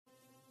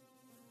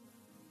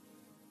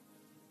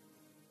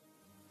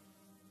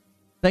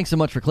Thanks so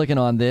much for clicking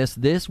on this.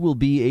 This will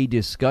be a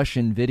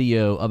discussion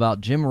video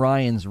about Jim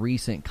Ryan's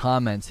recent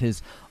comments,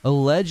 his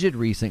alleged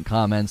recent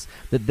comments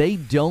that they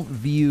don't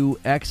view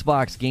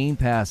Xbox Game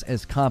Pass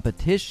as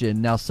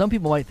competition. Now, some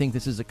people might think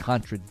this is a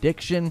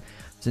contradiction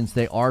since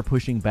they are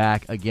pushing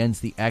back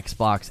against the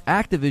Xbox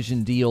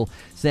Activision deal,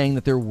 saying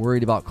that they're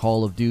worried about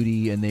Call of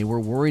Duty and they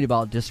were worried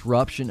about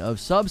disruption of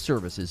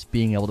subservices,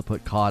 being able to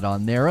put COD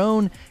on their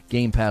own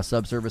Game Pass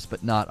subservice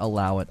but not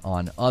allow it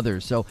on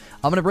others. So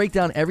I'm going to break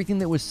down everything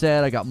that was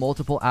said. I got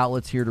multiple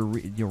outlets here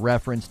to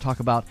reference, talk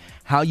about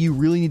how you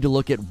really need to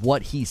look at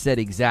what he said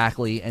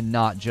exactly and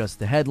not just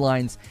the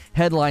headlines.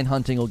 Headline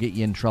hunting will get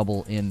you in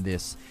trouble in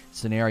this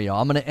scenario.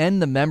 I'm going to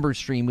end the member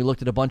stream. We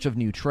looked at a bunch of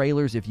new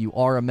trailers. If you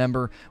are a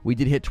member, we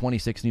did hit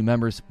 26 new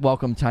members.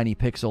 Welcome, Tiny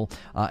Pixel.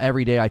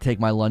 Every day I take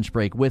my lunch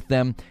break with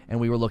them, and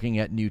we were looking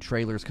at new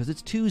trailers because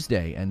it's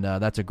Tuesday, and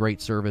that's a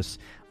great service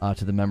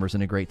to the members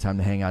and a great time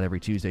to hang out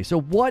every Tuesday.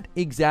 So what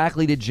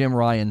exactly did Jim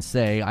Ryan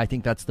say? I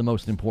think that's the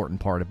most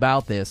important part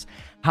about this.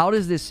 How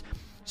does this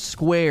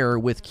square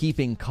with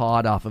keeping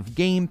COD off of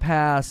Game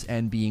Pass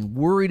and being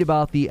worried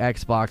about the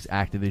Xbox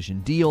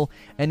Activision deal?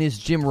 And is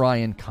Jim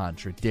Ryan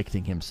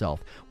contradicting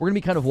himself? We're going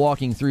to be kind of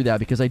walking through that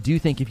because I do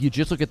think if you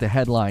just look at the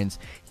headlines,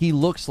 he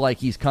looks like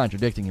he's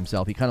contradicting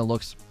himself. He kind of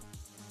looks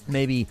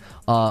maybe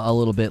a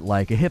little bit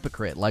like a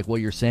hypocrite, like, well,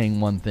 you're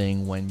saying one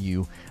thing when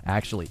you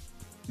actually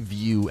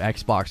view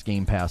Xbox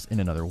Game Pass in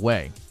another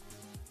way.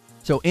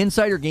 So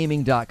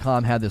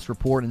InsiderGaming.com had this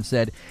report and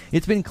said,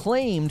 it's been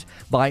claimed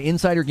by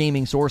Insider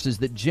Gaming sources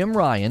that Jim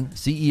Ryan,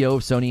 CEO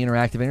of Sony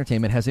Interactive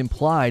Entertainment, has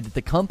implied that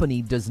the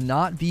company does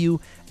not view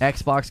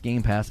Xbox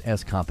Game Pass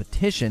as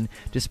competition,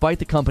 despite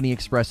the company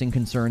expressing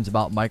concerns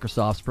about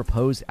Microsoft's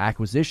proposed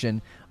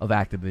acquisition of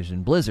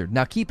Activision Blizzard.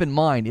 Now, keep in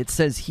mind, it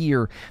says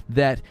here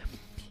that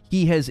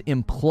he has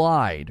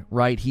implied,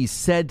 right? He's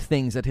said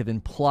things that have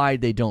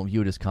implied they don't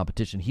view it as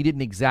competition. He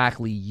didn't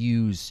exactly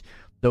use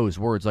those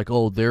words like,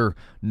 oh, they're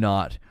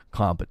not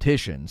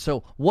competition.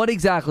 So what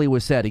exactly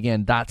was said?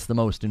 Again, that's the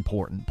most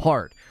important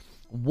part.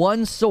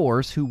 One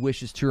source who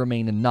wishes to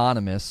remain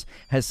anonymous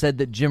has said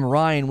that Jim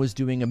Ryan was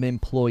doing an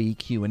employee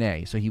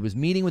Q&A. So he was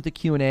meeting with the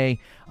Q&A,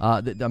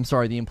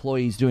 the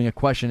employees doing a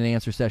question and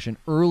answer session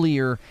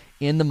earlier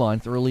in the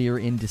month, earlier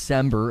in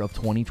December of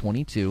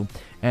 2022,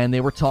 and they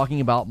were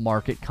talking about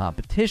market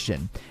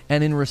competition.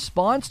 And in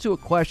response to a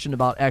question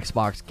about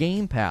Xbox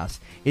Game Pass,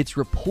 it's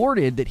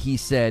reported that he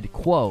said,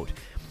 quote,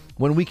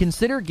 "When we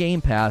consider Game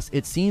Pass,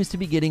 it seems to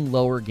be getting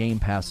lower Game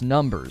Pass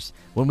numbers.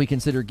 When we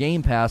consider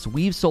Game Pass,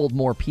 we've sold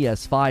more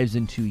PS5s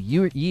in 2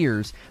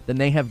 years than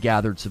they have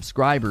gathered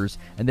subscribers,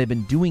 and they've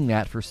been doing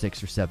that for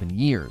 6 or 7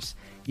 years."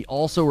 He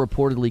also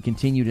reportedly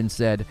continued and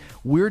said,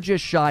 "We're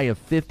just shy of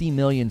 50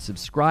 million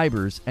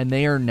subscribers, and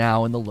they are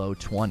now in the low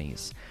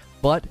 20s.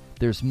 But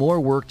there's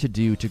more work to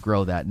do to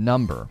grow that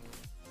number."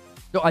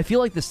 So I feel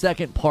like the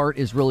second part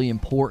is really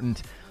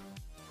important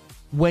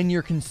when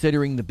you're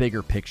considering the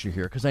bigger picture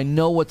here, because I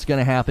know what's going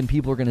to happen.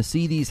 People are going to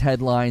see these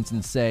headlines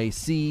and say,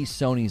 see,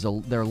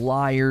 they're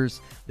liars.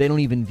 They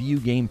don't even view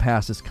Game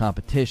Pass as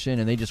competition,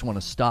 and they just want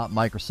to stop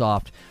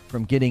Microsoft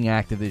from getting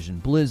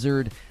Activision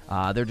Blizzard.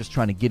 They're just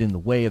trying to get in the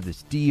way of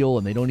this deal,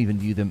 and they don't even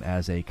view them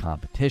as a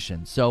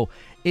competition. So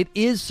it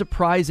is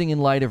surprising in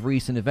light of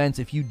recent events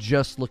if you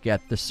just look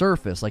at the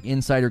surface. Like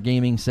Insider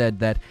Gaming said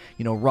that,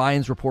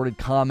 Ryan's reported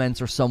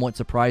comments are somewhat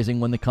surprising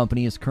when the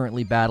company is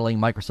currently battling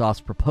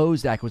Microsoft's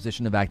proposed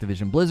acquisition of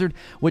Activision Blizzard,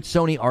 which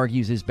Sony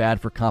argues is bad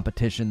for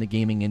competition, the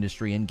gaming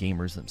industry, and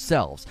gamers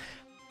themselves.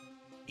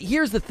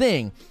 Here's the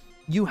thing.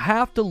 You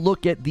have to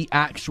look at the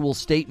actual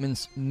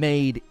statements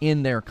made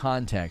in their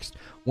context.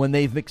 When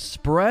they've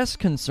expressed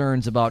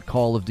concerns about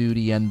Call of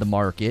Duty and the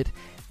market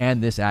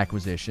and this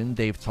acquisition,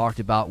 they've talked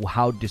about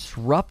how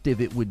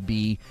disruptive it would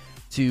be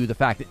to the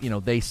fact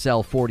that, they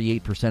sell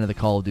 48% of the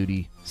Call of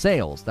Duty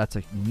sales. That's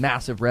a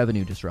massive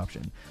revenue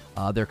disruption.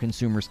 Their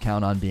consumers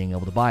count on being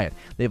able to buy it.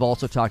 They've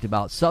also talked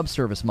about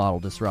subservice model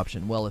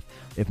disruption. Well,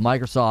 if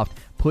Microsoft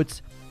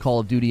puts Call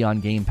of Duty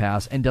on Game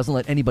Pass and doesn't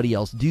let anybody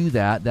else do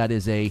that, that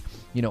is a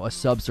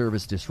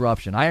subservice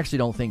disruption. I actually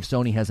don't think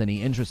Sony has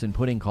any interest in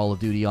putting Call of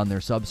Duty on their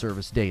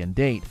subservice day and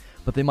date,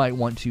 but they might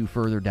want to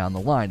further down the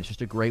line. It's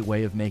just a great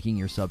way of making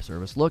your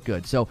subservice look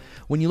good. So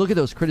when you look at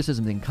those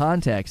criticisms in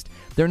context,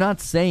 they're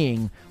not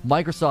saying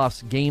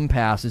Microsoft's Game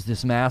Pass is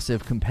this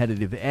massive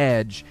competitive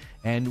edge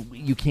and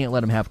you can't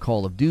let them have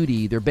Call of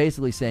Duty. They're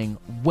basically saying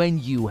when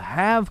you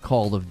have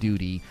Call of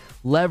Duty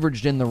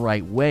leveraged in the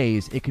right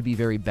ways, it could be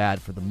very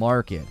bad for the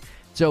market.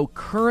 So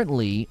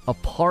currently,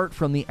 apart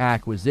from the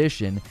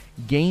acquisition,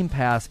 Game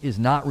Pass is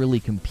not really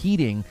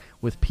competing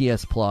with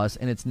PS Plus,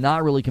 and it's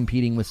not really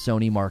competing with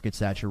Sony market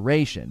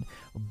saturation.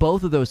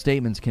 Both of those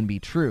statements can be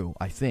true,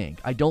 I think.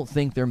 I don't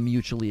think they're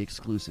mutually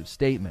exclusive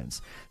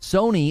statements.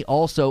 Sony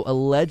also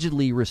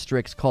allegedly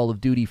restricts Call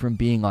of Duty from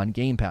being on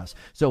Game Pass.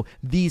 So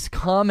these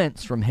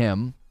comments from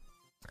him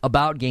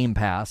about Game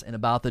Pass and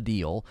about the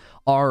deal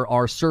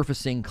are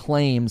surfacing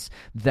claims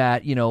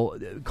that,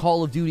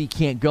 Call of Duty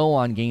can't go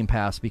on Game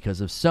Pass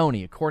because of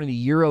Sony. According to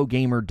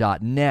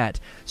Eurogamer.net,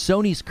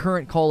 Sony's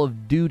current Call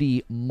of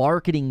Duty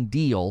marketing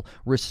deal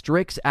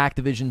restricts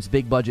Activision's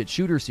big-budget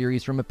shooter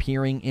series from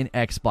appearing in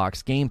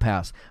Xbox Game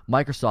Pass.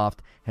 Microsoft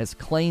has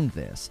claimed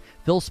this.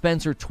 Phil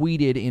Spencer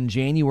tweeted in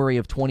January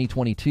of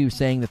 2022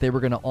 saying that they were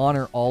going to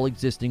honor all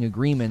existing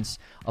agreements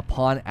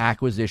upon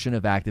acquisition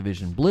of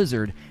Activision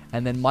Blizzard,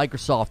 and then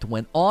Microsoft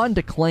went on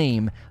to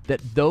claim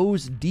that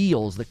those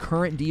deals, the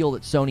current deal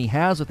that Sony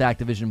has with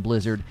Activision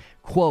Blizzard,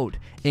 quote,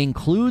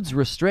 includes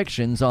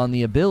restrictions on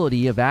the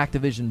ability of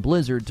Activision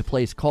Blizzard to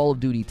place Call of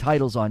Duty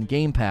titles on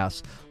Game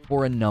Pass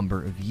for a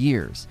number of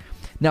years.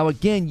 Now,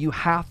 again, you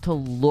have to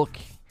look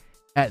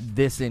at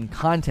this in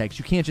context.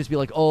 You can't just be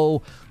like,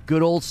 oh,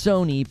 good old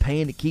Sony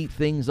paying to keep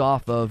things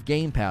off of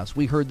Game Pass.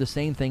 We heard the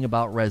same thing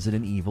about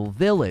Resident Evil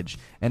Village,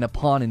 and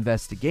upon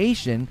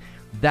investigation,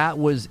 that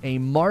was a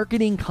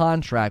marketing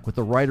contract with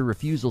a right of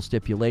refusal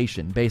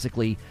stipulation.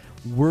 Basically,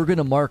 we're going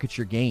to market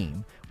your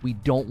game. We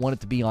don't want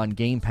it to be on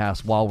Game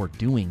Pass while we're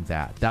doing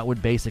that. That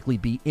would basically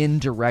be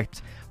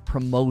indirect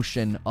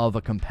promotion of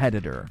a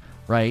competitor,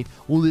 right?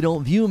 Well, they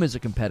don't view him as a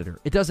competitor.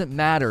 It doesn't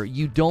matter.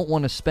 You don't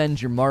want to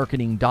spend your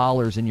marketing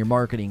dollars and your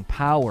marketing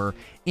power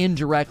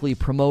indirectly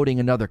promoting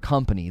another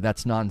company.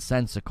 That's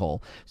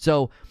nonsensical.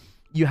 So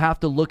you have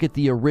to look at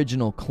the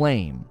original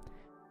claim.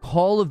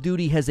 Call of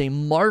Duty has a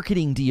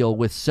marketing deal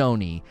with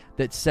Sony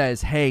that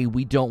says, hey,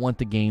 we don't want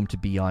the game to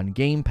be on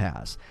Game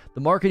Pass.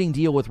 The marketing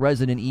deal with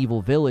Resident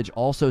Evil Village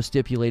also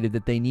stipulated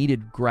that they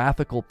needed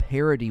graphical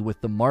parity with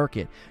the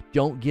market.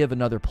 Don't give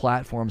another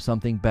platform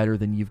something better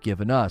than you've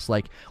given us.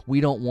 Like, we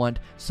don't want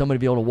somebody to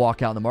be able to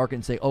walk out in the market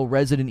and say, oh,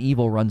 Resident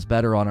Evil runs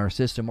better on our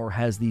system or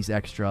has these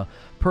extra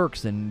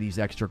perks and these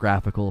extra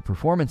graphical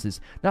performances.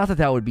 Not that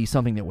that would be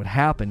something that would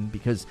happen,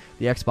 because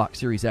the Xbox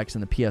Series X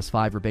and the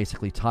PS5 are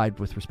basically tied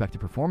with respect to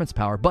performance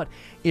power. But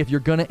if you're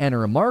going to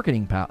enter a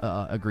marketing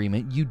agreement,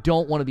 you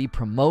don't want to be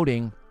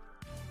promoting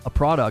a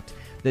product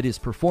that is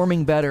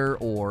performing better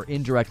or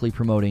indirectly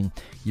promoting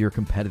your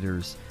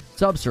competitor's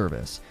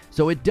subservice.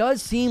 So it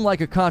does seem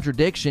like a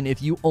contradiction if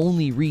you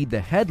only read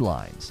the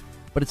headlines,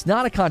 but it's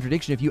not a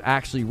contradiction if you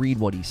actually read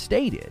what he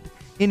stated.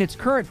 In its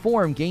current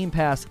form, Game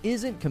Pass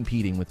isn't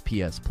competing with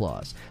PS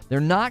Plus. They're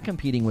not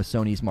competing with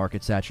Sony's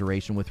market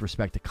saturation with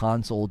respect to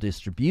console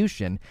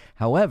distribution.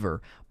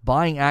 However,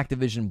 buying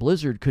Activision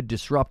Blizzard could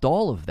disrupt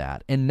all of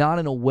that, and not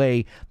in a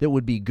way that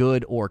would be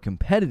good or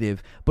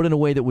competitive, but in a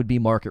way that would be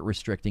market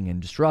restricting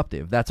and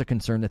disruptive. That's a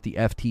concern that the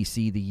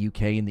FTC, the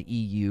UK, and the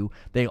EU,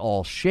 they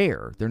all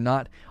share. They're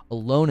not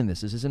alone in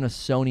this. This isn't a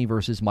Sony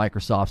versus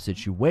Microsoft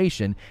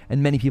situation,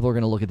 and many people are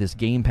going to look at this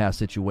Game Pass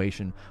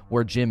situation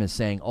where Jim is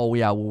saying, oh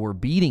yeah, well, we're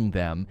beating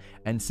them,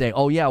 and say,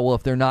 oh yeah, well,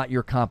 if they're not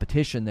your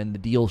competition, then the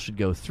deal should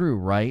go through,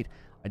 right?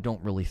 I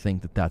don't really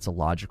think that that's a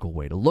logical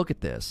way to look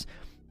at this.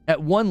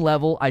 At one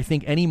level, I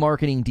think any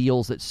marketing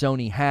deals that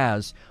Sony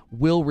has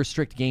will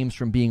restrict games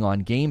from being on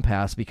Game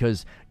Pass,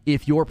 because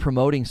if you're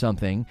promoting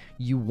something,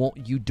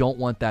 you don't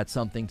want that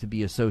something to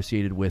be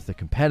associated with a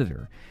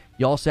competitor.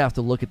 You also have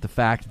to look at the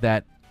fact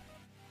that,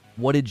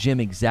 what did Jim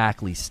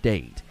exactly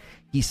state?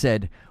 He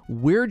said,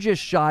 we're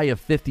just shy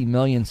of 50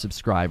 million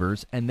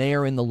subscribers, and they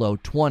are in the low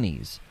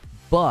 20s,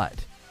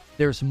 but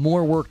there's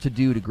more work to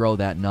do to grow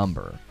that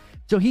number.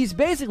 So he's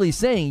basically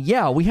saying,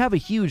 yeah, we have a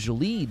huge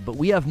lead, but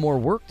we have more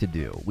work to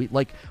do.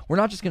 We're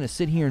not just going to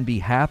sit here and be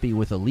happy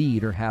with a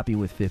lead or happy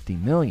with 50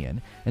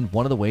 million. And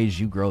one of the ways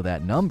you grow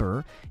that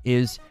number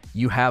is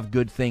you have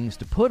good things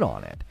to put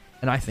on it.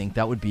 And I think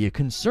that would be a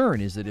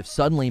concern, is that if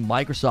suddenly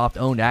Microsoft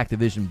owned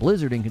Activision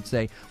Blizzard and could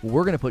say, well,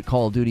 we're going to put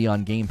Call of Duty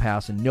on Game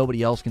Pass and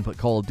nobody else can put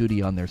Call of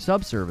Duty on their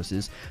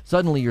subservices,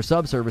 suddenly your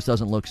subservice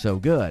doesn't look so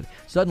good.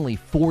 Suddenly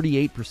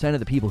 48% of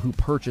the people who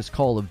purchase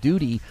Call of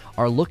Duty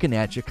are looking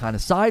at you kind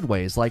of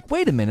sideways, like,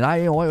 wait a minute, the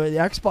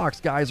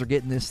Xbox guys are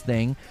getting this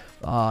thing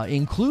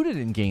included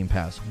in Game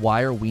Pass.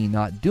 Why are we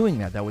not doing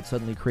that? That would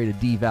suddenly create a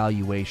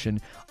devaluation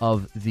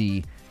of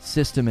the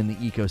system and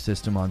the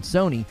ecosystem on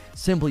Sony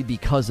simply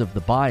because of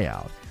the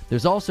buyout.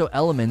 There's also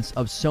elements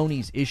of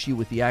Sony's issue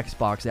with the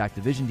Xbox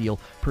Activision deal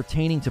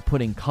pertaining to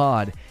putting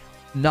COD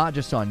not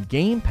just on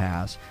Game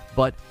Pass,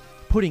 but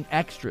putting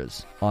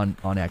extras on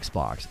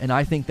Xbox. And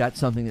I think that's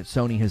something that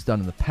Sony has done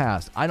in the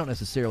past. I don't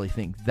necessarily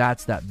think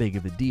that's that big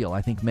of a deal.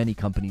 I think many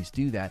companies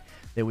do that.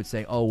 They would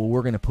say, oh, well,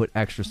 we're going to put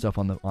extra stuff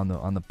on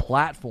the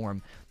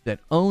platform that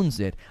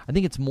owns it. I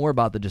think it's more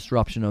about the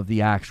disruption of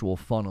the actual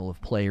funnel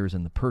of players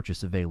and the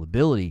purchase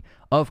availability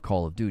of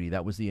Call of Duty.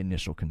 That was the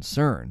initial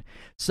concern.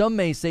 Some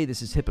may say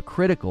this is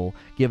hypocritical,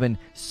 given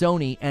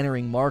Sony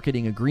entering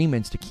marketing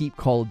agreements to keep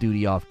Call of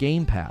Duty off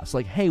Game Pass.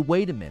 Like, hey,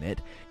 wait a minute,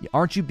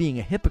 aren't you being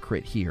a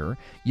hypocrite here?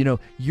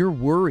 You're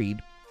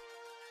worried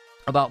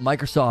about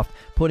Microsoft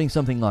putting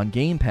something on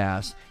Game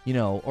Pass,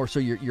 or so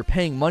you're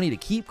paying money to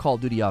keep Call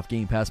of Duty off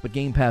Game Pass, but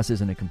Game Pass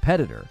isn't a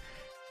competitor.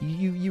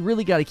 You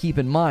really got to keep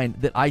in mind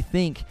that I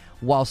think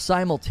while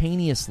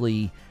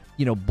simultaneously,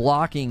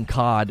 blocking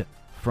COD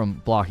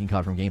from blocking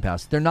COD from Game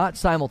Pass. They're not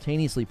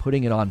simultaneously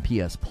putting it on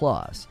PS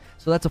Plus.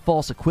 So that's a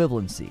false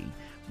equivalency.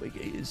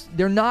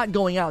 They're not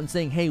going out and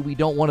saying, hey, we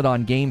don't want it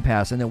on Game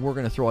Pass, and then we're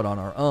going to throw it on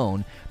our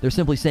own. They're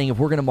simply saying, if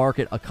we're going to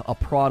market a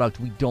product,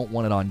 we don't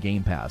want it on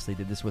Game Pass. They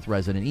did this with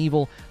Resident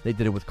Evil. They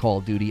did it with Call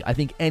of Duty. I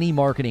think any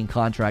marketing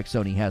contract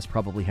Sony has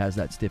probably has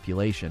that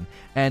stipulation.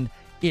 And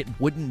it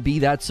wouldn't be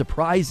that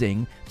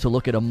surprising to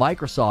look at a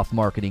Microsoft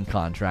marketing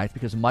contract,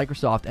 because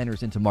Microsoft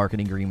enters into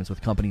marketing agreements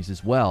with companies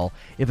as well.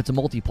 If it's a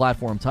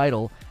multi-platform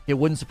title, it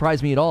wouldn't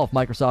surprise me at all if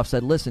Microsoft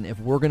said, listen, if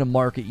we're going to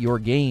market your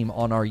game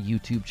on our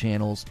YouTube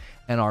channels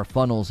and our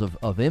funnels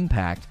of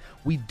impact,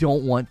 we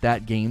don't want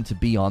that game to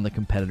be on the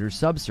competitor's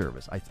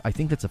subservice. I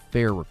think that's a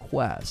fair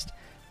request.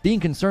 Being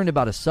concerned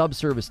about a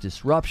subservice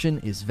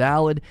disruption is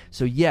valid.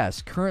 So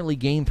yes, currently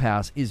Game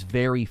Pass is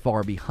very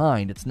far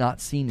behind. It's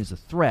not seen as a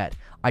threat.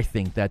 I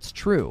think that's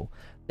true.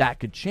 That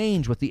could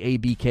change with the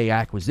ABK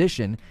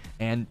acquisition,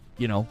 and,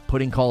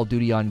 putting Call of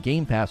Duty on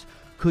Game Pass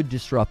could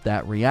disrupt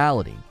that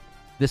reality.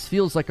 This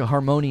feels like a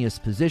harmonious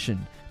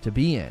position to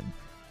be in.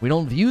 We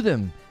don't view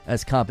them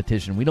as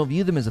competition. We don't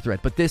view them as a threat.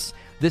 But this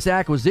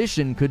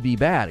acquisition could be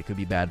bad. It could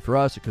be bad for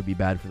us. It could be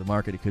bad for the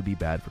market. It could be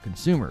bad for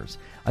consumers.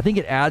 I think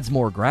it adds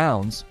more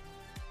grounds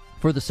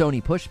for the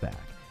Sony pushback,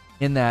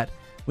 in that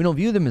we don't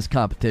view them as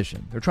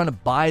competition. They're trying to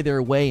buy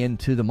their way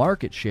into the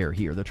market share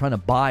here. They're trying to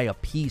buy a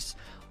piece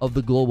of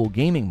the global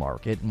gaming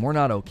market, and we're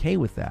not okay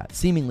with that.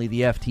 Seemingly,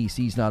 the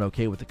FTC is not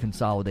okay with the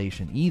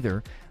consolidation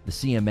either. The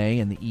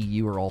CMA and the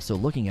EU are also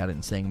looking at it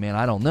and saying, man,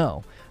 I don't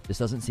know. This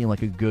doesn't seem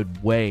like a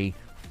good way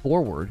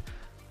forward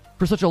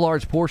for such a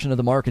large portion of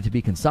the market to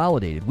be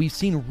consolidated. We've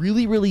seen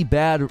really, really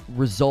bad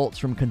results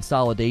from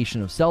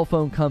consolidation of cell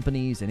phone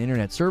companies and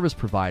internet service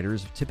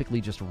providers, typically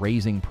just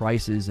raising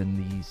prices,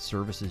 and these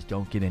services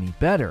don't get any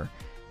better.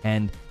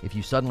 And if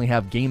you suddenly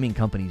have gaming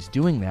companies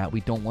doing that,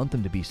 we don't want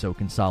them to be so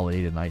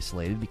consolidated and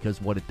isolated,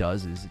 because what it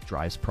does is it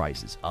drives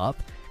prices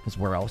up. Because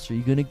where else are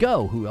you going to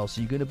go? Who else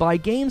are you going to buy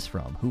games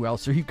from? Who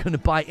else are you going to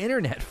buy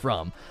internet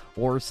from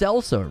or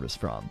cell service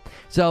from?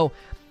 So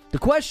the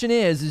question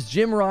is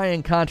Jim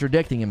Ryan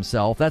contradicting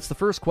himself? That's the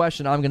first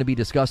question I'm going to be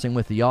discussing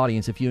with the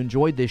audience. If you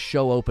enjoyed this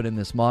show open in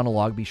this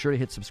monologue, be sure to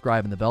hit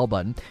subscribe and the bell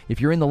button.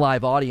 If you're in the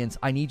live audience,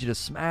 I need you to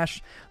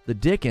smash the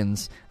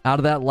dickens out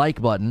of that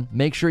like button.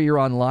 Make sure you're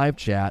on live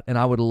chat, and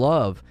I would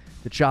love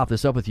to chop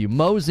this up with you.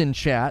 Mo's in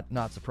chat.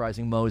 Not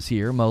surprising, Mo's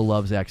here. Mo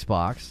loves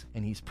Xbox,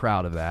 and he's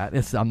proud of that.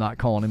 I'm not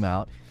calling him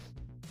out.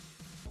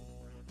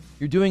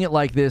 You're doing it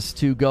like this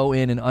to go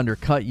in and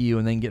undercut you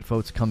and then get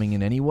votes coming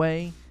in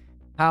anyway.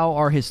 How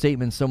are his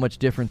statements so much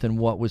different than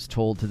what was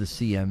told to the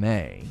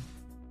CMA?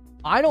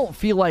 I don't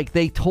feel like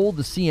they told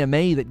the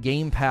CMA that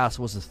Game Pass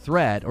was a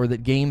threat or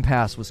that Game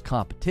Pass was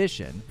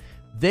competition.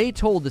 They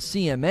told the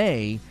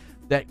CMA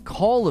that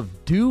Call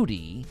of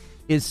Duty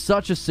is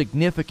such a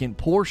significant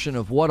portion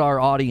of what our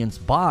audience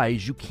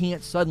buys, you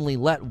can't suddenly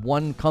let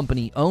one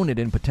company own it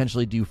and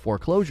potentially do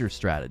foreclosure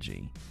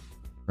strategy.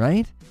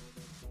 Right?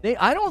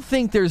 I don't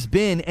think there's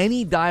been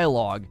any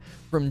dialogue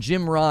from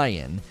Jim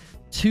Ryan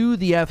to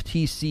the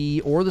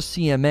FTC or the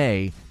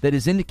CMA that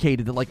has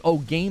indicated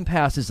that, Game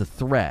Pass is a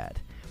threat.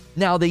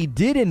 Now, they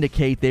did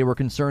indicate they were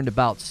concerned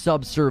about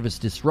subservice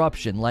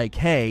disruption. Like,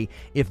 hey,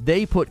 if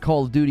they put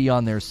Call of Duty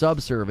on their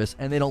subservice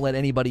and they don't let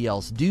anybody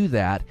else do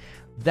that,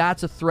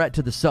 that's a threat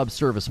to the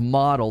subservice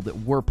model that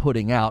we're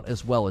putting out,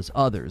 as well as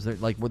others.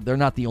 They're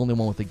not the only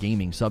one with a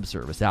gaming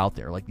subservice out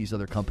there. These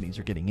other companies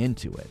are getting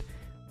into it.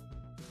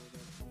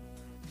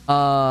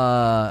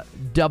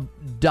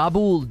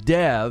 Dabul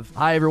Dev.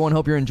 Hi, everyone.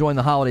 Hope you're enjoying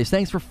the holidays.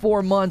 Thanks for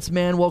 4 months,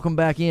 man. Welcome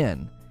back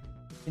in.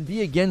 Can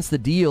be against the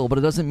deal, but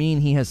it doesn't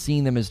mean he has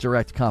seen them as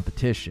direct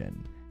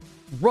competition.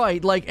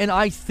 Right, and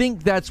I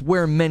think that's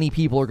where many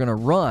people are going to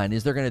run,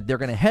 is they're going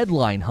to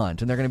headline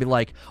hunt, and they're going to be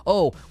like,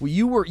 oh, well,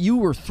 you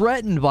were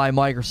threatened by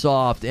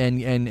Microsoft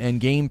and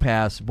Game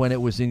Pass when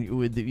it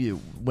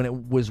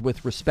was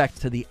with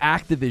respect to the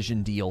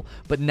Activision deal,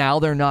 but now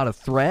they're not a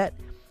threat.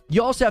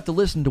 You also have to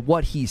listen to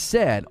what he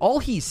said. All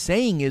he's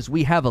saying is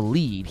we have a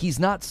lead. He's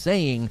not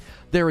saying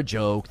they're a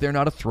joke, they're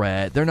not a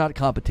threat, they're not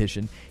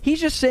competition. He's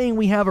just saying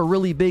we have a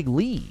really big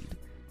lead.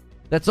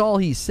 That's all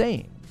he's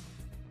saying.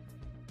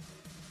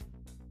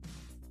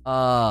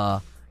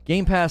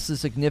 Game Pass is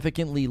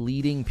significantly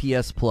leading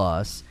PS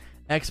Plus.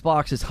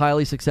 Xbox is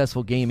highly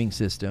successful gaming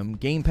system.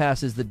 Game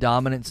Pass is the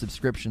dominant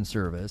subscription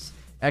service.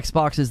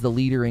 Xbox is the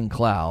leader in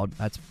cloud.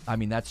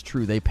 That's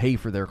true. They pay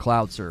for their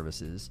cloud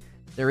services.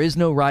 There is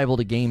no rival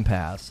to Game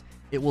Pass.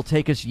 It will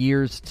take us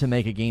years to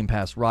make a Game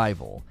Pass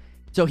rival.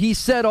 So he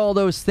said all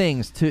those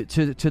things to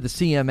the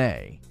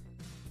CMA.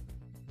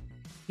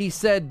 He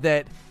said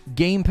that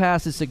Game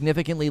Pass is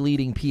significantly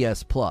leading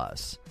PS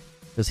Plus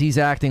because he's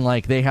acting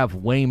like they have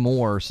way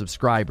more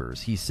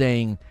subscribers. He's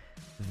saying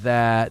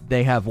that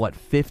they have,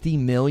 50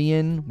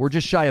 million? We're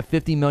just shy of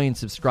 50 million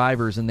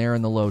subscribers, and they're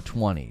in the low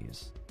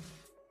 20s.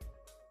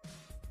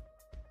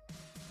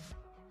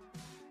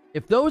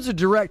 If those are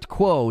direct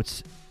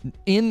quotes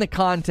in the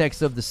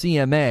context of the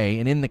CMA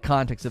and in the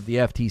context of the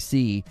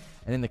FTC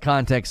and in the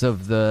context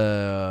of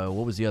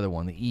what was the other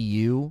one? The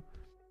EU?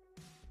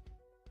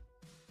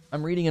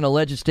 I'm reading an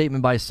alleged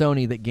statement by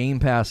Sony that Game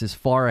Pass is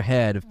far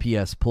ahead of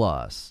PS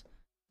Plus.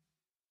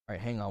 All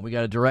right, hang on. We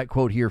got a direct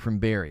quote here from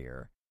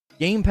Barrier.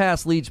 Game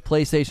Pass leads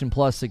PlayStation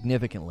Plus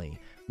significantly.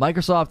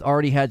 Microsoft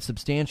already had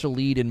substantial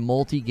lead in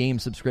multi-game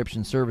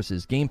subscription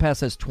services. Game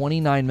Pass has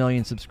 29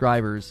 million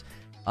subscribers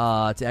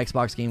to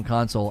Xbox Game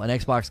Console and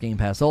Xbox Game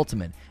Pass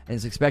Ultimate, and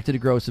is expected to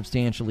grow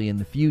substantially in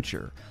the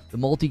future. The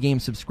multi-game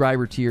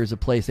subscriber tiers of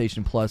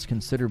PlayStation Plus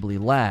considerably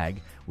lag,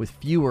 with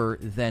fewer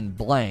than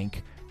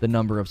blank the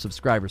number of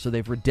subscribers. So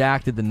they've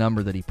redacted the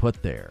number that he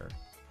put there.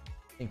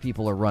 I think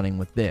people are running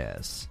with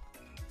this.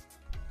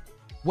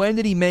 When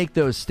did he make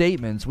those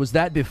statements? Was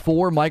that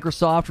before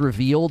Microsoft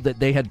revealed that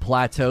they had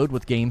plateaued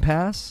with Game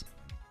Pass?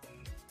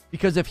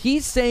 Because if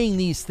he's saying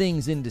these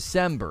things in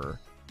December,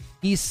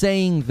 he's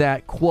saying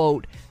that,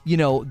 quote,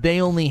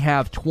 they only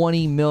have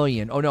 20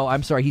 million. Oh, no,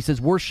 I'm sorry. He says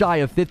we're shy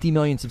of 50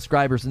 million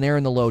subscribers and they're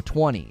in the low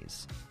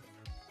 20s.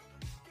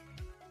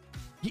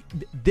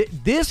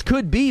 This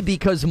could be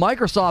because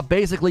Microsoft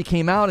basically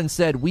came out and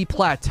said we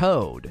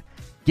plateaued.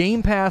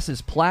 Game Pass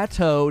is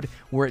plateaued.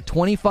 We're at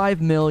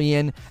 25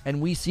 million, and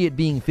we see it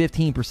being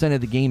 15%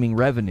 of the gaming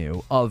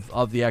revenue of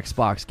the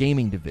Xbox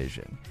gaming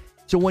division.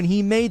 So when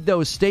he made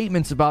those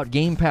statements about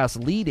Game Pass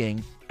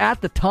leading, at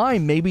the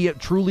time, maybe it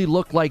truly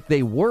looked like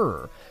they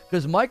were,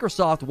 because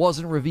Microsoft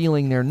wasn't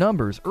revealing their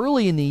numbers.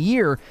 Early in the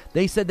year,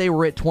 they said they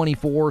were at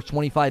 24,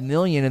 25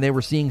 million, and they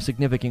were seeing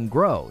significant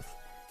growth.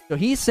 So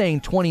he's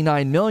saying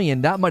 29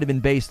 million. That might have been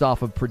based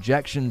off of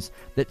projections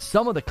that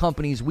some of the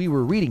companies we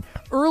were reading.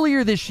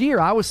 Earlier this year,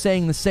 I was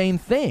saying the same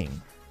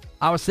thing.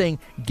 I was saying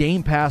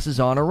Game Pass is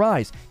on a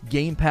rise.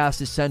 Game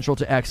Pass is central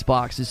to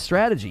Xbox's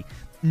strategy.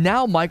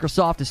 Now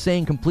Microsoft is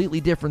saying completely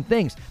different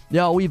things.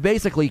 No, we've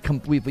basically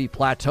we've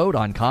plateaued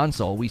on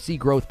console. We see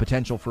growth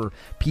potential for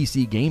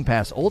PC Game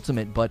Pass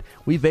Ultimate, but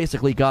we've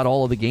basically got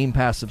all of the Game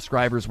Pass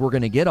subscribers we're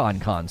going to get on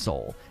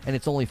console, and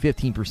it's only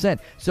 15%.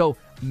 So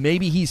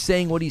maybe he's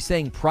saying what he's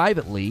saying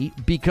privately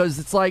because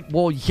it's like,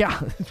 well,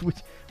 yeah,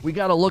 we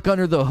got to look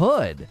under the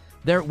hood.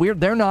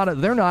 They're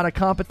not a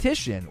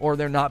competition, or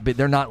they're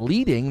not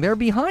leading. They're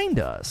behind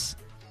us.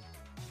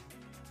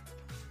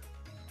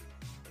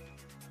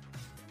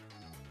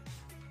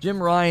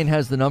 Jim Ryan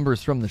has the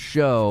numbers from the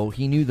show.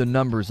 He knew the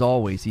numbers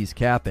always. He's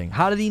capping.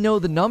 How did he know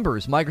the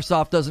numbers?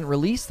 Microsoft doesn't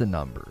release the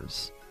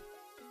numbers.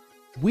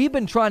 We've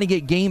been trying to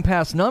get Game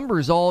Pass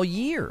numbers all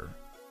year.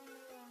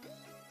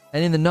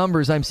 And in the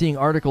numbers, I'm seeing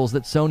articles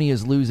that Sony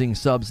is losing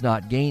subs,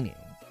 not gaining.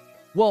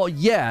 Well,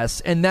 yes,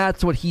 and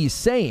that's what he's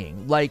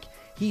saying. Like,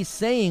 he's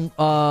saying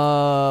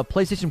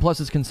PlayStation Plus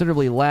is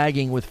considerably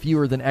lagging with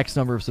fewer than X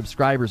number of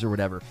subscribers or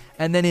whatever.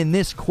 And then in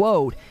this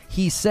quote,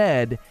 he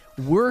said,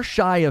 we're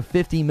shy of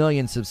 50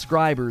 million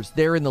subscribers.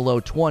 They're in the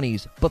low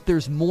 20s, but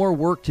there's more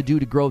work to do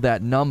to grow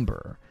that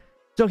number.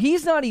 So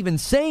he's not even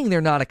saying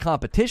they're not a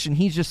competition.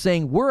 He's just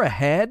saying we're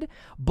ahead,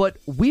 but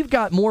we've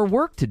got more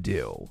work to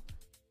do.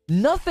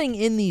 Nothing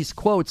in these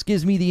quotes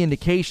gives me the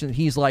indication that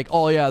he's like,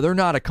 oh yeah, they're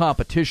not a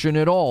competition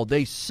at all.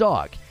 They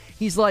suck.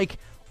 He's like,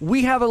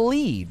 we have a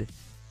lead,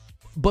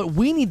 but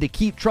we need to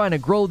keep trying to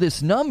grow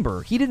this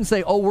number. He didn't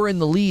say, oh, we're in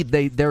the lead.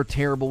 They're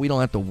terrible. We don't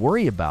have to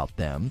worry about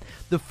them.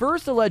 The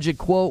first alleged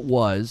quote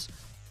was,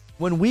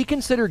 when we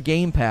consider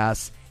Game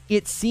Pass,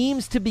 it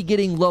seems to be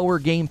getting lower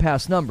Game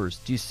Pass numbers.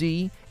 Do you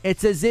see?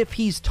 It's as if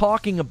he's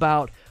talking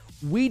about,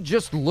 we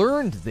just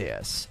learned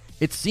this.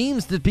 It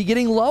seems to be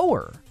getting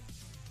lower.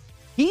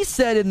 He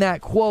said in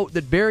that quote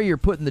that Barrier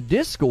put in the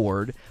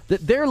Discord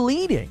that they're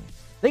leading.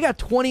 They got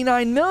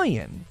 29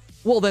 million.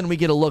 Well, then we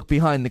get a look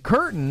behind the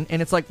curtain,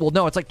 and it's like, well,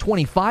 no, it's like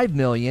 25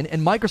 million,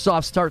 and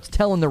Microsoft starts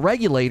telling the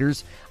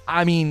regulators,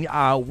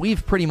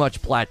 we've pretty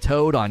much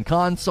plateaued on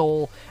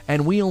console,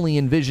 and we only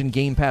envision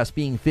Game Pass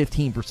being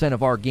 15%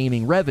 of our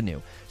gaming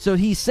revenue. So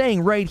he's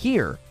saying right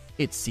here,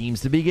 it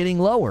seems to be getting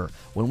lower.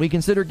 When we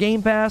consider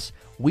Game Pass,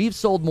 we've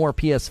sold more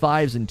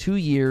PS5s in 2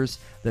 years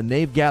than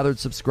they've gathered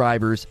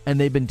subscribers, and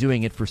they've been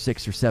doing it for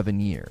 6 or 7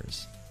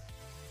 years.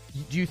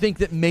 Do you think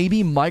that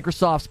maybe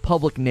Microsoft's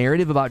public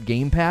narrative about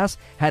Game Pass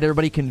had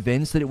everybody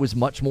convinced that it was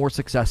much more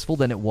successful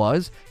than it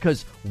was?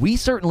 Because we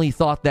certainly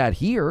thought that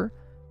here.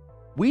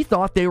 We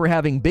thought they were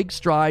having big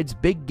strides,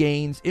 big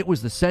gains. It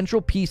was the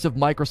central piece of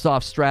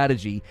Microsoft's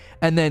strategy.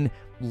 And then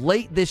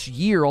late this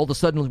year, all of a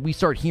sudden, we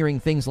start hearing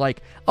things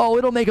like, oh,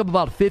 it'll make up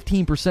about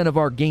 15% of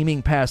our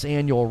Gaming Pass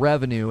annual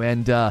revenue.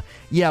 And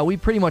yeah, we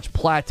pretty much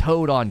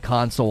plateaued on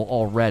console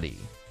already.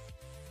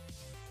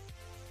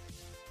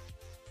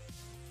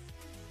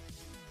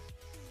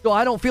 So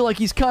I don't feel like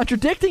he's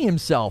contradicting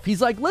himself.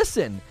 He's like,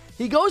 listen,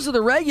 he goes to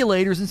the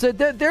regulators and said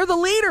they're the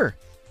leader.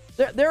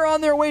 They're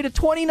on their way to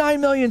 29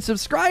 million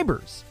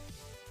subscribers.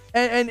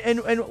 And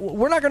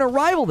we're not going to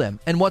rival them.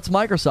 And what's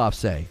Microsoft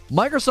say?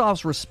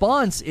 Microsoft's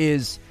response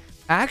is,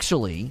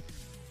 actually,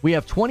 we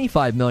have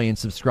 25 million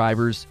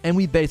subscribers, and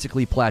we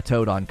basically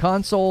plateaued on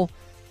console,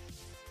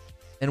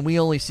 and we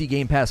only see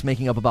Game Pass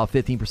making up about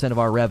 15% of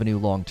our revenue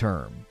long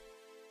term.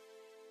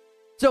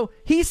 So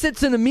he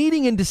sits in a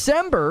meeting in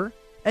December,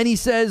 and he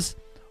says,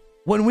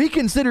 when we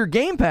consider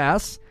Game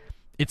Pass,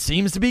 it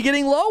seems to be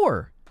getting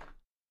lower.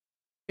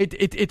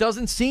 It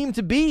doesn't seem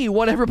to be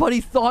what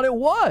everybody thought it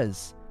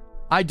was.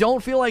 I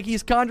don't feel like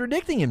he's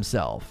contradicting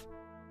himself.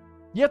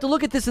 You have to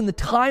look at this in the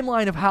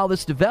timeline of how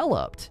this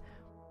developed.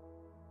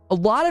 A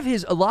lot of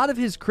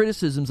his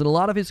criticisms and a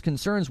lot of his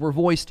concerns were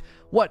voiced,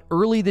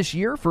 early this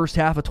year, first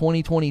half of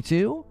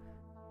 2022?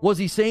 Was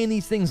he saying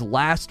these things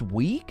last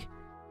week?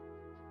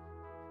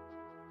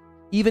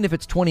 Even if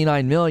it's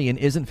 29 million,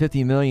 isn't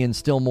 50 million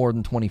still more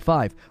than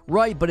 25?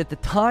 Right, but at the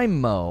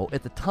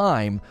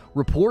time,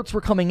 reports were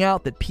coming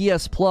out that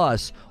PS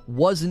Plus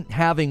wasn't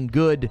having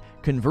good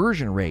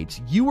conversion rates.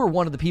 You were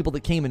one of the people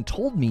that came and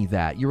told me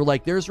that. You were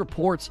like, there's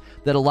reports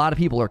that a lot of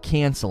people are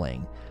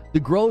canceling. The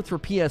growth for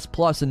PS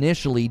Plus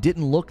initially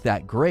didn't look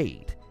that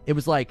great. It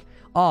was like,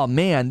 oh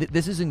man,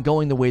 this isn't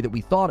going the way that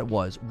we thought it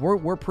was.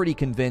 We're pretty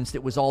convinced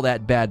it was all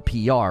that bad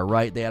PR,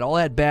 right? They had all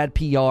that bad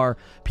PR.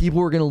 People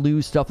were going to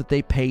lose stuff that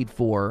they paid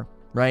for,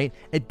 right?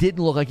 It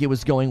didn't look like it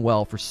was going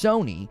well for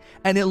Sony.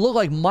 And it looked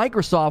like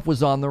Microsoft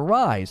was on the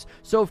rise.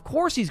 So of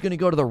course he's going to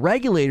go to the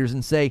regulators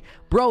and say,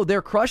 bro,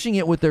 they're crushing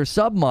it with their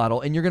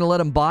submodel, and you're going to let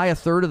them buy a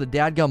third of the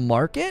dadgum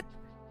market?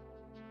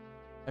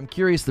 I'm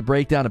curious the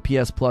breakdown of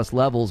PS Plus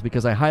levels,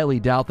 because I highly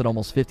doubt that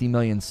almost 50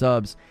 million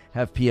subs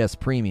have PS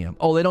Premium.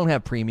 Oh, they don't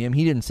have Premium.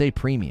 He didn't say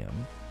Premium.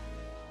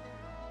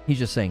 He's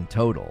just saying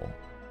total.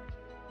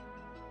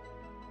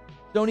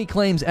 Sony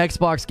claims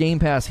Xbox Game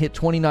Pass hit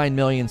 29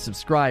 million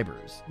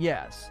subscribers.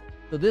 Yes.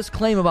 So this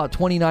claim about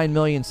 29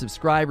 million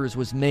subscribers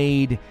was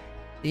made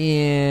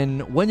in...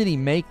 When did he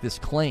make this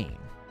claim?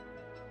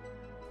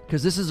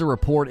 Because this is a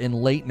report in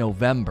late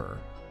November.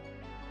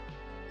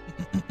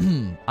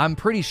 I'm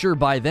pretty sure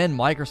by then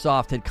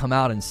Microsoft had come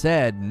out and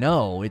said,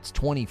 no, it's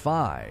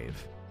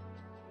 25.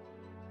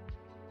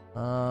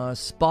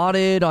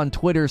 Spotted on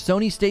Twitter,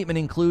 Sony's statement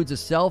includes a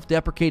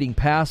self-deprecating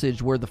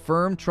passage where the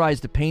firm tries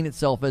to paint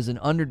itself as an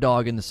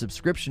underdog in the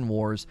subscription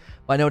wars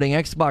by noting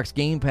Xbox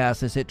Game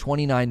Pass has hit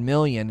 29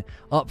 million,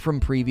 up from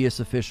previous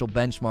official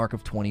benchmark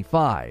of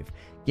 25.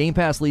 Game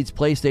Pass leads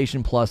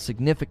PlayStation Plus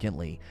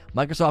significantly.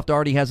 Microsoft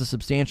already has a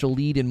substantial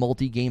lead in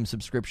multi-game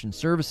subscription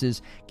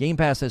services. Game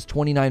Pass has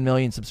 29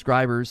 million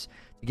subscribers,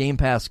 Game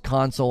Pass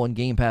Console and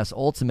Game Pass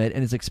Ultimate,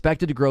 and is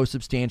expected to grow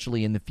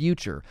substantially in the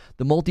future.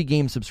 The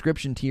multi-game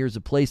subscription tiers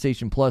of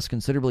PlayStation Plus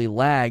considerably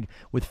lag,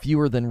 with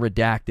fewer than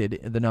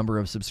redacted the number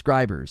of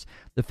subscribers.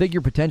 The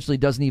figure potentially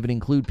doesn't even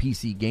include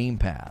PC Game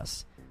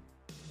Pass.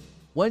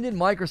 When did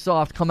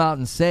Microsoft come out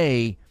and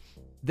say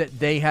that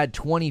they had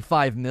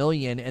 25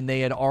 million and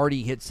they had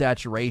already hit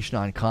saturation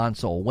on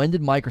console? When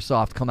did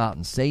Microsoft come out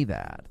and say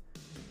that?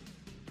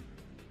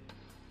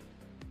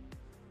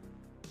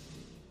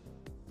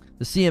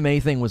 The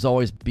CMA thing was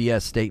always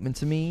BS statement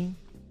to me.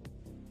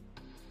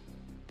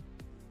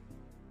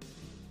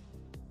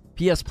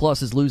 PS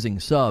Plus is losing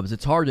subs.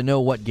 It's hard to know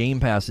what Game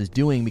Pass is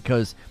doing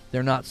because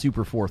they're not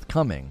super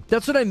forthcoming.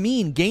 That's what I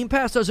mean. Game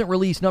Pass doesn't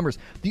release numbers.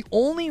 The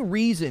only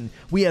reason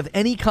we have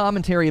any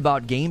commentary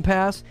about Game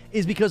Pass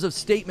is because of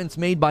statements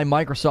made by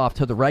Microsoft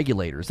to the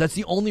regulators. That's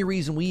the only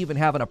reason we even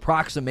have an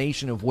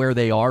approximation of where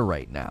they are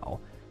right now.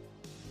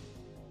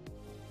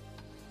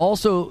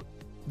 Also,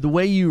 the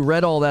way you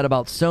read all that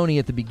about Sony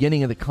at the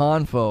beginning of the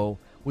convo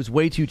was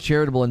way too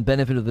charitable and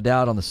benefit of the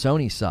doubt on the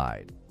Sony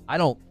side. I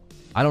don't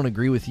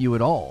agree with you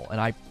at all, and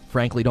I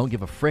frankly don't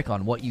give a frick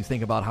on what you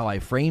think about how I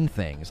frame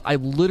things. I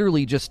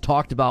literally just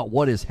talked about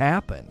what has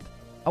happened.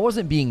 I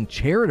wasn't being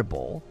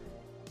charitable.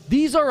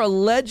 These are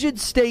alleged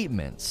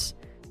statements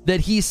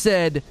that he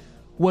said,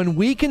 when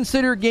we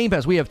consider Game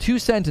Pass, we have two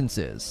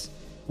sentences.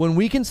 When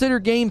we consider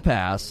Game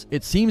Pass,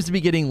 it seems to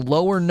be getting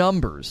lower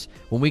numbers.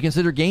 When we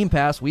consider Game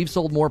Pass, we've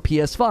sold more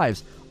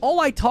PS5s. All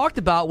I talked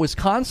about was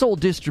console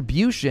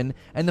distribution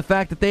and the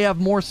fact that they have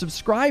more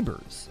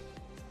subscribers.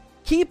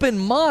 Keep in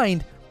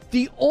mind,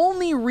 the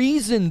only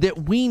reason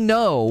that we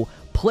know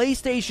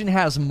PlayStation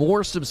has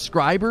more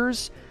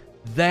subscribers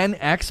than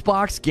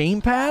Xbox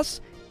Game Pass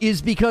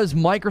is because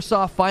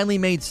Microsoft finally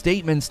made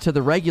statements to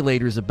the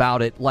regulators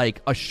about it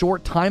like a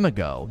short time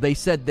ago. They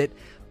said that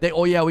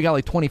we got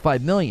like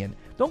 25 million.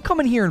 Don't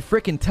come in here and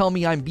frickin' tell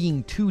me I'm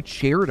being too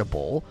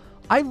charitable.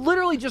 I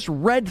literally just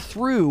read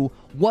through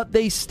what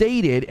they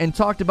stated and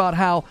talked about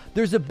how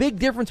there's a big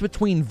difference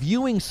between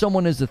viewing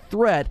someone as a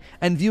threat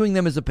and viewing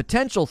them as a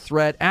potential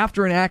threat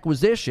after an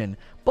acquisition.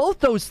 Both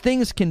those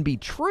things can be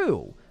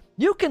true.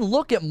 You can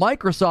look at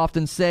Microsoft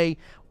and say,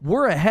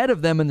 we're ahead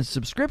of them in the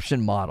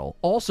subscription model.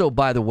 Also,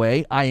 by the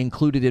way, I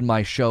included in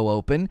my show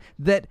open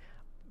that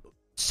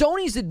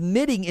Sony's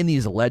admitting in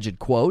these alleged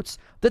quotes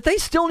that they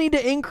still need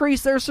to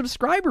increase their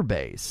subscriber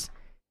base.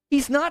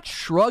 He's not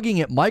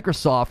shrugging at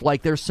Microsoft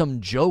like there's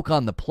some joke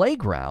on the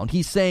playground.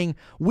 He's saying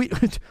we're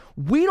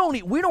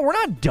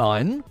not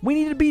done. We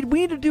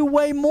need to do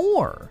way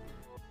more.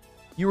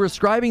 You were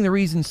ascribing the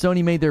reason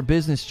Sony made their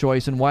business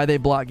choice and why they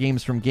block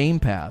games from Game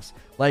Pass,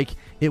 Like,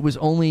 it was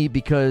only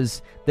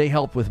because they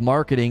helped with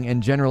marketing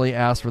and generally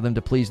asked for them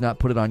to please not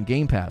put it on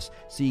Game Pass.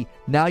 See,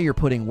 now you're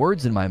putting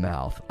words in my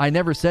mouth. I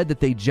never said that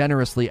they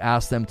generously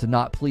asked them to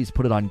not please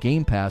put it on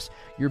Game Pass.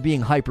 You're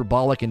being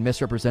hyperbolic and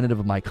misrepresentative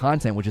of my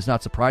content, which is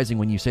not surprising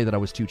when you say that I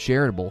was too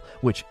charitable,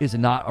 which is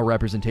not a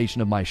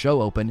representation of my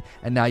show open,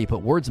 and now you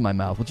put words in my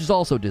mouth, which is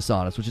also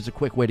dishonest, which is a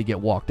quick way to get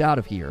walked out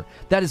of here.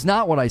 That is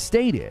not what I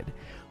stated.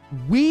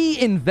 We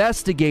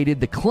investigated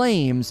the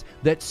claims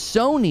that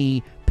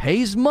Sony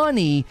pays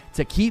money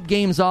to keep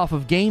games off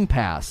of Game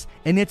Pass,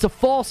 and it's a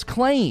false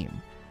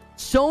claim.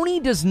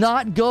 Sony does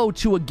not go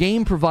to a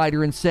game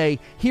provider and say,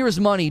 here's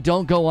money,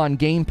 don't go on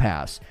Game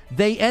Pass.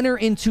 They enter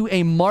into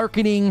a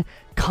marketing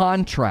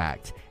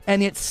contract,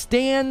 and it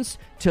stands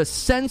to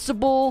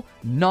sensible,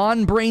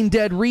 non-brain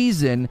dead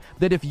reason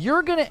that if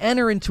you're going to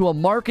enter into a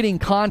marketing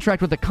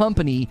contract with a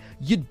company,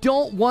 you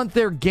don't want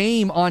their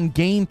game on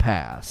Game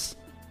Pass.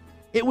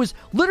 It was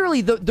literally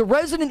the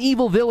Resident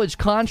Evil Village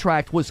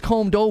contract was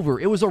combed over.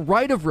 It was a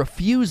right of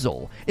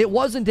refusal. It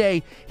wasn't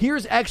a,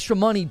 here's extra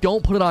money,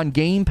 don't put it on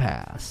Game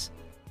Pass.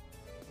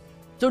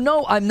 So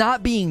no, I'm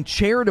not being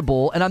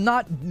charitable, and I'm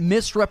not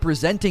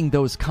misrepresenting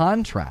those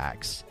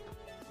contracts.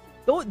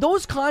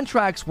 Those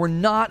contracts were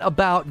not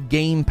about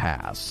Game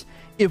Pass.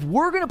 If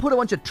we're going to put a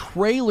bunch of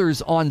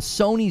trailers on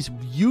Sony's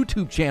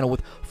YouTube channel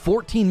with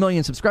 14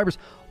 million subscribers,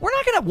 we're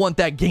not going to want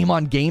that game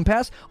on Game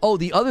Pass. Oh,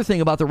 the other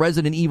thing about the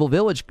Resident Evil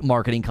Village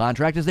marketing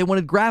contract is they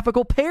wanted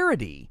graphical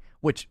parity,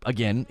 which,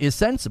 again, is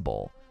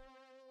sensible.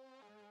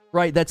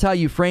 Right, that's how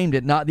you framed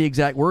it, not the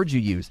exact words you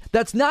used.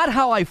 That's not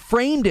how I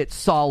framed it,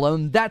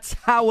 Solemn. That's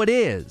how it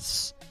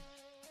is.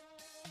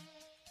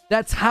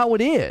 That's how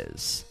it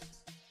is.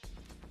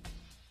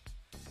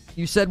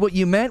 You said what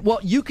you meant? Well,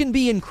 you can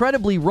be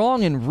incredibly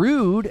wrong and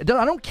rude.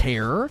 I don't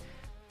care.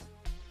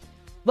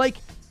 Like,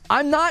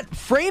 I'm not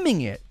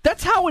framing it.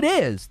 That's how it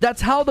is.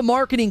 That's how the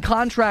marketing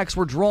contracts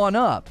were drawn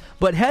up.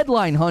 But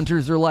headline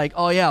hunters are like,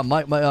 oh yeah,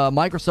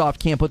 Microsoft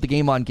can't put the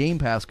game on Game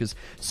Pass because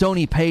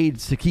Sony paid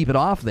to keep it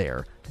off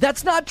there.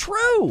 That's not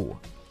true.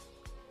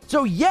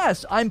 So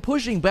yes, I'm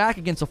pushing back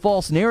against a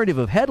false narrative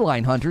of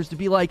headline hunters to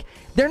be like,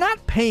 they're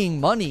not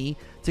paying money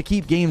to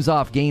keep games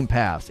off Game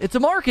Pass. It's a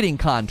marketing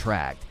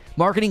contract.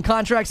 Marketing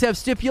contracts have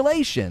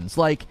stipulations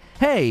like,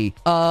 hey,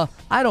 I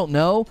don't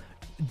know,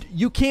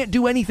 you can't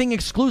do anything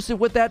exclusive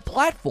with that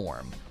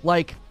platform.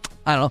 Like,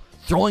 I don't know,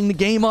 throwing the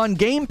game on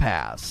Game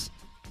Pass.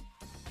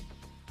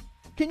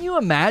 Can you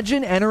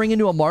imagine entering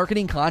into a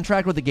marketing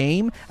contract with a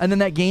game and then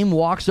that game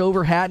walks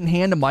over hat in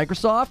hand to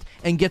Microsoft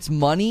and gets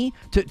money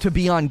to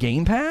be on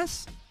Game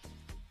Pass?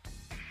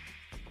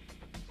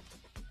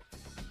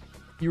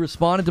 You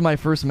responded to my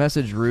first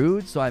message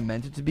rude, so I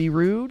meant it to be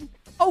rude?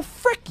 Oh,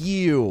 frick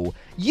you.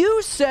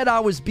 You said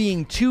I was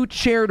being too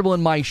charitable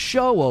in my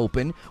show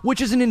open, which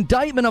is an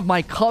indictment of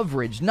my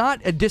coverage, not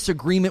a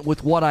disagreement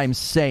with what I'm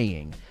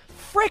saying.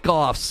 Frick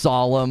off,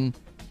 Solemn.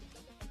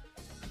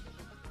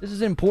 This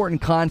is important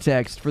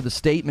context for the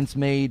statements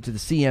made to the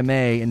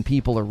CMA and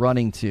people are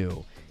running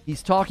to.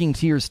 He's talking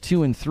tiers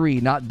 2 and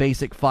 3, not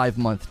basic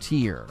 5-month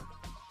tier.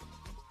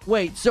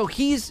 Wait, so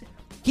he's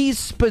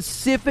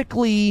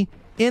specifically...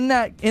 In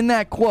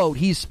that quote,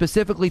 he's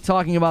specifically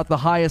talking about the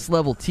highest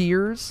level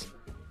tiers.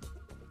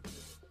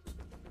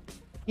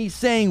 He's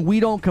saying we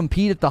don't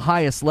compete at the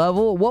highest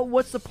level.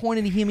 What's the point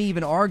of him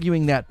even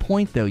arguing that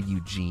point, though,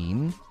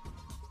 Eugene?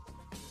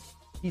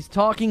 He's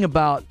talking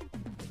about...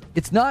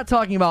 It's not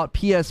talking about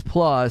PS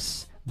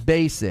Plus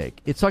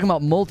Basic. It's talking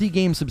about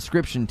multi-game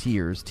subscription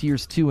tiers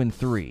 2 and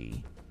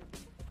 3.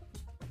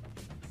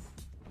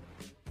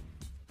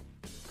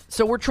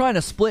 So we're trying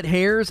to split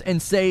hairs and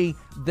say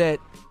that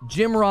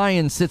Jim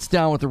Ryan sits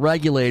down with the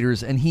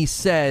regulators and he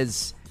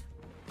says,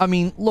 I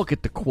mean, look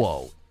at the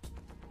quote.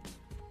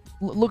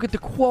 Look at the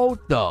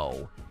quote,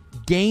 though.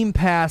 Game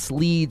Pass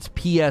leads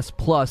PS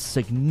Plus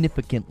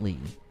significantly.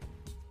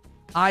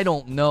 I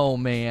don't know,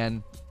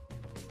 man.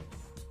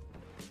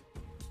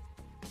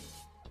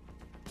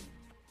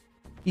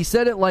 He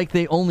said it like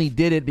they only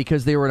did it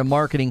because they were in a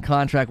marketing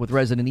contract with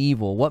Resident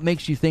Evil. What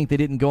makes you think they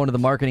didn't go into the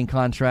marketing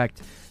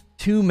contract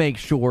to make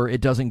sure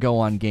it doesn't go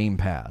on Game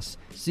Pass?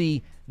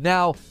 See,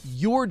 now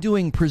you're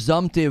doing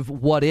presumptive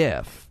what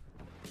if.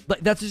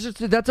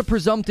 That's a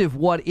presumptive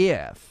what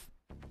if.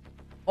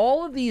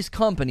 All of these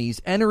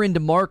companies enter into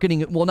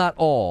marketing, well, not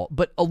all,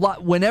 but a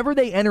lot. Whenever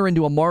they enter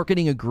into a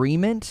marketing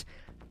agreement,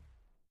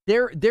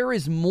 there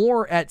is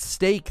more at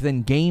stake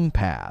than Game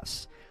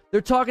Pass. They're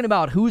talking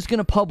about who's going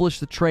to publish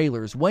the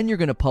trailers, when you're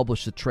going to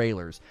publish the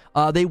trailers.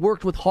 They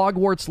worked with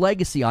Hogwarts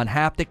Legacy on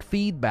haptic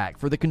feedback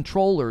for the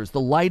controllers, the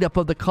light up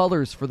of the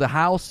colors for the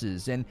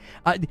houses, and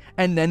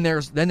then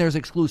there's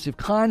exclusive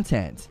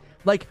content.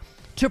 Like,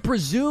 to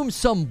presume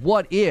some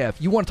what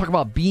if, you want to talk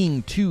about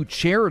being too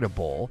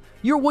charitable,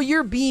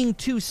 you're being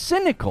too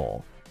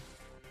cynical.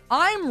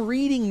 I'm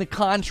reading the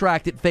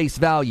contract at face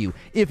value.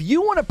 If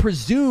you want to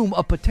presume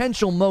a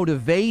potential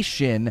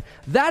motivation,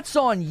 that's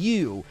on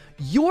you.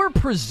 Your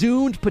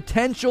presumed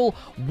potential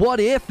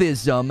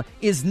what-ifism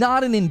is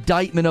not an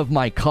indictment of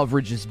my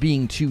coverage as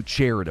being too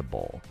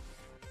charitable.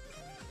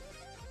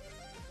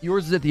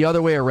 Yours is it the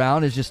other way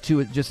around, is just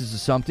as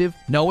assumptive?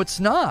 No, it's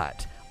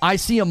not. I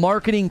see a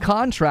marketing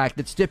contract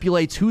that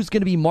stipulates who's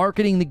going to be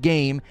marketing the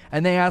game,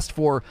 and they asked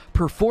for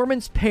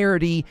performance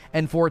parity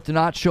and for it to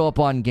not show up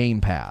on Game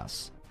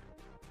Pass.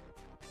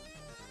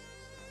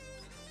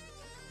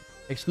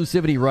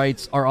 Exclusivity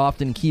rights are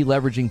often key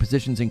leveraging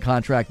positions in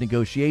contract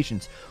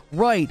negotiations.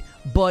 Right,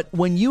 but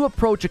when you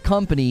approach a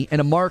company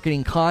and a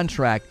marketing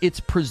contract,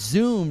 it's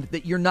presumed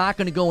that you're not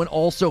going to go and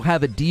also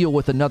have a deal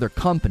with another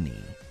company.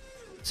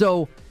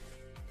 So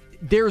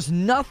there's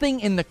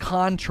nothing in the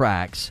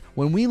contracts.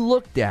 When we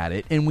looked at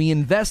it and we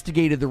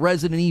investigated the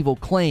Resident Evil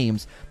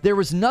claims, there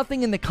was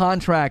nothing in the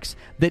contracts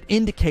that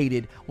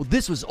indicated, well,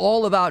 this was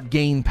all about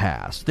Game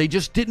Pass. They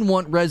just didn't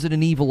want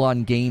Resident Evil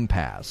on Game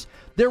Pass.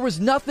 There was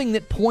nothing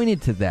that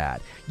pointed to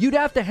that. You'd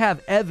have to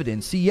have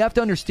evidence. See, you have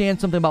to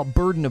understand something about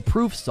burden of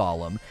proof,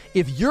 Solemn.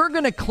 If you're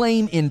going to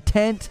claim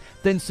intent,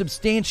 then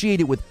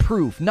substantiate it with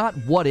proof, not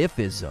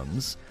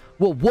what-if-isms.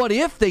 Well, what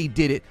if they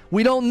did it?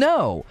 We don't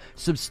know.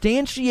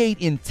 Substantiate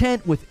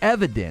intent with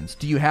evidence.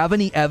 Do you have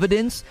any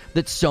evidence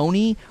that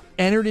Sony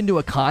entered into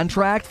a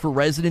contract for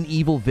Resident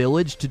Evil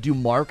Village to do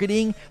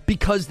marketing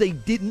because they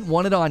didn't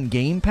want it on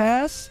Game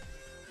Pass?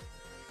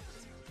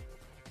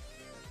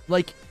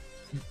 Like,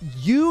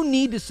 you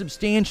need to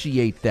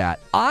substantiate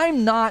that.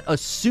 I'm not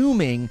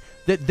assuming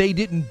that they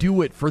didn't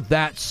do it for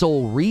that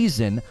sole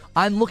reason.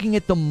 I'm looking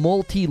at the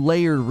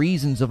multi-layered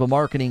reasons of a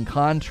marketing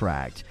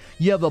contract.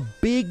 You have a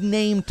big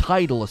name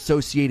title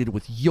associated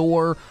with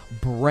your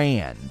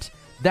brand.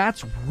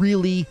 That's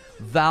really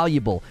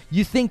valuable.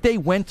 You think they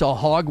went to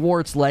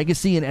Hogwarts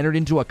Legacy and entered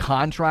into a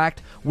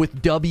contract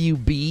with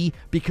WB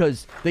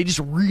because they just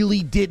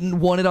really didn't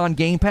want it on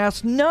Game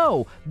Pass?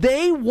 No,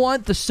 they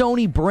want the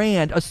Sony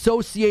brand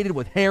associated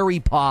with Harry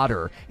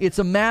Potter. It's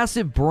a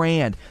massive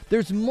brand.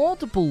 There's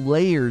multiple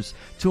layers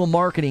to a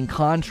marketing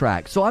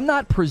contract, so I'm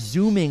not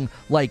presuming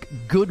like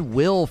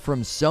goodwill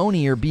from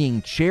Sony or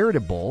being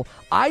charitable.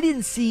 I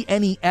didn't see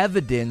any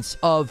evidence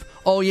of,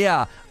 oh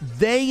yeah,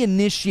 they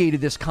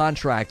initiated this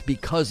contract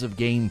because of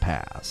Game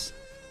Pass.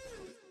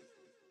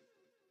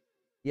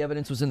 The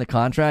evidence was in the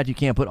contract. You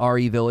can't put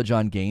RE Village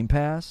on Game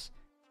Pass.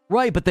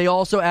 Right, but they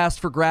also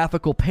asked for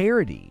graphical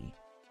parity.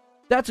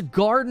 That's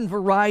garden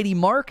variety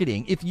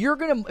marketing. If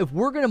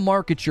we're gonna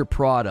market your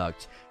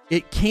product,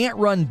 it can't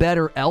run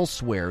better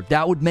elsewhere.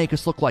 That would make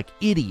us look like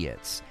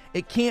idiots.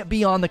 It can't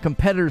be on the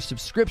competitor's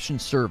subscription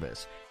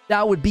service.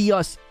 That would be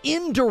us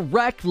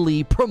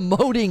indirectly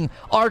promoting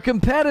our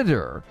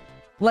competitor.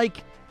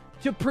 Like,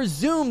 to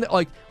presume that,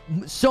 like,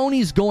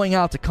 Sony's going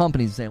out to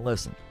companies and saying,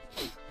 listen,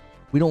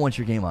 we don't want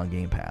your game on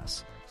Game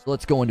Pass, so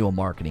let's go into a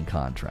marketing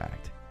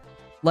contract.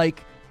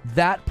 Like,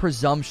 that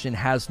presumption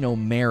has no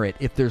merit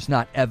if there's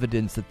not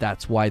evidence that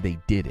that's why they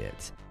did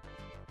it.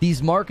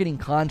 These marketing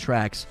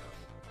contracts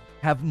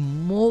have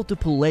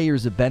multiple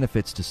layers of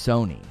benefits to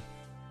Sony.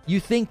 You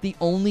think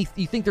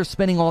they're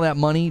spending all that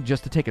money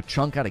just to take a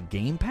chunk out of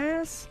Game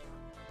Pass?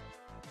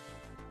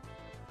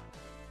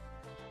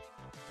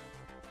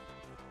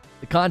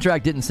 The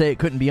contract didn't say it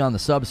couldn't be on the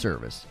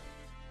subservice.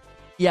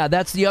 Yeah,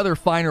 that's the other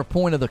finer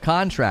point of the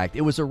contract.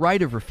 It was a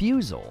right of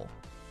refusal.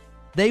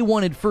 They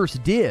wanted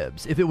first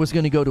dibs if it was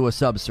going to go to a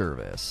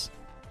subservice.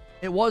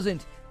 It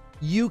wasn't,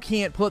 you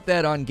can't put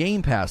that on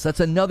Game Pass. That's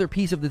another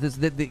piece of this.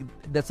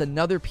 That's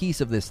another piece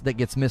of this that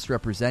gets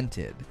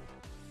misrepresented.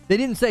 They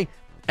didn't say,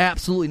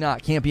 absolutely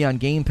not, can't be on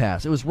Game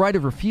Pass. It was right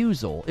of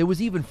refusal. It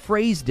was even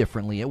phrased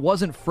differently. It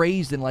wasn't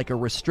phrased in like a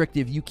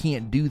restrictive, you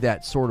can't do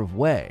that sort of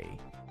way.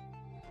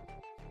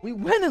 We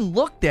went and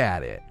looked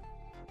at it.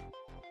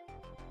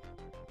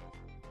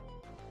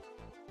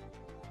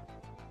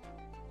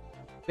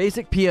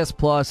 Basic PS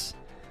Plus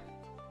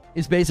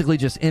is basically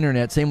just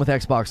internet. Same with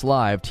Xbox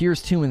Live.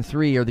 Tiers 2 and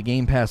 3 are the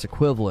Game Pass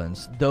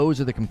equivalents. Those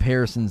are the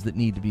comparisons that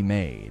need to be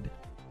made.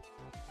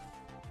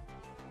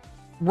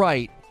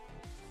 Right.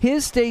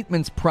 His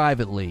statements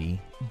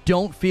privately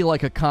don't feel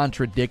like a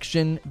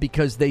contradiction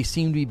because they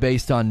seem to be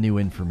based on new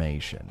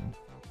information.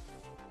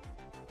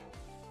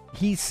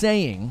 He's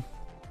saying,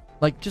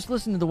 like, just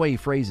listen to the way he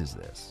phrases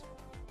this.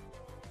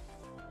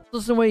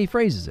 Listen to the way he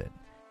phrases it.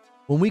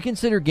 When we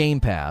consider Game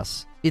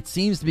Pass, it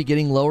seems to be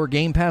getting lower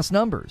Game Pass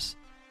numbers.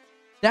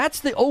 That's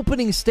the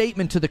opening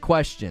statement to the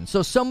question.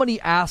 So somebody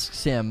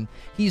asks him,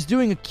 he's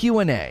doing a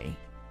Q&A,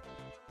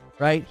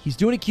 right? He's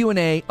doing a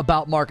Q&A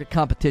about market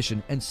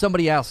competition, and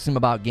somebody asks him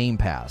about Game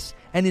Pass.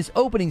 And his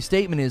opening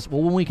statement is,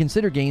 well, when we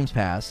consider Game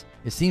Pass,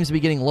 it seems to be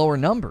getting lower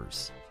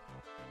numbers.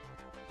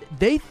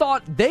 They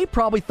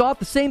probably thought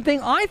the same thing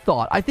I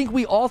thought. I think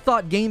we all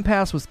thought Game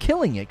Pass was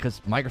killing it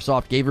because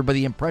Microsoft gave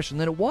everybody the impression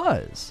that it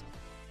was.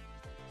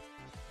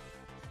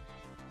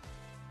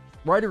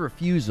 Right of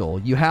refusal,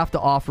 you have to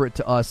offer it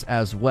to us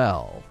as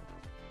well.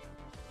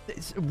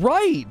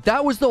 Right,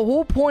 that was the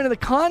whole point of the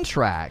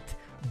contract.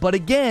 But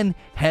again,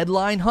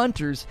 headline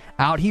hunters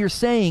out here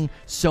saying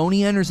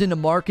Sony enters into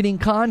marketing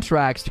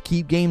contracts to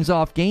keep games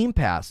off Game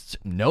Pass.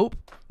 Nope,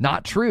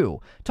 Not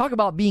true. Talk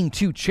about being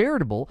too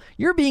charitable.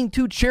 You're being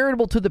too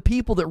charitable to the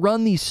people that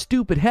run these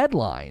stupid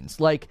headlines.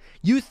 Like,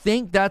 you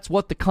think that's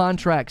what the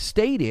contract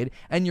stated,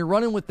 and you're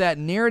running with that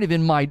narrative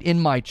in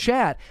my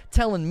chat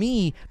telling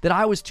me that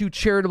I was too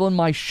charitable in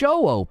my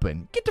show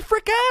open. Get the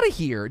frick out of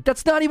here.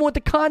 That's not even what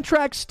the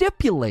contract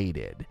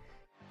stipulated.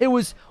 It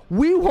was,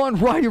 we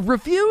want right of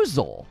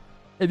refusal.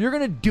 If you're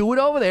going to do it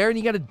over there, and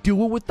you got to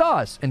do it with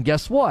us. And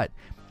guess what?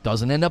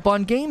 Doesn't end up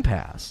on Game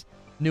Pass.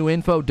 New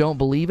info, don't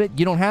believe it?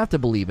 You don't have to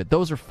believe it.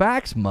 Those are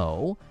facts,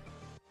 Mo.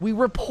 We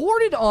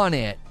reported on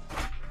it.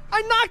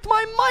 I knocked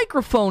my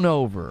microphone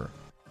over.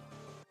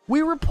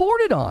 We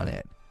reported on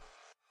it.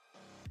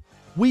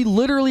 We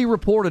literally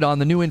reported on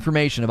the new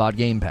information about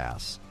Game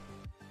Pass.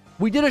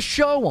 We did a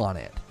show on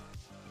it.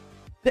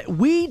 That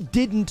we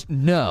didn't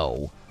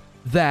know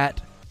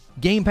that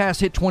Game Pass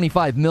hit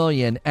 25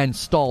 million and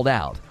stalled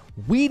out.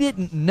 We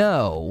didn't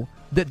know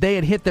that they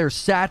had hit their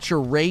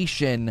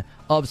saturation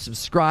of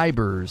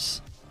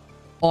subscribers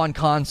on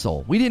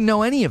console. We didn't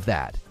know any of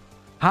that.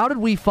 How did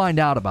we find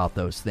out about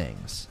those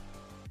things?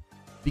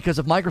 Because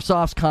of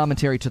Microsoft's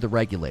commentary to the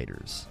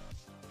regulators.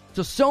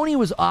 So Sony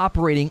was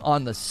operating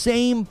on the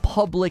same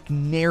public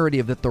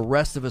narrative that the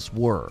rest of us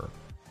were.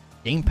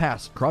 Game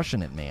Pass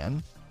crushing it,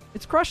 man.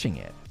 It's crushing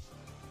it.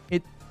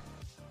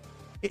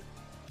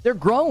 They're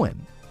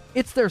growing.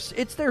 It's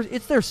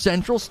their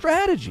central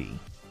strategy.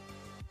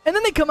 And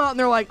then they come out and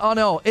they're like, oh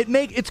no,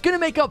 it's going to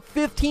make up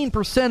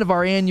 15% of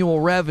our annual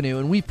revenue,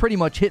 and we've pretty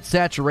much hit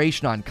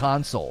saturation on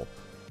console.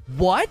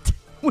 What?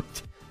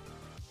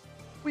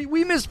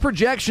 We missed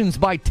projections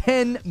by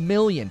 10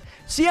 million.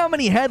 See how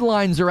many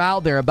headlines are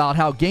out there about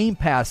how Game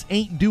Pass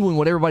ain't doing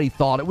what everybody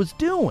thought it was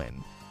doing.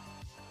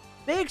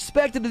 They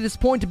expected at this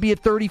point to be at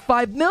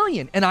 35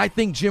 million, and I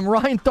think Jim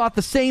Ryan thought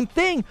the same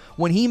thing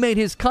when he made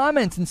his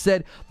comments and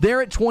said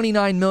they're at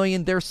 29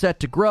 million, they're set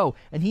to grow,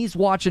 and he's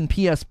watching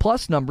PS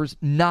Plus numbers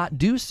not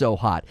do so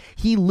hot.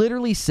 He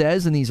literally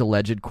says in these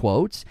alleged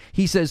quotes,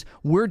 he says,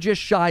 we're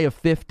just shy of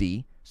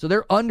 50, so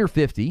they're under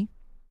 50.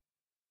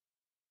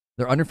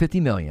 They're under 50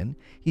 million.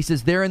 He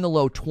says they're in the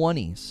low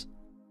 20s.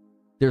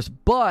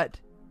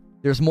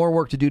 There's more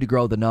work to do to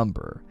grow the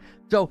number.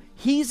 So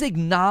he's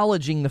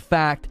acknowledging the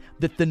fact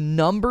that the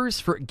numbers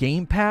for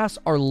Game Pass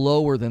are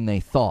lower than they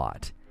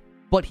thought.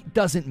 But it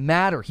doesn't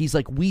matter. He's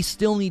like, we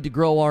still need to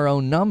grow our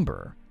own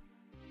number.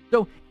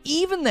 So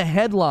even the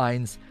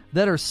headlines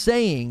that are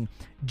saying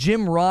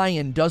Jim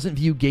Ryan doesn't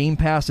view Game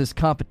Pass as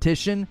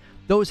competition,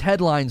 those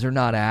headlines are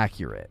not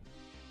accurate.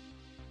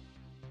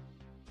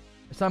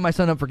 I signed my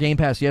son up for Game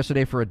Pass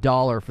yesterday for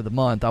 $1 for the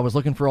month. I was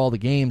looking for all the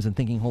games and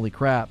thinking, holy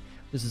crap,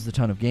 this is a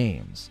ton of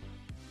games.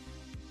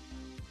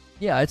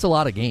 Yeah, it's a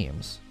lot of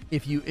games.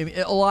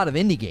 A lot of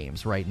indie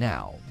games right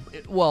now.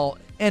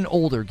 And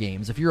older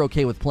games. If you're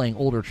okay with playing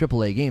older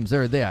AAA games,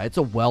 they're there. It's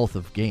a wealth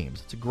of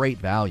games. It's a great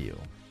value.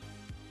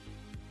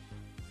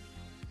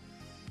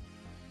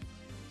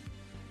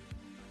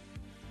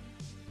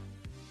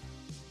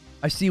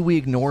 I see we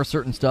ignore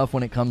certain stuff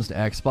when it comes to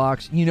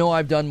Xbox. You know,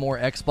 I've done more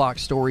Xbox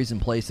stories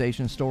and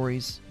PlayStation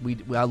stories.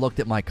 I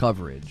looked at my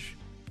coverage.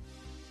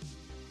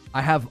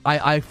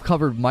 I've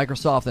covered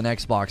Microsoft and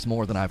Xbox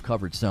more than I've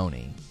covered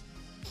Sony.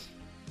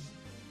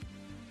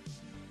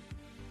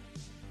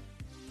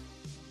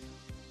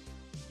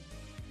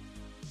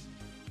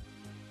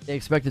 They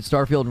expected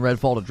Starfield and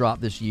Redfall to drop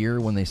this year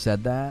when they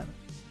said that.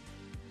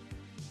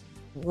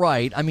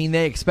 Right. I mean,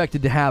 they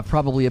expected to have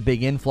probably a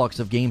big influx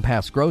of Game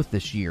Pass growth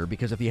this year,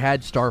 because if you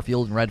had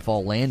Starfield and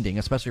Redfall landing,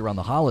 especially around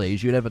the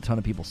holidays, you'd have a ton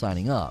of people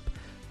signing up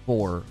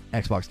for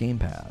Xbox Game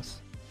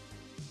Pass.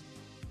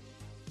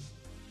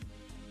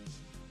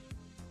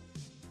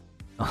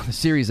 Oh, the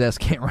Series S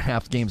can't run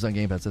half games on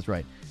Game Pass. That's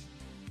right.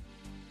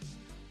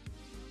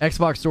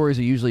 Xbox stories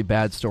are usually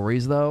bad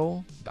stories,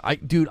 though. I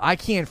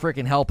can't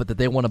freaking help it that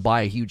they want to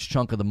buy a huge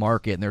chunk of the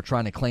market, and they're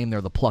trying to claim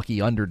they're the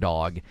plucky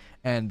underdog,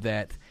 and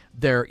that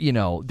they're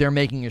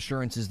making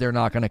assurances they're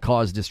not going to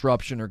cause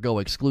disruption or go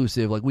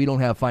exclusive. Like, we don't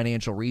have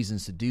financial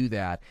reasons to do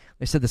that.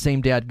 They said the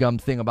same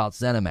dadgum thing about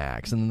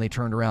ZeniMax, and then they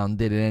turned around and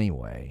did it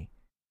anyway.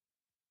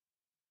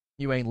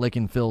 You ain't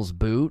licking Phil's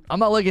boot.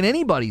 I'm not licking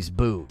anybody's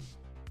boot.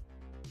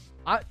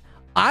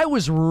 I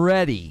was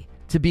ready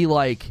to be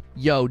like,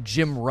 yo,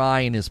 Jim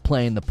Ryan is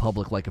playing the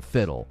public like a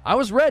fiddle. I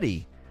was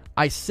ready.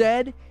 I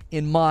said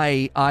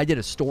I did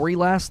a story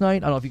last night. I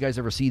don't know if you guys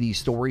ever see these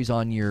stories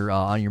on your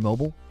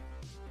mobile.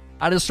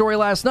 I did a story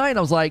last night, and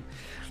I was like,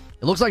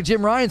 it looks like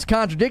Jim Ryan's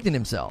contradicting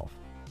himself.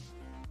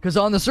 Because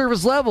on the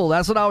surface level,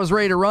 that's what I was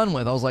ready to run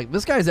with. I was like,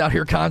 this guy's out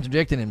here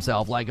contradicting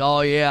himself. Like,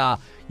 oh yeah,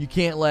 you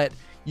can't let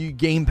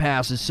Game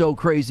Pass is so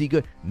crazy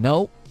good.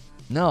 No.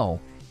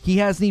 He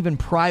hasn't even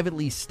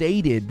privately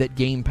stated that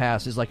Game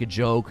Pass is like a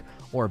joke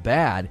or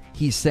bad.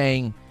 He's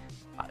saying,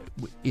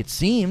 it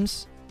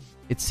seems.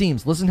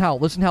 Listen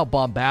how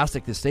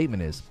bombastic this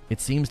statement is.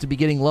 It seems to be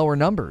getting lower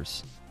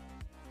numbers.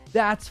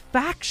 That's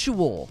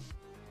factual.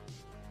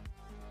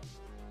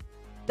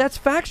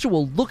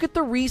 Look at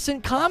the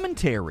recent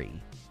commentary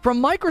from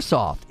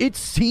Microsoft. It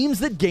seems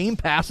that Game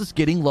Pass is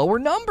getting lower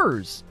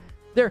numbers.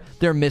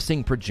 They're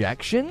missing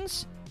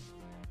projections.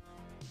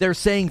 they're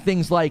saying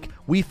things like,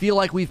 we feel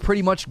like we've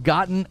pretty much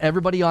gotten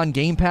everybody on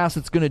Game Pass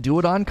that's going to do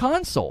it on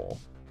console.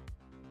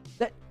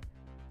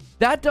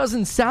 That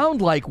doesn't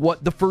sound like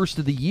what the first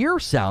of the year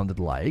sounded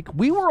like.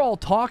 We were all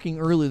talking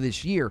earlier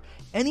this year.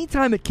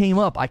 Anytime it came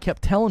up, I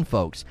kept telling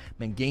folks,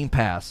 man, Game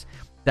Pass,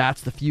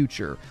 that's the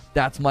future.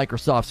 That's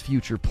Microsoft's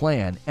future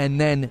plan. And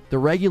then the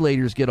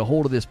regulators get a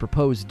hold of this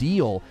proposed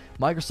deal.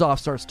 Microsoft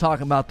starts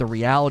talking about the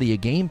reality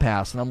of Game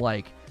Pass, and I'm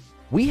like,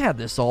 we had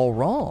this all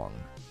wrong.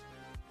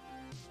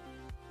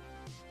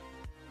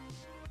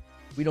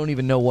 We don't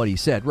even know what he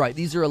said. Right,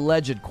 these are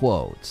alleged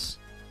quotes.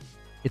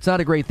 It's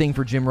not a great thing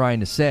for Jim Ryan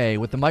to say.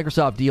 With the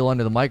Microsoft deal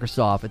under the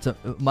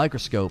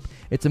microscope,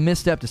 it's a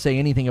misstep to say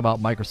anything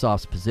about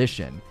Microsoft's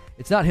position.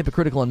 It's not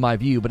hypocritical in my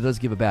view, but it does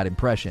give a bad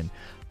impression.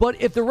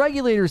 But if the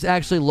regulators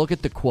actually look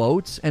at the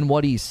quotes and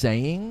what he's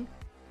saying,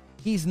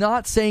 he's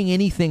not saying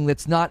anything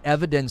that's not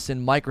evidenced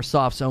in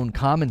Microsoft's own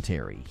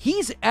commentary.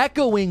 He's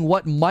echoing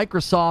what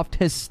Microsoft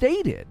has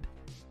stated.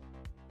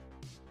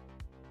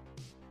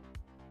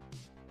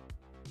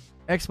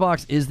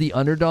 Xbox is the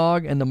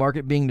underdog and the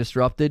market being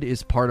disrupted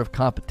is part of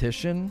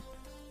competition.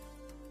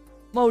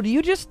 Mo, do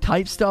you just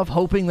type stuff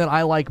hoping that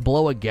I like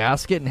blow a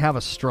gasket and have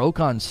a stroke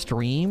on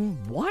stream?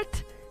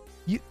 What?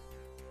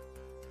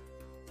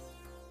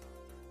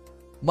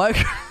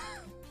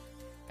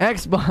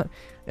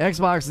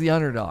 Xbox is the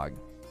underdog.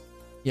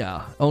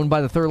 Yeah, owned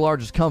by the third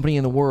largest company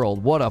in the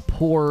world. What a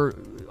poor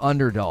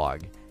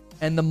underdog.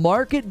 And the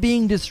market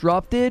being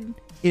disrupted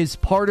is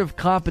part of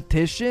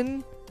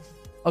competition?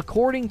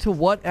 According to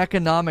what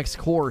economics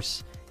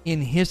course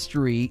in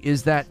history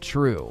is that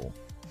true?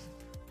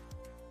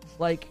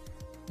 Like,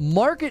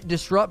 market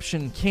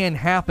disruption can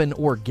happen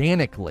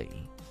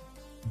organically.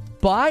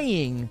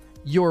 Buying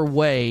your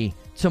way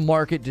to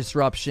market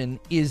disruption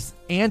is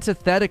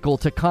antithetical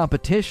to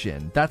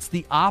competition. That's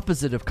the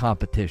opposite of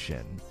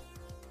competition.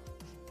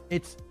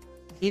 It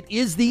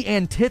is the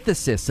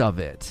antithesis of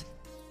it.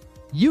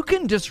 You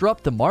can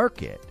disrupt the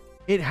market.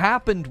 It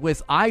happened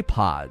with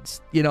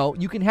iPods. You know,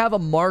 you can have a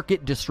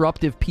market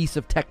disruptive piece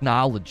of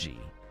technology.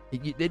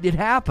 It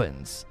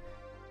happens.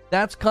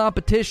 That's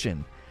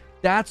competition.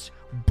 That's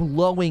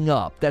blowing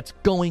up. That's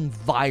going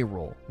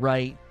viral,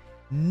 right?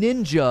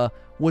 Ninja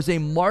was a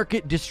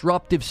market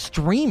disruptive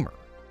streamer.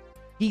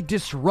 He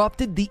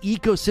disrupted the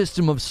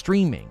ecosystem of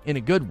streaming in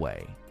a good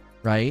way,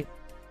 right?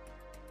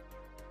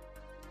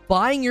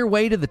 Buying your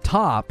way to the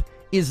top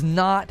is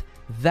not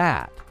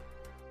that.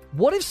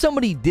 What if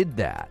somebody did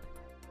that?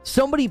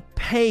 Somebody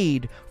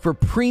paid for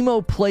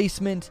primo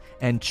placement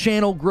and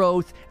channel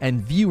growth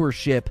and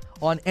viewership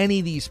on any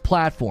of these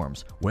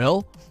platforms.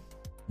 Well,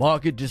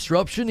 market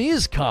disruption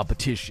is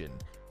competition.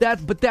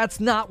 But that's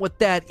not what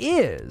that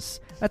is.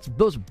 That's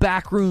those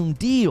backroom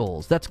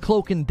deals. That's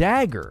cloak and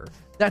dagger.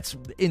 That's,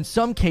 in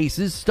some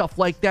cases, stuff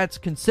like that's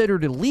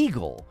considered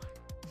illegal.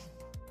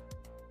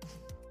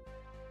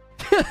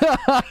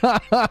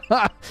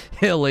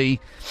 Hilly.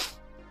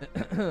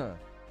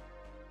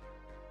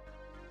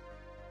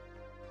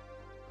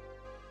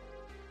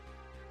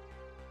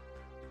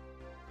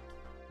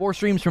 4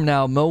 streams from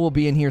now, Mo will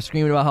be in here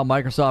screaming about how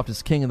Microsoft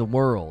is king of the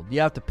world. You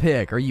have to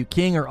pick. Are you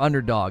king or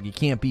underdog? You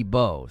can't be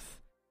both.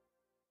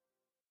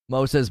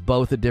 Mo says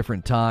both at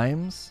different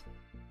times.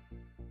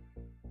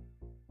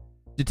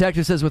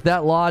 Detective says, with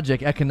that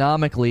logic,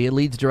 economically, it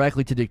leads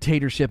directly to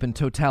dictatorship and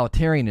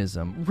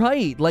totalitarianism.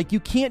 Right. Like, you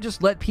can't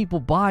just let people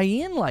buy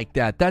in like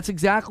that. That's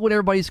exactly what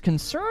everybody's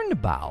concerned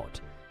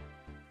about.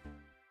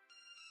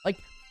 Like,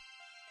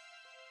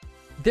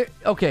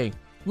 okay,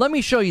 let me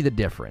show you the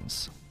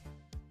difference.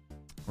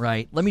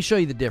 Right? Let me show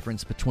you the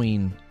difference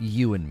between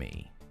you and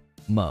me,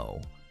 Mo,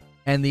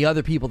 and the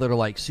other people that are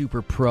like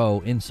super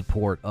pro in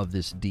support of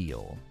this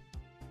deal.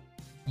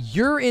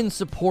 You're in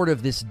support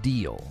of this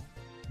deal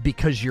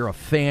because you're a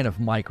fan of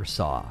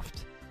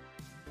Microsoft.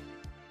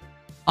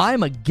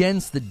 I'm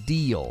against the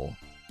deal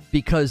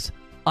because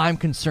I'm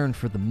concerned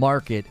for the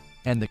market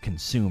and the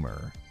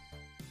consumer.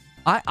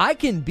 I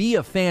can be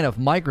a fan of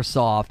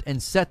Microsoft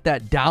and set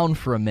that down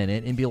for a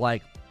minute and be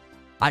like,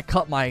 I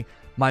cut my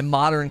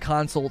modern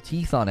console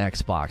teeth on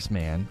Xbox,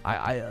 man.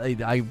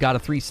 I got a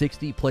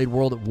 360, played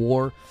World at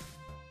War.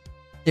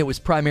 It was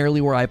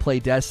primarily where I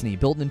played Destiny.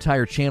 Built an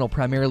entire channel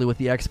primarily with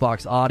the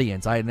Xbox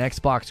audience. I had an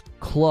Xbox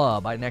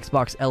club. I had an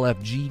Xbox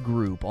LFG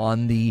group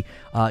on the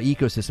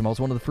ecosystem. I was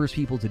one of the first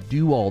people to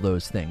do all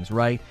those things,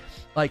 right?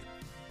 Like,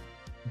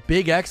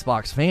 big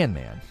Xbox fan,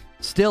 man.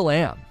 Still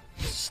am.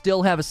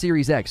 Still have a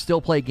Series X. Still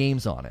play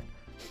games on it,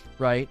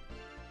 right?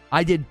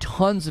 I did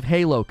tons of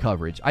Halo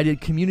coverage. I did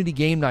community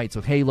game nights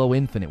with Halo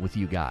Infinite with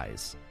you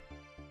guys.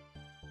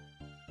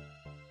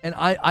 And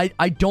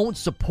I don't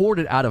support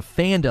it out of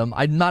fandom.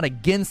 I'm not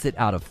against it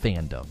out of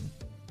fandom.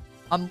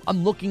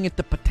 I'm looking at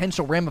the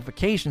potential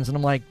ramifications and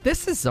I'm like,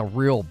 this is a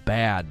real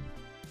bad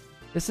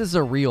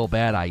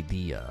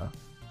idea.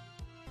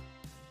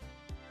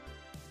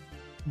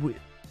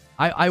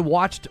 I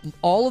watched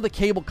all of the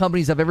cable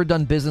companies I've ever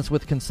done business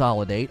with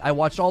consolidate. I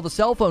watched all the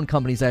cell phone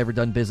companies I've ever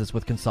done business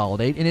with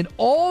consolidate, and it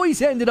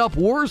always ended up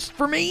worse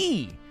for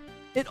me.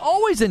 It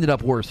always ended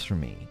up worse for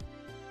me.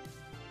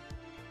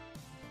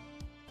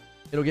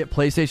 It'll get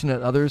PlayStation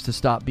and others to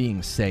stop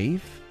being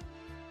safe.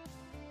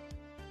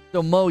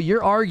 So, Mo,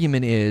 your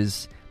argument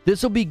is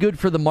this will be good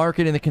for the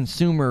market and the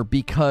consumer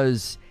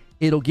because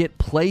it'll get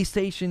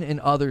PlayStation and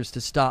others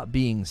to stop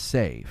being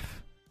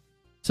safe.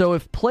 So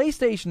if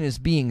PlayStation is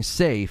being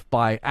safe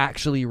by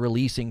actually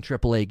releasing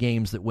AAA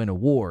games that win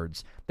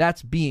awards,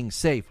 that's being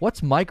safe.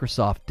 What's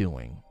Microsoft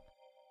doing?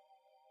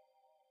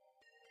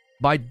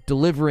 By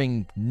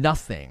delivering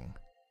nothing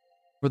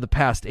for the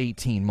past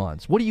 18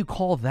 months. What do you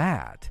call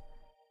that?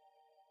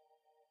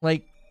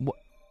 Like,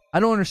 I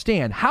don't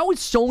understand. How is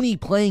Sony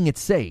playing it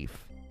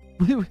safe?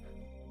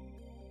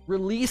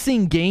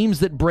 Releasing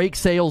games that break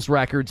sales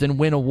records and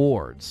win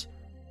awards.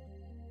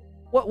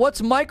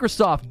 What's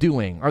Microsoft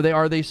doing?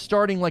 Are they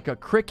starting like a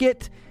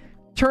cricket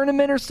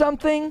tournament or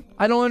something?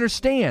 I don't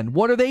understand.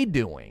 What are they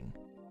doing?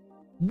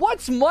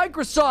 What's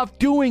Microsoft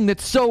doing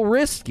that's so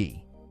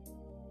risky?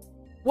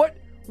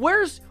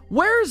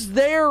 Where's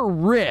their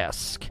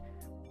risk?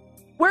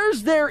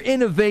 Where's their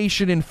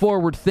innovation and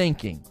forward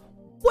thinking?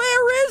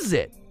 Where is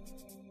it?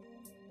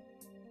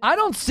 I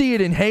don't see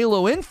it in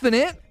Halo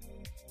Infinite.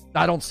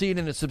 I don't see it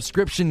in a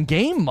subscription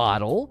game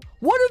model.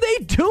 What are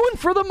they doing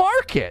for the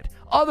market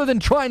other than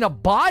trying to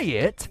buy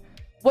it?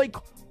 Like,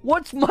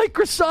 what's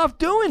Microsoft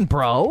doing,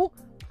 bro?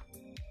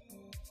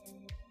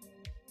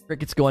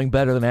 Cricket's going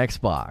better than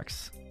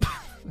Xbox.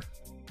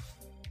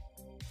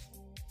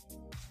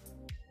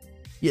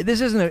 Yeah,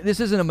 this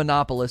isn't a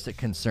monopolistic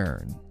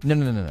concern.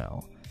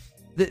 No.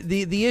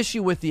 The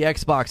issue with the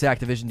Xbox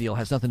Activision deal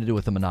has nothing to do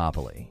with the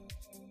monopoly.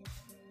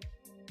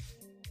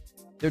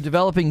 They're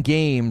developing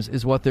games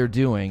is what they're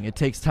doing. It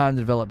takes time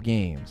to develop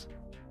games.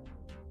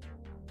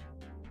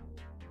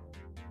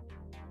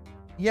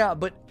 Yeah,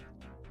 but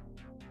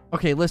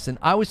okay, listen.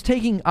 I was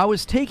taking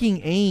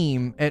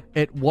aim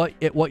at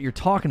what you're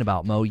talking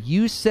about, Mo.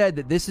 You said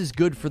that this is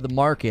good for the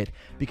market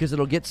because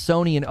it'll get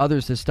Sony and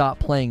others to stop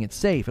playing it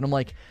safe. And I'm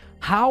like,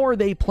 how are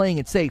they playing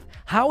it safe?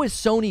 How is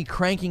Sony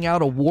cranking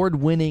out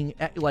award-winning,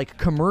 like,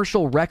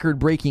 commercial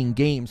record-breaking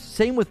games?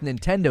 Same with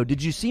Nintendo.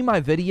 Did you see my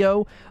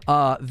video,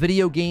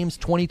 Video Games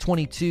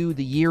 2022,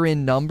 the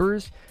year-end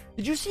numbers?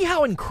 Did you see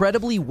how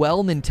incredibly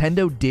well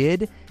Nintendo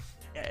did?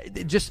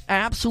 Just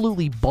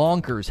absolutely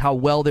bonkers how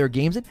well their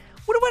games did.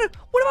 What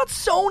about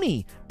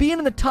Sony being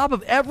in the top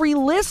of every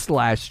list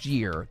last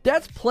year?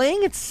 That's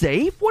playing it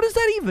safe? What does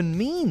that even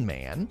mean,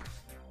 man?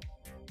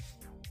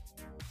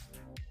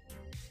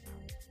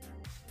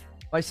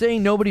 By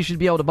saying nobody should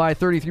be able to buy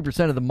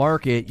 33% of the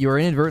market, you are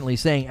inadvertently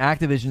saying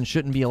Activision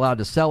shouldn't be allowed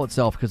to sell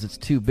itself because it's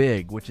too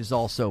big, which is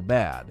also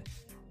bad.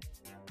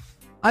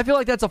 I feel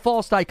like that's a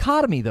false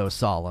dichotomy, though,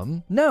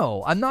 Solemn.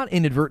 No, I'm not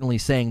inadvertently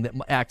saying that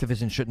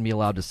Activision shouldn't be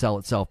allowed to sell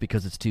itself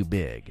because it's too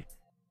big.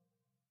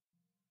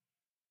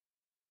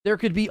 There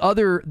could be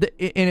other,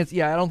 and it's,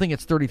 yeah, I don't think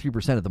it's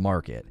 33% of the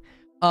market.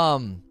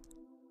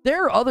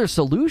 There are other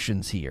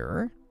solutions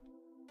here.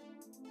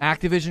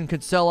 Activision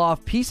could sell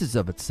off pieces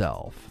of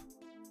itself.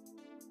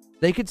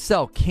 They could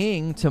sell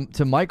King to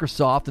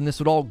Microsoft and this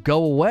would all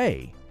go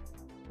away.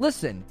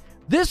 Listen,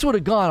 this would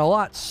have gone a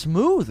lot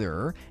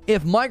smoother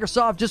if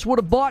Microsoft just would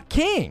have bought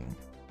King.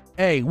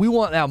 Hey, we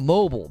want that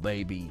mobile,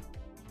 baby.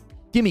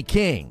 Give me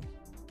King.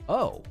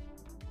 Oh,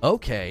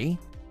 okay.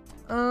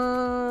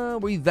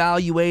 We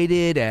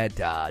valuated at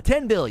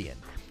 $10 billion,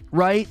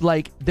 right?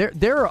 Like,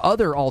 there are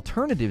other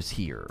alternatives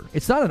here.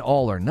 It's not an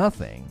all or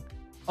nothing.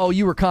 Oh,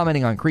 you were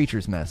commenting on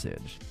Creature's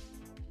message.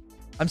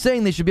 I'm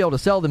saying they should be able to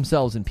sell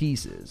themselves in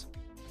pieces.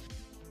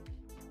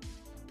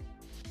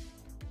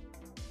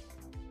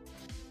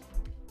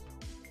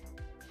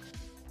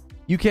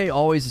 UK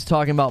always is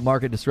talking about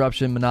market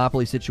disruption.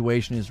 Monopoly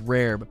situation is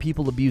rare, but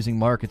people abusing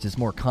markets is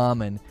more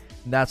common,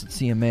 and that's what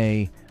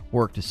CMA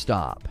worked to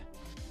stop.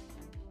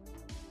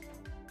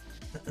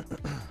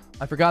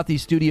 I forgot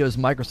these studios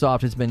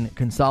Microsoft has been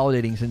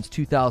consolidating since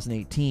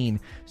 2018.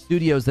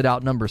 Studios that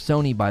outnumber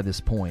Sony by this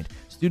point.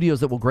 Studios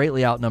that will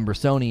greatly outnumber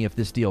Sony if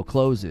this deal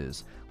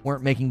closes.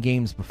 Weren't making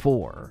games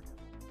before.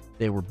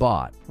 They were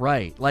bought.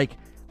 Right. Like,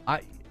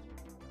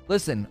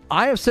 listen,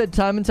 I have said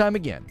time and time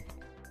again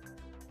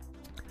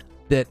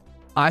that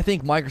I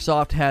think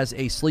Microsoft has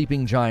a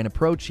sleeping giant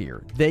approach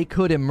here. They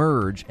could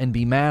emerge and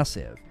be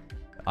massive.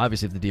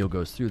 Obviously, if the deal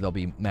goes through, they'll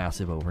be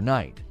massive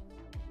overnight.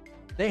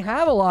 They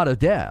have a lot of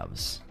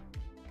devs.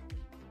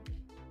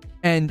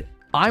 And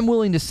I'm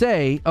willing to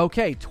say,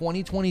 okay,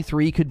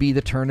 2023 could be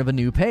the turn of a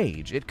new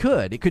page. It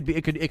could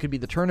be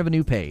the turn of a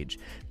new page.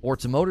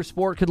 Forza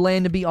Motorsport could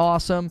land to be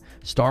awesome.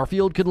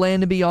 Starfield could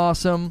land to be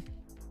awesome.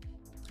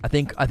 I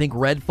think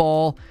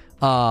Redfall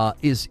I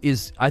think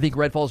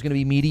Redfall is going to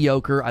be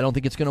mediocre. I don't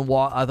think it's going to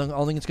I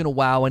don't think it's going to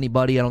wow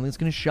anybody. I don't think it's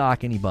going to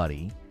shock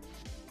anybody.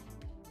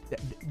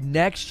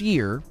 Next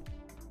year,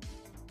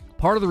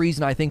 part of the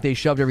reason I think they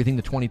shoved everything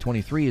to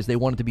 2023 is they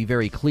wanted to be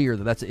very clear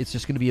that it's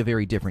just going to be a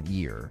very different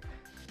year.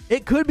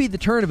 It could be the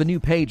turn of a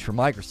new page for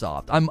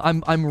Microsoft.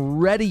 I'm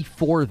ready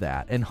for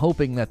that and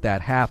hoping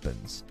that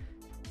happens.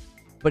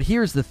 But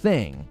here's the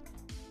thing.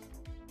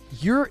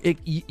 You're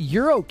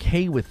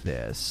okay with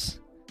this.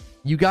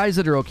 You guys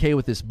that are okay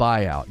with this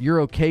buyout,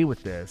 you're okay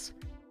with this.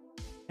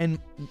 And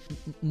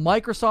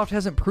Microsoft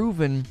hasn't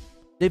proven,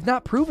 they've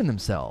not proven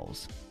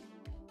themselves.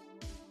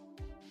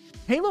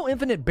 Halo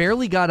Infinite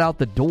barely got out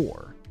the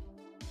door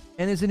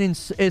and is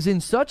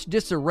in such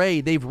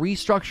disarray, they've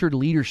restructured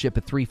leadership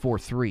at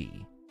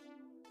 343.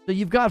 So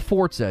you've got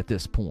Forza at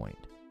this point.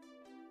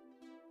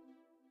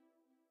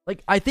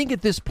 Like, I think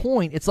at this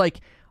point, it's like,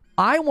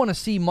 I want to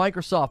see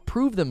Microsoft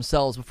prove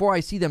themselves before I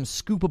see them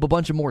scoop up a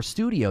bunch of more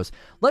studios.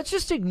 Let's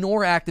just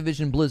ignore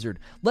Activision Blizzard.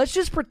 Let's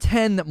just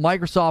pretend that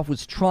Microsoft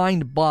was trying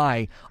to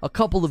buy a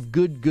couple of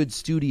good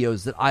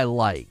studios that I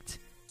liked.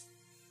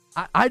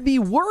 I'd be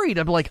worried.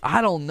 I'd be like,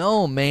 I don't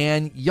know,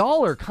 man.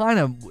 Y'all are kind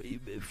of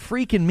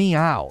freaking me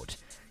out.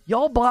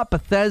 Y'all bought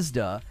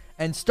Bethesda,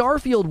 and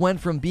Starfield went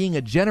from being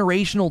a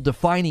generational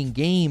defining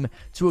game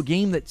to a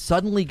game that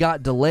suddenly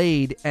got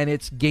delayed, and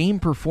its game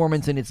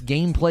performance and its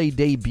gameplay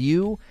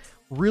debut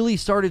really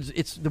started.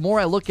 It's the more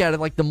I look at it,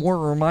 like the more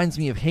it reminds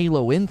me of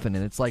Halo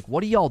Infinite. It's like,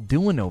 what are y'all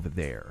doing over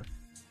there?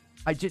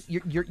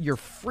 You're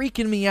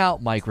freaking me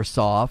out,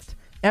 Microsoft.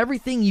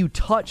 Everything you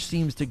touch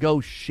seems to go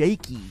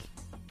shaky.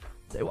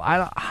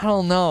 I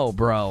don't know,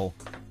 bro.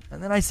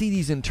 And then I see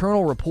these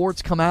internal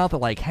reports come out that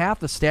like half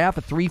the staff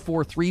at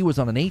 343 was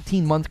on an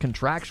 18-month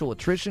contractual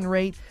attrition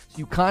rate. So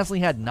you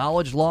constantly had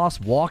knowledge loss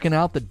walking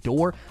out the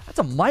door. That's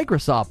a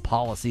Microsoft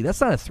policy.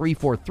 That's not a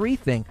 343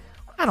 thing.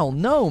 I don't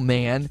know,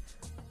 man.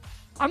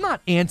 I'm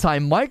not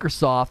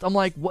anti-Microsoft. I'm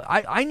like,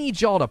 I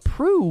need y'all to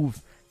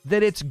prove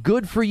that it's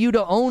good for you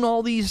to own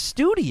all these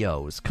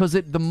studios. Because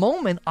at the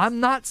moment,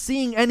 I'm not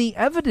seeing any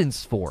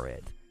evidence for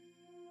it.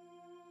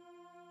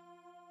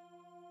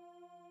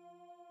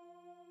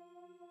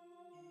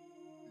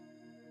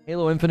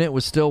 Halo Infinite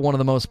was still one of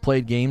the most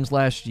played games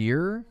last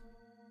year.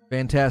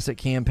 Fantastic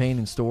campaign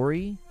and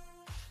story.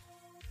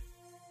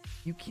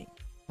 You can't,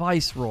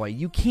 Viceroy,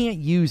 you can't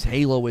use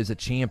Halo as a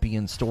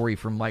champion story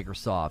from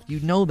Microsoft. You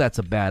know that's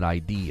a bad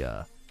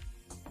idea.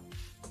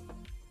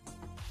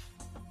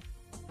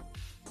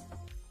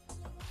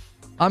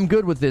 I'm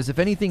good with this. If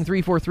anything,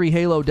 343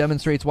 Halo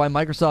demonstrates why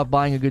Microsoft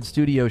buying a good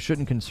studio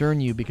shouldn't concern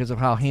you because of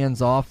how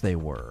hands-off they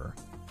were.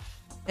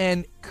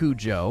 And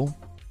Cujo,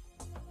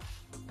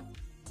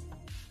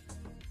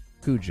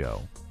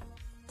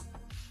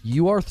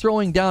 you are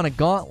throwing down a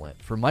gauntlet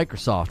for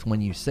Microsoft when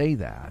you say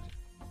that,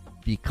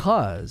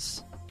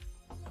 because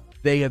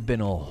they have been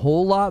a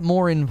whole lot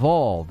more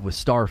involved with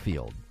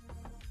Starfield.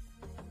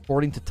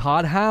 According to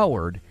Todd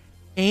Howard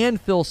and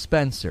Phil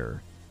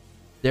Spencer,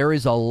 there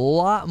is a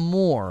lot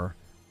more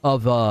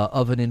of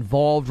an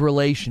involved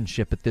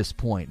relationship at this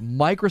point.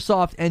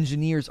 Microsoft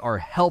engineers are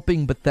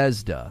helping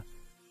Bethesda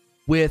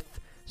with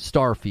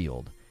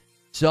Starfield.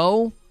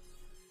 So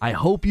I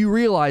hope you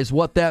realize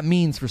what that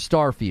means for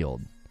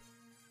Starfield.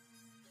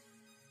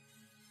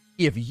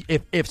 If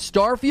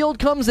Starfield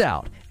comes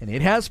out and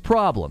it has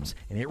problems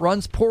and it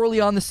runs poorly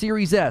on the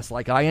Series S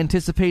like I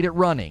anticipate it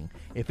running,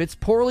 if it's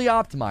poorly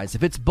optimized,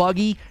 if it's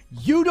buggy,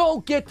 you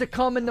don't get to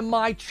come into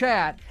my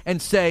chat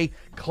and say,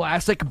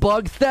 classic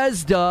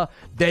Bugthesda,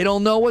 they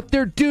don't know what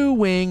they're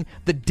doing,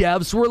 the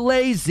devs were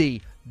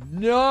lazy.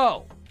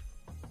 No,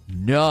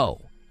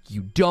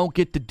 you don't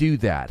get to do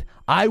that.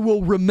 I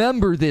will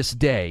remember this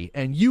day,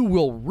 and you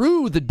will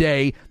rue the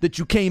day that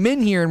you came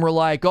in here and were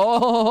like,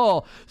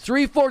 oh,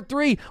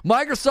 343,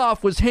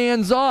 Microsoft was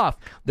hands-off.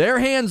 They're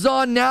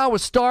hands-on now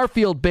with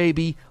Starfield,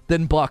 baby.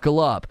 Then buckle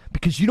up,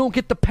 because you don't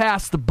get to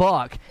pass the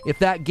buck if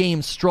that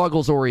game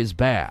struggles or is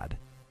bad.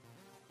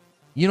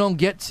 You don't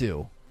get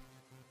to.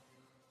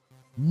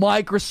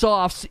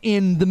 Microsoft's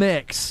in the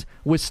mix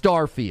with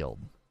Starfield.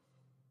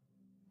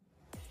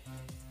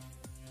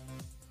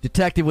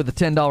 Detective with a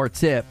 $10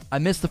 tip. I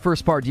missed the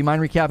first part. Do you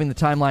mind recapping the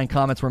timeline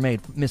comments were made?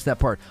 Missed that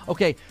part.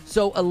 Okay,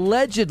 so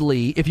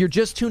allegedly, if you're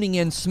just tuning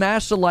in,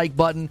 smash the like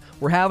button.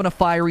 We're having a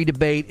fiery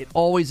debate. It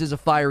always is a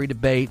fiery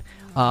debate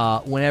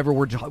whenever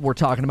we're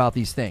talking about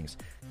these things.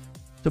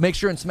 So make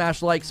sure and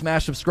smash like,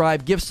 smash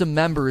subscribe, give some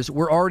members.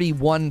 We're already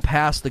one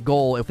past the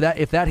goal. If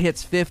that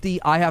hits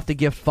 50, I have to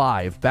gift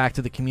 5 back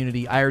to the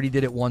community. I already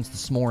did it once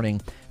this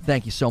morning.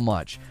 Thank you so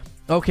much.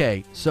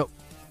 Okay, so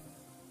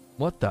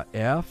what the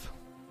F?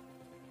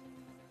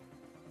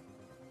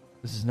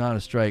 This is not a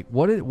strike.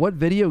 What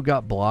video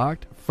got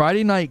blocked?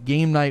 Friday night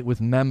game night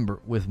with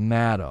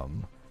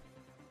Madam.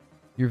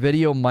 Your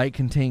video might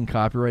contain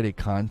copyrighted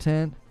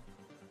content.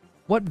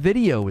 What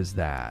video is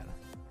that?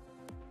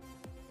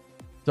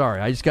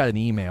 Sorry, I just got an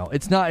email.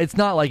 It's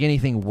not like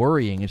anything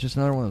worrying. It's just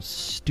another one of those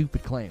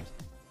stupid claims.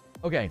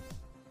 Okay.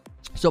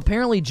 So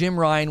apparently Jim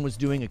Ryan was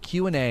doing a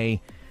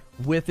Q&A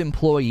with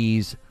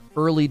employees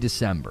early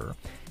December,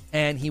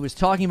 and he was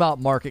talking about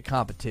market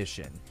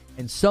competition,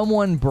 and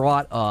someone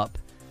brought up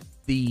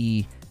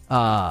it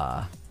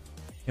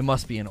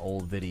must be an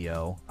old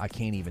video. I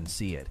can't even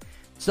see it.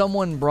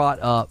 Someone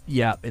brought up,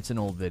 yeah, it's an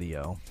old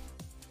video.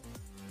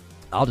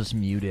 I'll just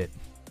mute it.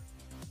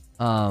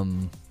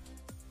 No,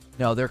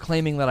 they're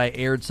claiming that I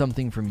aired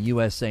something from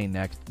USA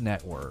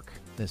Network.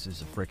 This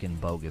is a freaking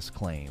bogus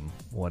claim.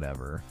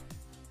 Whatever.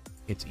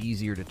 It's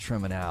easier to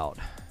trim it out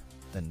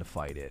than to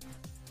fight it.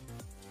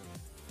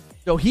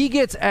 So he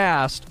gets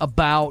asked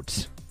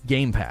about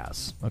Game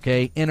Pass,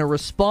 okay? In a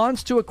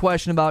response to a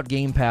question about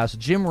Game Pass,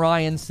 Jim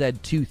Ryan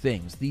said two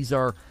things. These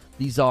are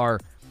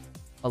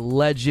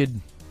alleged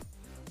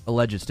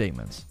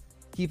statements.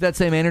 Keep that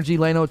same energy,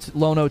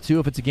 Lono, too.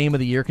 If it's a Game of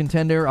the Year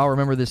contender, I'll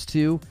remember this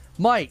too.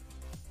 Mike,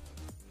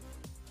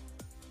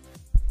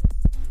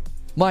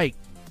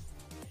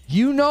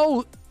 you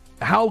know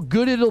how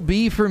good it'll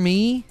be for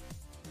me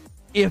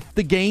if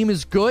the game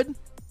is good?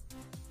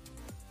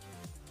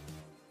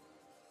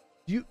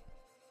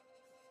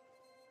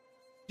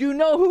 Do you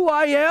know who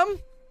I am?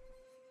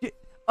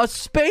 A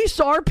space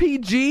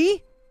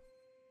RPG?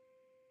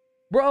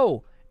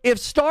 Bro, if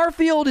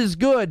Starfield is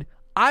good,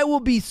 I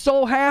will be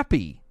so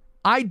happy.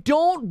 I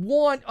don't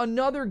want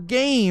another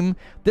game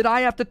that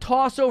I have to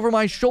toss over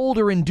my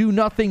shoulder and do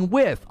nothing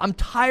with. I'm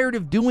tired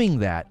of doing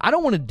that. I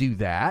don't want to do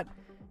that.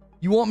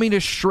 You want me to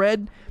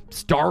shred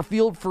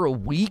Starfield for a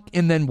week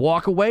and then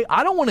walk away?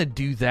 I don't want to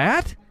do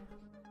that.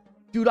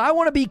 Dude, I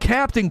want to be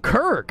Captain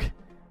Kirk.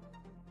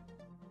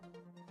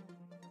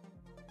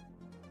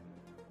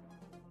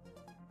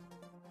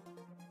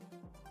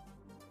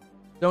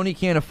 Sony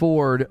can't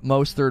afford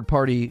most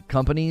third-party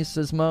companies,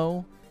 says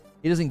Mo.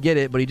 He doesn't get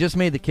it, but he just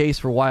made the case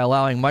for why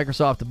allowing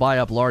Microsoft to buy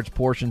up large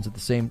portions at the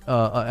same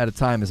at a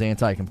time is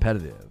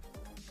anti-competitive.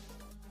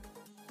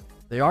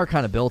 They are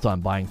kind of built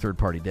on buying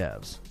third-party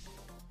devs.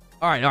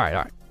 All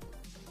right.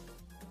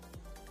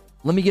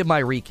 Let me give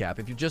my recap.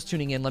 If you're just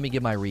tuning in, let me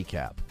give my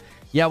recap.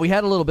 Yeah, we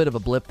had a little bit of a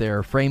blip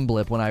there, frame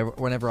blip,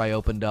 whenever I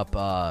opened up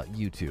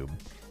YouTube.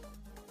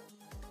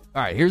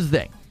 All right, here's the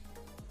thing.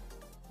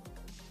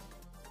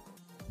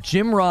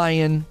 Jim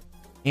Ryan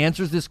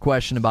answers this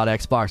question about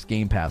Xbox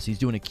Game Pass. He's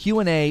doing a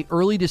Q&A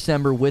early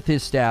December with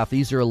his staff.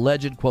 These are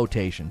alleged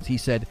quotations. He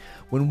said,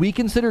 "When we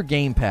consider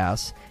Game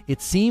Pass, it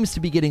seems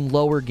to be getting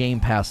lower Game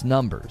Pass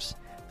numbers.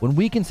 When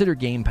we consider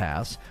Game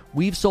Pass,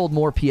 we've sold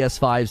more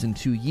PS5s in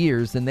 2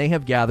 years than they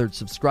have gathered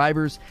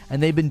subscribers,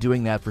 and they've been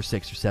doing that for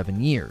 6 or 7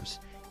 years."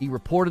 He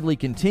reportedly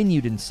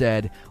continued and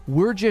said,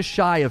 "We're just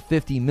shy of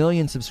 50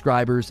 million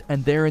subscribers,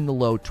 and they're in the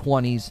low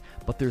 20s,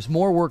 but there's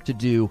more work to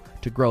do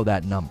to grow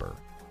that number."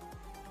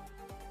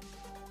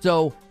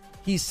 So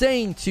he's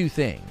saying two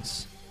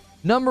things.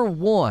 Number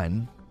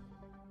one,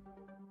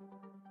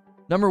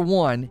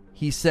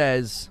 he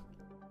says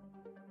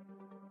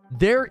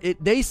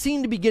they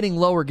seem to be getting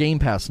lower Game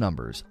Pass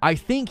numbers. I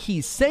think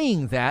he's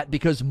saying that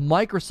because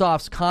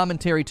Microsoft's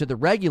commentary to the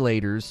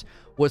regulators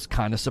was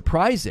kind of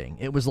surprising.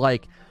 It was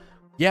like,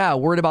 yeah,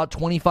 we're at about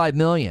 25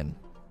 million.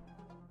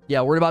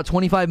 Yeah, we're at about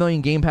 25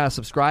 million Game Pass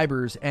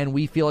subscribers, and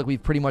we feel like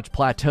we've pretty much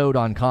plateaued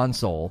on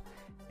console.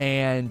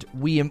 And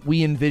we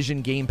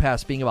envision Game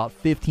Pass being about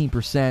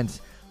 15%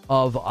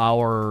 of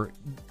our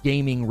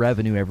gaming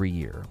revenue every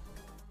year.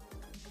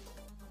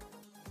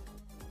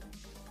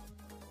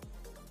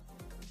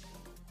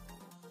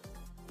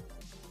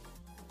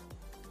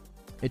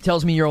 It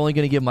tells me you're only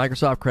going to give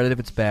Microsoft credit if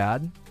it's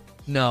bad.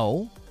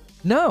 No.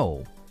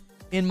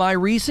 In my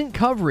recent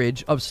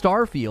coverage of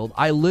Starfield,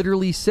 I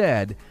literally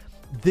said,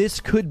 this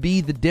could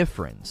be the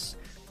difference.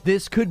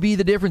 This could be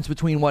the difference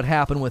between what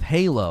happened with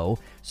Halo.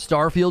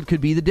 Starfield could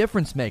be the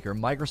difference maker.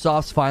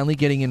 Microsoft's finally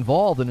getting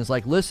involved and is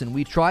like, listen,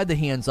 we tried the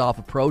hands-off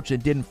approach.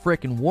 It didn't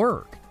frickin'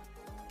 work.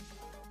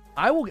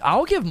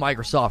 I'll give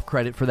Microsoft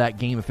credit for that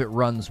game if it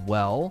runs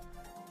well.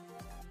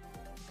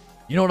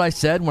 You know what I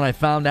said when I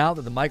found out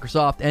that the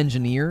Microsoft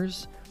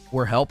engineers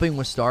were helping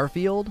with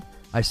Starfield?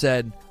 I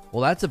said,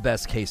 well, that's a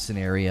best-case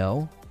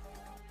scenario.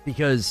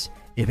 Because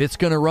if it's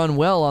going to run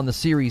well on the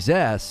Series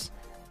S,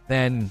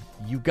 then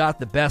you got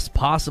the best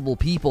possible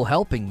people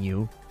helping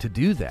you to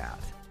do that.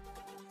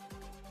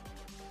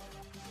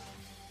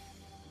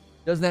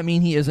 Doesn't that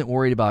mean he isn't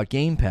worried about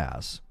Game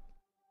Pass?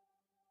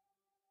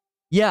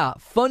 Yeah,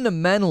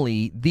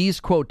 fundamentally, these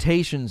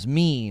quotations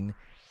mean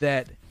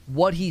that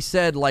what he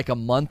said like a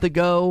month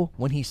ago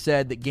when he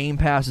said that Game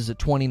Pass is at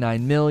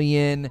 29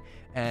 million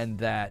and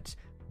that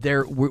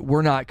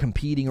we're not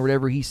competing or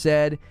whatever he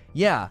said.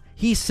 Yeah,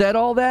 he said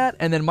all that,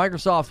 and then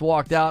Microsoft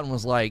walked out and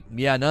was like,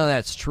 yeah, none of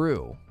that's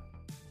true.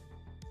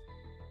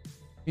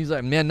 He's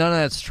like, man, none of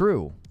that's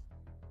true.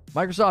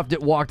 Microsoft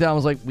walked out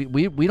and was like,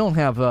 we don't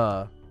have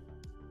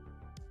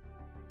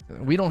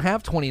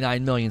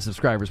 29 million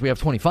subscribers. We have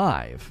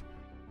 25.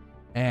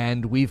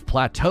 And we've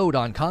plateaued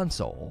on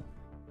console.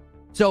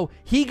 So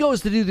he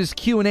goes to do this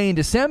Q&A in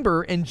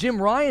December, and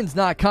Jim Ryan's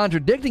not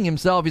contradicting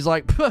himself. He's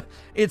like,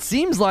 it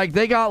seems like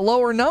they got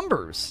lower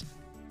numbers.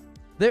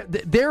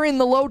 They're in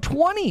the low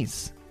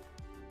 20s.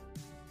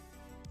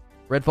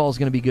 Redfall's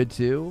going to be good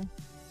too.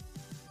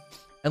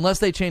 Unless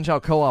they change how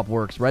co-op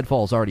works,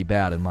 Redfall's already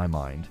bad in my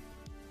mind.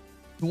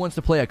 Who wants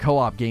to play a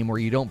co-op game where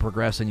you don't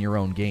progress in your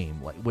own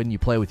game? Like when you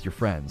play with your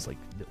friends. Like,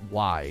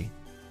 why?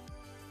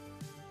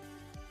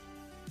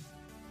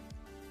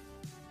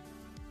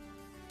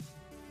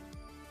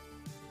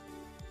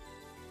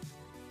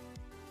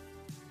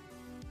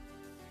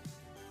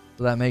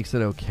 So that makes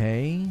it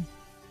okay.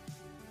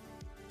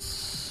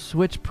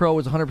 Switch Pro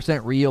is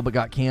 100% real but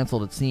got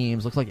canceled, it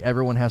seems. Looks like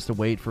everyone has to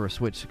wait for a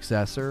Switch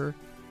successor.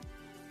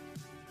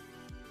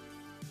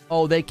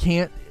 Oh, they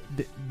can't.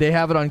 they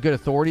have it on good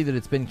authority that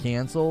it's been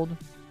canceled.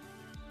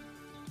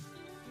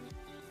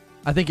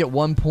 I think at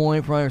one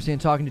point, from what I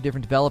understand, talking to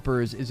different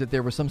developers, is that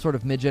there was some sort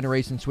of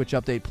mid-generation Switch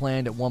update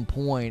planned at one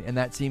point, and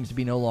that seems to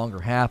be no longer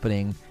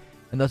happening.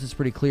 And thus it's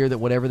pretty clear that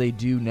whatever they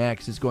do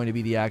next is going to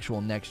be the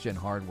actual next-gen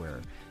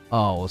hardware.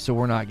 Oh, so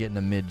we're not getting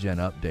a mid-gen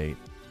update.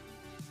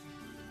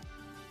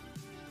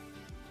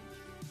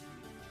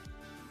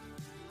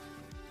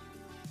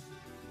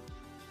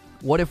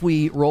 What if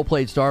we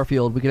role-played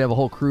Starfield? We could have a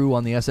whole crew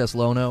on the SS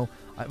Lono.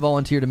 I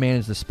volunteer to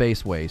manage the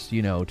space waste,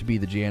 to be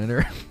the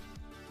janitor.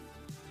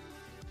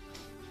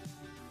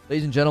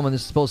 Ladies and gentlemen,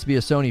 this is supposed to be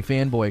a Sony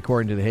fanboy,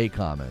 according to the hate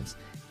comments.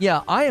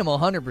 Yeah, I am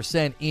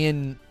 100%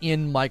 in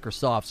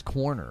Microsoft's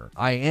corner.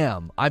 I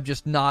am. I'm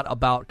just not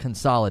about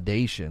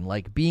consolidation.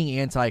 Like, being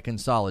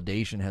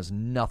anti-consolidation has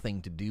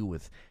nothing to do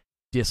with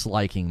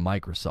disliking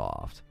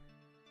Microsoft.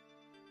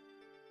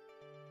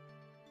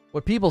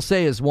 What people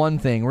say is one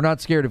thing. We're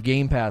not scared of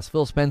Game Pass.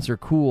 Phil Spencer,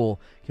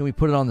 cool. Can we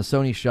put it on the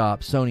Sony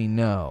shop? Sony,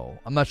 no.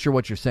 I'm not sure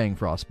what you're saying,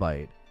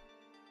 Frostbite.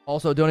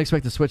 Also, don't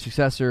expect the Switch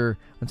successor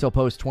until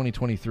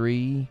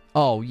post-2023.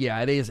 Oh, yeah,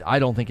 it is. I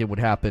don't think it would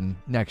happen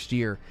next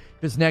year.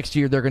 Because next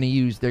year they're going to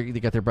use... They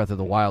got their Breath of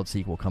the Wild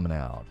sequel coming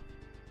out.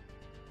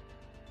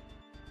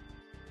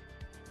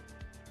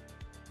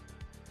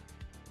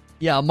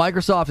 Yeah,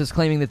 Microsoft is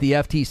claiming that the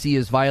FTC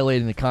is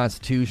violating the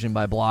Constitution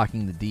by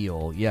blocking the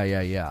deal.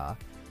 Yeah.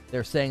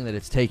 They're saying that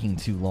it's taking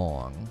too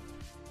long.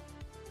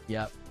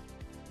 Yep.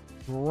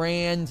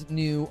 Brand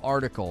new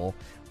article.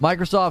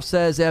 Microsoft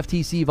says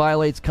FTC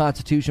violates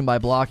Constitution by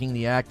blocking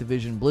the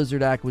Activision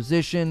Blizzard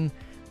acquisition.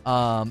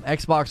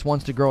 Xbox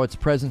wants to grow its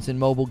presence in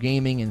mobile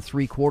gaming, and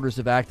 3/4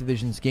 of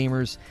Activision's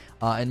gamers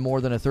and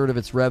more than 1/3 of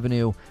its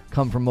revenue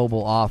come from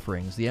mobile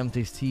offerings. The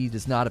FTC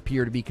does not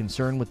appear to be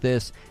concerned with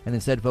this, and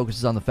instead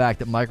focuses on the fact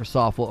that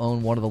Microsoft will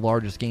own one of the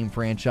largest game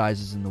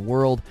franchises in the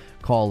world,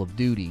 Call of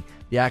Duty.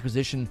 The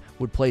acquisition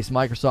would place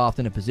Microsoft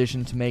in a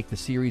position to make the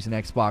Series and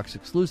Xbox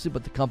exclusive,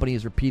 but the company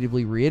has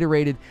repeatedly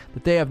reiterated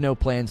that they have no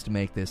plans to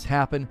make this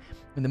happen.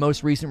 In the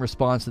most recent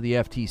response to the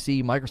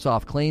FTC,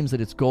 Microsoft claims that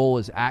its goal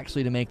is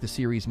actually to make the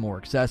Series more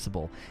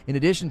accessible. In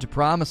addition to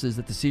promises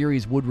that the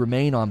Series would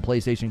remain on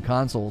PlayStation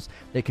consoles,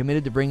 they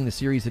committed to bringing the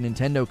Series to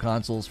Nintendo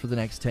consoles for the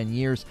next 10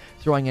 years,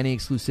 throwing any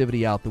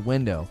exclusivity out the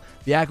window.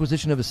 The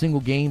acquisition of a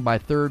single game by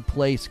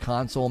third-place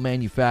console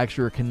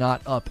manufacturer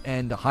cannot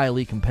upend a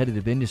highly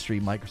competitive industry,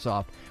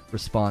 Microsoft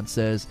response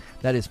says.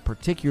 That is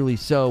particularly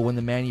so when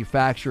the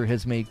manufacturer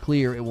has made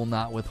clear it will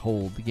not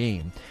withhold the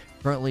game.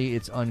 Currently,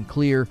 it's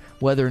unclear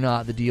whether or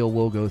not the deal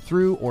will go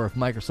through, or if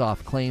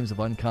Microsoft claims of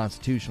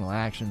unconstitutional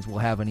actions will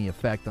have any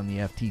effect on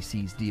the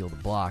FTC's deal to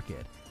block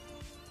it.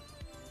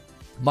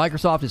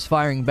 Microsoft is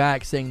firing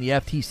back, saying the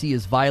FTC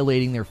is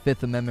violating their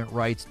Fifth Amendment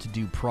rights to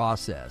due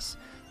process.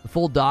 The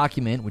full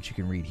document, which you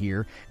can read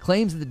here,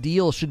 claims that the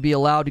deal should be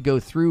allowed to go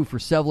through for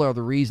several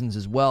other reasons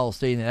as well,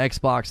 stating that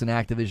Xbox and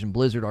Activision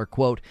Blizzard are,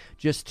 quote,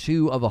 just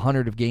 2 of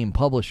 100 of game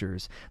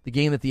publishers. The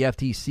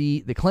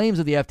claims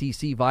of the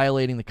FTC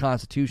violating the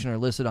Constitution are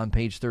listed on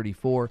page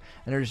 34,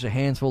 and are just a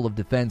handful of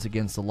defense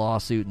against the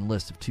lawsuit and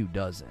list of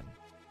 24.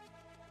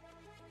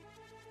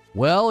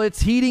 Well,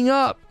 it's heating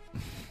up.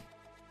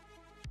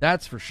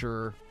 That's for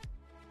sure.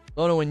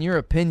 Lono, in your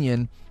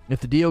opinion, if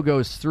the deal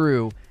goes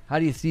through, how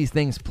do you see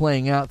things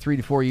playing out 3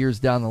 to 4 years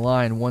down the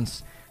line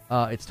once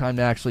it's time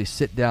to actually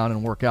sit down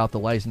and work out the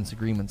license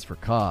agreements for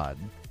COD?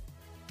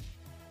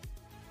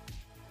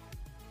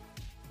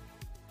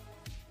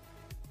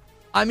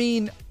 I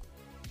mean,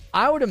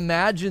 I would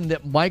imagine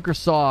that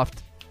Microsoft.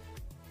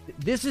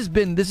 This has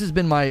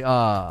been my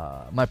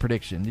my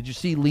prediction. Did you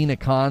see Lena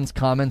Khan's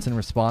comments in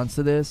response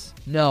to this?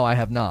 No, I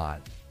have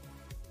not.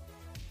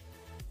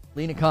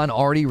 Lena Khan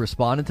already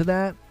responded to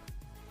that?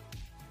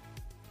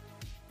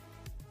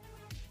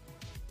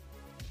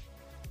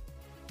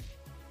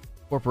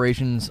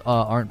 Corporations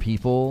aren't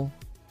people.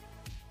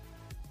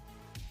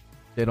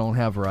 They don't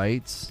have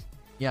rights.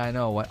 Yeah, I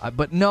know.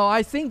 But no,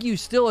 I think you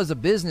still, as a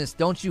business,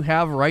 don't you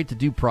have a right to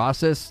due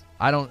process?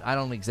 I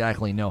don't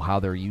exactly know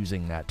how they're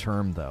using that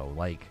term, though.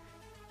 Like,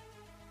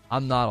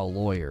 I'm not a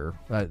lawyer.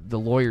 The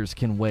lawyers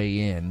can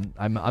weigh in.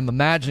 I'm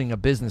imagining a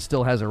business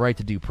still has a right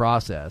to due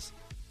process.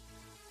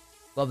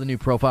 Love the new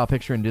profile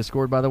picture in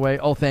Discord, by the way.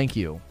 Oh, thank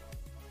you.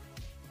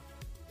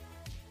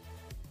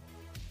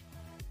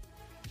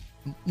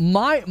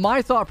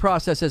 My thought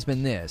process has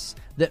been this,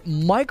 that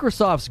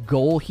Microsoft's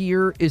goal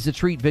here is to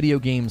treat video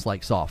games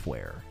like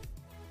software.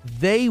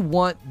 They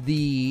want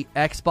the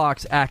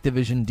Xbox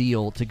Activision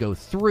deal to go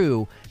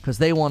through because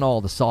they want all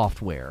the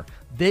software.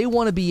 They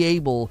want to be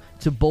able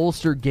to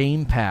bolster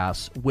Game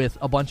Pass with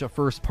a bunch of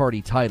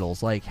first-party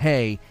titles like,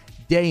 hey,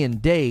 day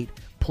and date,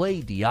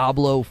 play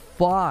Diablo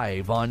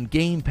 5 on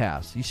Game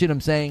Pass. You see what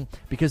I'm saying?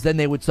 Because then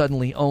they would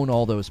suddenly own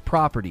all those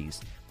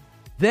properties.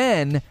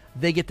 Then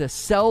they get to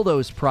sell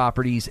those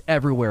properties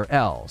everywhere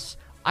else.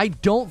 I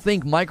don't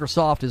think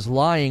Microsoft is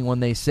lying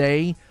when they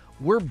say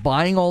we're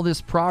buying all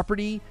this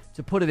property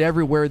to put it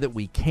everywhere that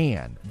we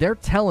can. They're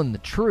telling the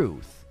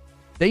truth.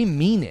 They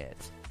mean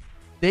it.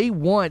 They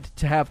want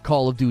to have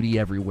Call of Duty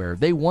everywhere.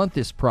 They want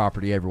this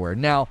property everywhere.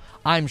 Now,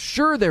 I'm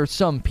sure there's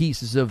some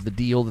pieces of the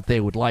deal that they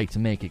would like to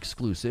make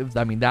exclusive.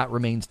 I mean, that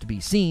remains to be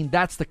seen.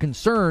 That's the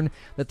concern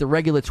that the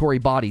regulatory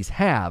bodies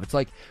have. It's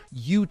like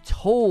you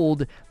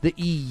told the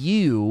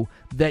EU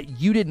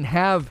that you didn't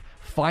have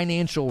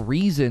financial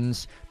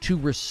reasons to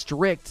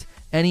restrict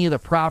any of the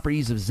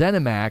properties of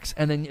ZeniMax,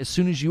 and then as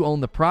soon as you own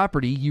the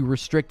property, you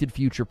restricted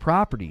future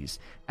properties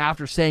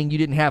after saying you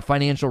didn't have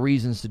financial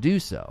reasons to do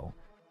so.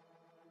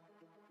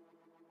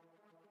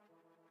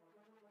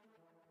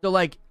 So,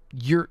 like,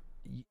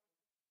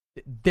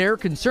 they're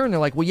concerned. They're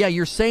like, well, yeah,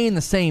 you're saying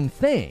the same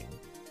thing.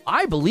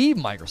 I believe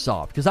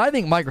Microsoft, because I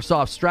think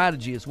Microsoft's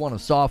strategy is one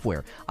of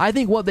software. I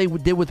think what they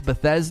did with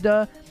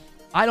Bethesda,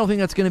 I don't think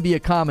that's going to be a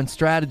common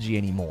strategy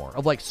anymore,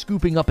 of, like,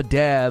 scooping up a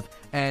dev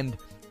and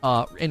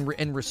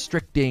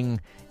restricting,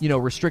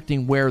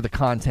 restricting where the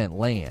content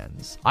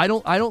lands. I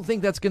don't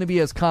think that's going to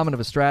be as common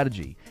of a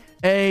strategy.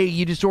 Hey,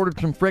 you just ordered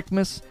some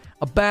Frickmas,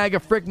 a bag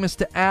of Frickmas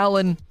to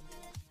Alan.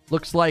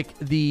 Looks like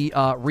the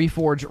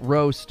Reforge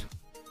Roast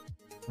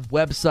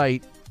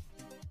website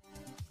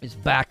is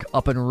back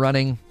up and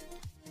running.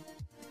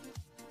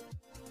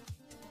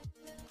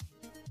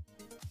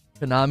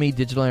 Konami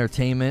Digital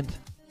Entertainment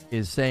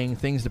is saying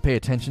things to pay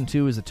attention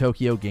to is the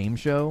Tokyo Game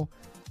Show.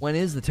 When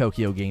is the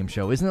Tokyo Game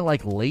Show? Isn't it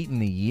like late in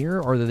the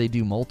year, or do they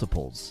do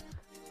multiples?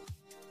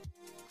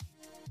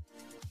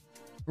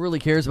 Who really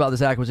cares about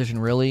this acquisition,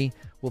 really?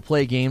 We'll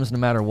play games no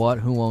matter what.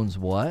 Who owns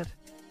what?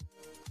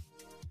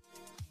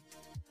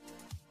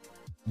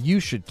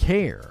 You should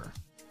care.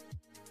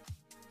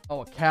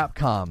 Oh, a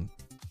Capcom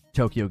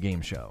Tokyo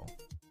Game Show.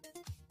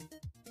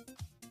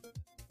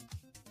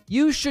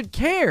 You should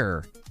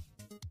care.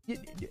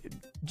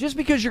 Just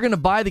because you're going to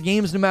buy the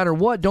games no matter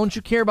what, don't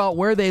you care about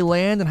where they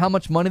land and how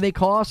much money they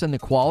cost and the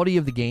quality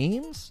of the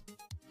games?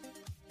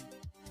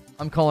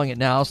 I'm calling it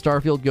now.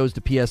 Starfield goes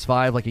to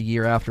PS5 like a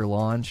year after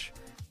launch.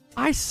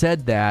 I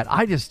said that.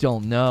 I just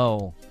don't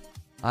know.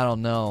 I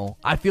don't know.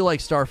 I feel like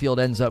Starfield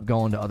ends up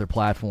going to other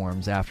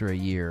platforms after a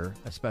year,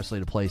 especially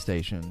to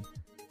PlayStation.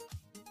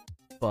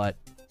 But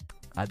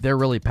they're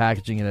really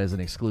packaging it as an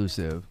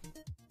exclusive.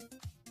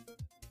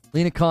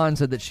 Lena Khan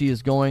said that she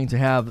is going to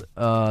have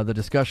the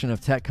discussion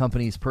of tech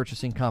companies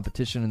purchasing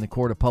competition in the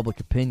court of public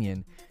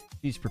opinion.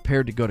 She's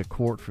prepared to go to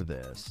court for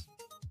this.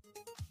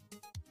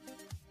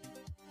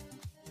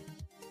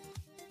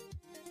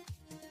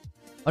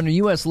 Under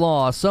U.S.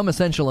 law, some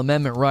essential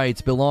amendment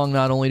rights belong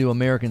not only to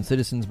American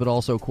citizens but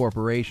also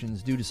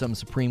corporations due to some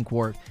Supreme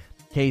Court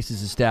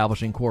cases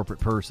establishing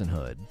corporate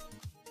personhood.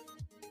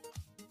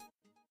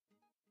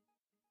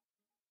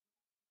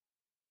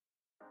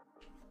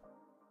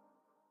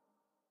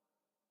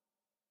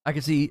 I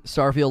could see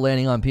Starfield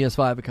landing on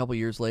PS5 a couple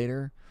years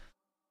later.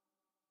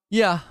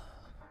 Yeah,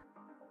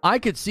 I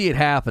could see it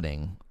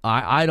happening.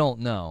 I don't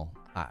know.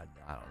 I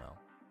don't know.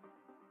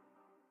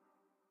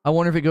 I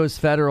wonder if it goes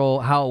federal,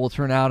 how it will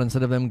turn out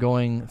instead of them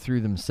going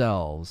through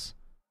themselves.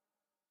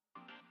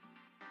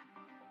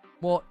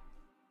 Well,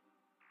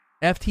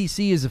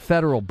 FTC is a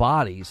federal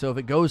body, so if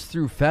it goes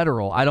through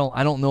federal, I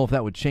don't know if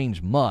that would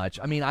change much.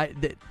 I mean,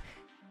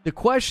 the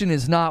question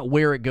is not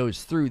where it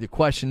goes through. The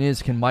question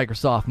is, can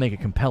Microsoft make a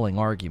compelling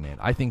argument?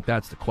 I think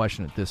that's the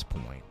question at this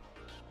point.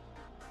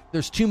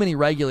 There's too many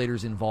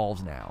regulators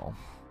involved now.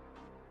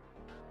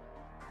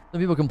 Some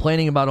people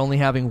complaining about only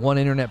having one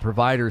internet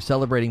provider,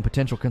 celebrating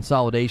potential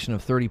consolidation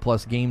of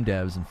 30-plus game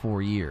devs in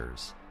 4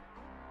 years.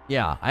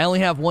 Yeah, I only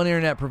have one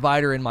internet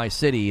provider in my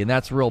city, and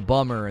that's a real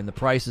bummer, and the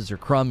prices are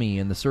crummy,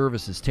 and the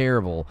service is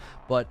terrible.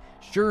 But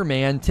sure,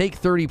 man, take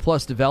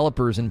 30-plus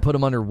developers and put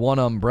them under one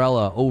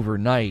umbrella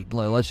overnight.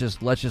 Let's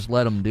just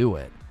let them do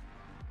it.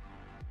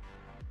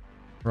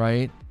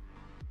 Right?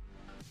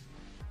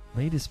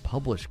 Latest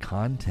published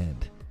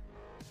content.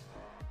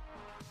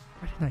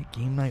 Friday Night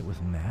Game Night with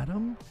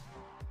Madam?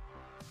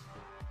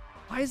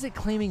 Why is it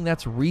claiming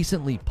that's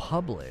recently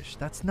published?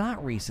 That's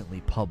not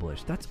recently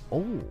published. That's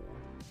old.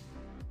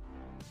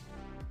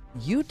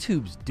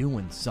 YouTube's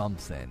doing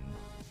something.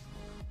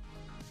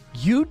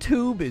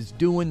 YouTube is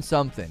doing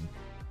something.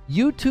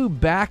 YouTube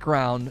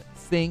background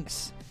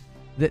thinks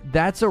that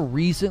that's a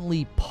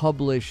recently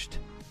published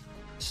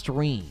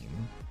stream.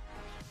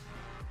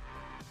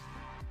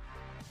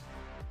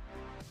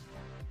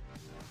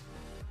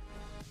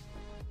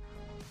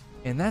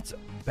 And that's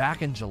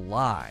back in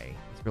July.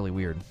 It's really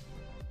weird.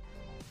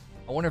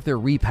 I wonder if they're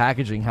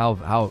repackaging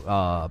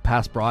how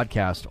past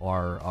broadcasts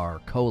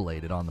are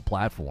collated on the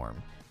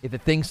platform. If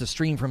it thinks the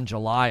stream from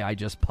July I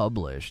just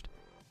published.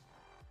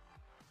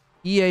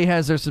 EA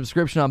has their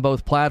subscription on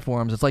both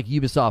platforms. It's like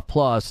Ubisoft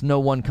Plus. No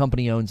one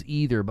company owns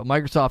either, but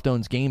Microsoft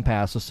owns Game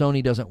Pass, so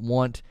Sony doesn't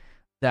want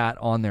that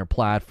on their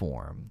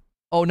platform.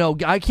 Oh, no,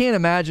 I can't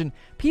imagine.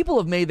 People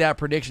have made that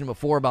prediction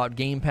before about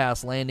Game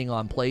Pass landing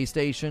on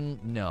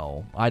PlayStation.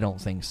 No, I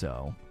don't think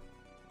so.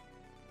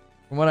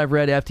 From what I've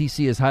read,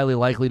 FTC is highly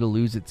likely to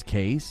lose its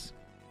case.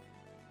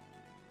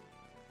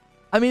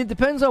 I mean, it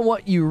depends on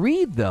what you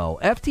read, though.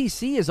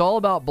 FTC is all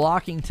about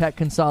blocking tech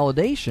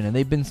consolidation, and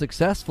they've been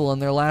successful in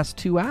their last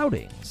 2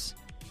 outings.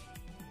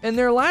 In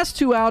their last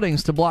 2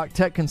 outings to block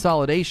tech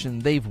consolidation,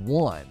 they've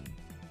won.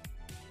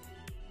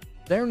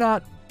 They're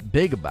not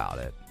big about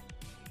it.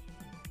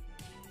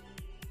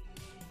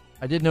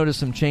 I did notice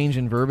some change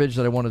in verbiage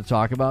that I wanted to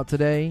talk about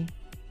today.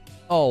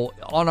 Oh,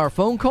 on our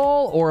phone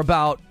call or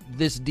about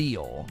this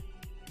deal?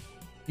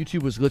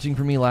 YouTube was glitching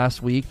for me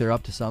last week. They're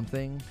up to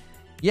something.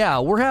 Yeah,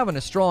 we're having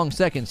a strong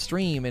second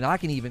stream, and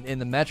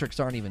and the metrics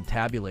aren't even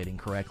tabulating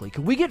correctly.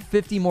 Could we get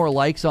 50 more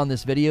likes on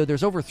this video?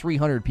 There's over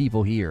 300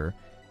 people here.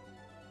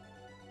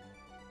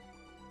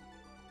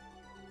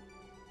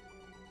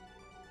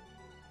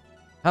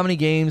 How many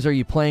games are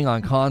you playing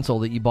on console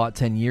that you bought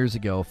 10 years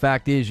ago?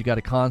 Fact is, you got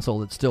a console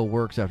that still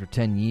works after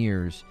 10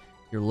 years.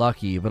 You're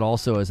lucky, but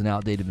also as an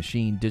outdated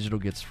machine, digital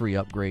gets free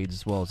upgrades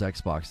as well as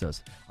Xbox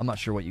does. I'm not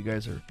sure what you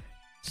guys are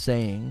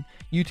saying.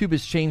 YouTube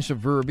has changed the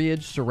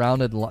verbiage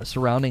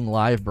surrounding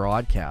live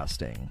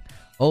broadcasting.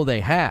 Oh,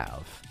 they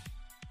have.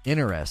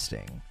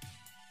 Interesting.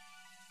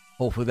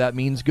 Hopefully that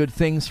means good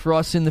things for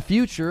us in the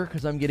future,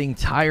 because I'm getting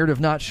tired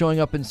of not showing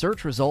up in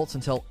search results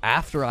until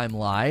after I'm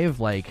live.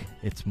 Like,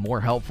 it's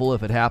more helpful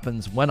if it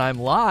happens when I'm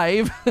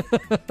live.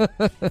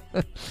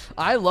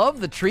 I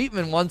love the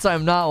treatment once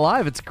I'm not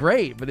live. It's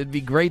great, but it'd be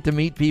great to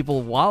meet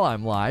people while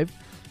I'm live.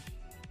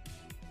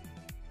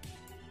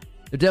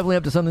 They're definitely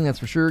up to something, that's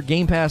for sure.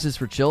 Game Pass is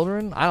for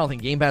children. I don't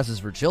think Game Pass is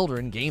for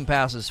children. Game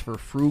Pass is for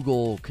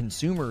frugal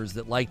consumers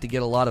that like to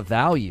get a lot of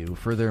value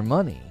for their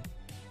money.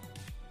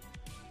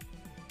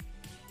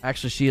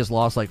 Actually, she has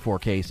lost like 4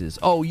 cases.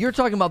 Oh, you're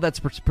talking about that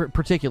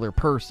particular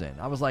person.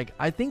 I was like,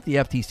 I think the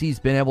FTC's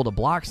been able to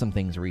block some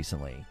things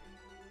recently.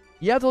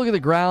 You have to look at the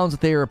grounds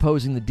that they are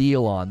opposing the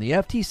deal on. The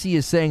FTC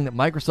is saying that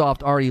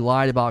Microsoft already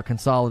lied about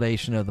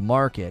consolidation of the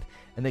market,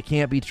 and they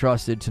can't be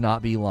trusted to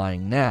not be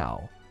lying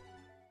now.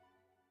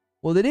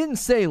 Well, they didn't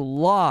say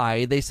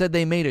lie. They said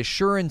they made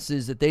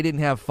assurances that they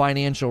didn't have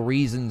financial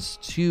reasons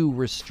to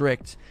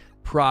restrict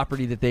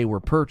property that they were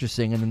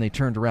purchasing, and then they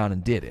turned around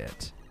and did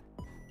it.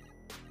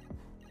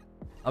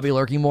 I'll be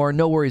lurking more.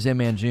 No worries,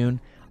 M-Man June.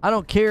 I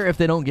don't care if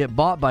they don't get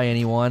bought by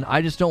anyone.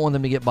 I just don't want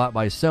them to get bought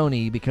by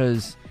Sony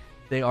because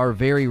they are a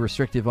very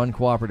restrictive,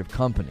 uncooperative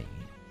company.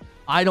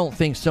 I don't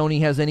think Sony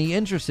has any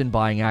interest in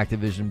buying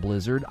Activision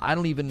Blizzard. I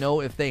don't even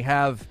know if they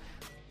have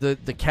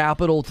the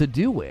capital to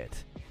do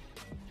it.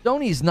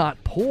 Sony's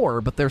not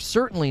poor, but they're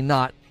certainly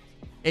not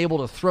able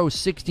to throw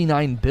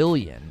 $69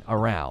 billion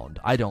around.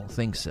 I don't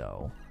think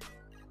so.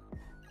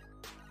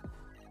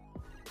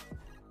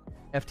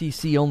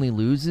 FTC only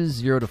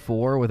loses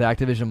 0-4 with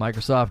Activision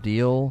Microsoft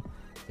deal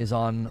is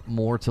on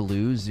more to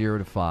lose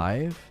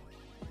 0-5.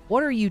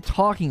 What are you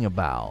talking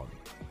about?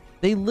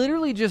 They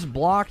literally just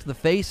blocked the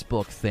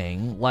Facebook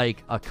thing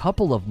like a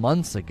couple of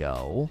months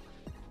ago.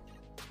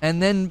 And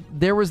then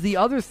there was the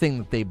other thing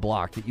that they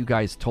blocked that you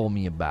guys told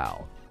me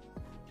about.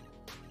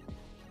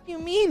 What do you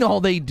mean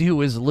all they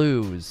do is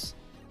lose?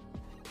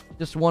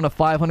 Just won a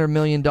 $500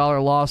 million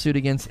lawsuit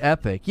against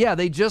Epic. Yeah,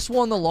 they just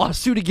won the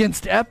lawsuit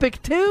against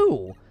Epic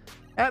too.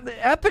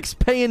 Epic's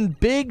paying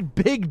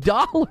big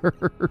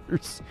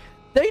dollars.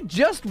 They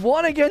just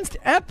won against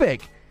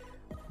Epic.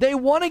 They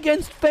won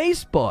against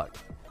Facebook.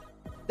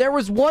 There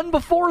was one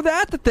before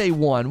that they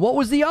won. What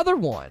was the other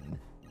one?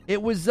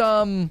 It was,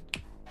 I'm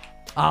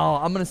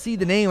going to see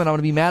the name and I'm going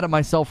to be mad at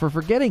myself for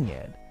forgetting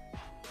it.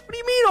 What do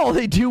you mean all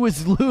they do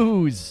is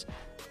lose?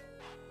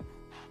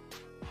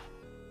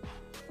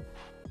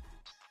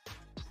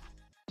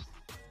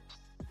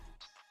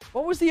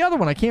 What was the other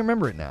one? I can't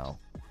remember it now.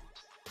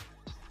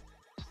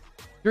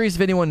 Curious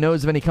if anyone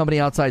knows of any company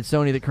outside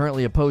Sony that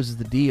currently opposes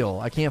the deal.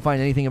 I can't find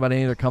anything about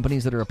any other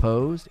companies that are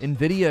opposed.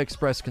 Nvidia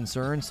expressed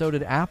concern, so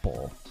did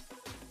Apple.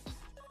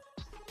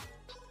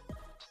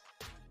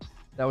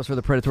 That was for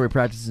the predatory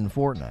practices in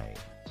Fortnite.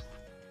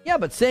 Yeah,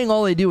 but saying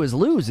all they do is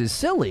lose is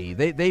silly.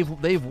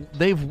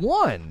 They've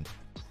won.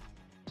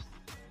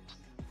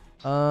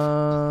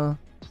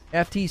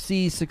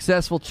 FTC's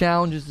successful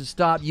challenges to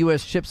stop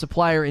U.S. chip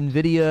supplier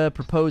Nvidia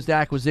proposed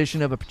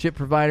acquisition of a chip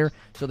provider,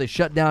 so they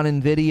shut down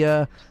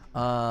Nvidia.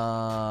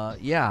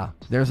 Yeah,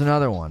 there's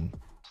another one.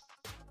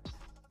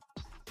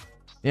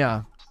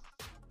 Yeah.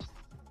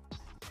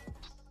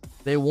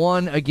 They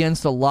won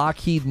against a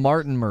Lockheed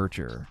Martin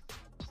merger.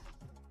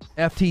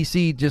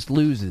 FTC just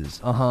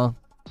loses.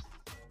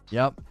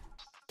 Yep.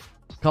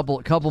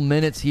 Couple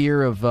minutes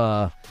here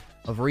of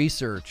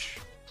research,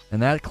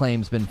 and that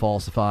claim's been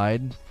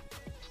falsified.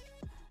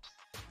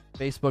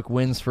 Facebook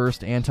wins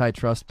first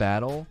antitrust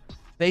battle.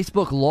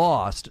 Facebook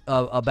lost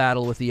a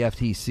battle with the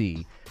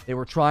FTC. They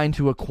were trying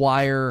to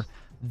acquire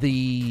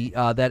the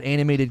that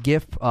animated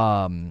GIF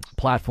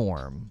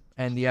platform,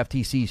 and the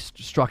FTC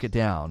struck it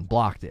down,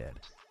 blocked it.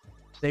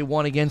 They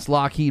won against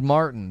Lockheed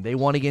Martin. They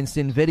won against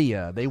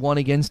Nvidia. They won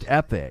against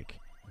Epic.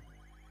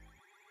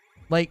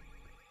 Like,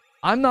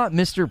 I'm not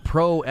Mr.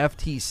 Pro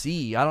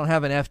FTC. I don't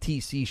have an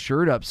FTC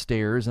shirt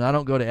upstairs, and I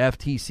don't go to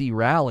FTC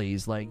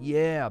rallies like,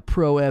 yeah,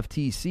 pro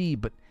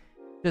FTC. But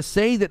to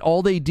say that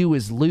all they do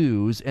is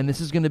lose, and this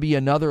is going to be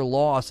another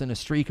loss in a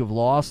streak of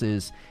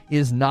losses,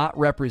 is not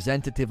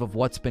representative of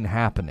what's been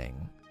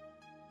happening.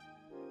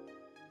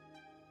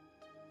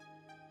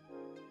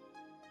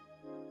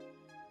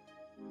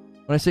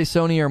 When I say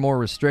Sony are more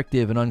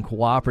restrictive and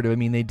uncooperative, I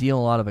mean they deal a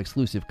lot of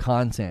exclusive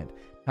content,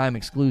 time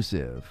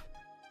exclusive.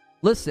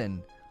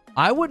 Listen,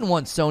 I wouldn't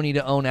want Sony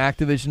to own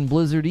Activision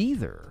Blizzard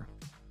either.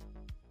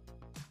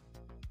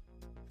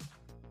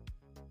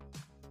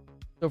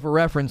 So for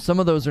reference, some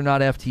of those are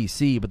not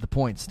FTC, but the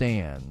point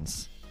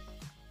stands.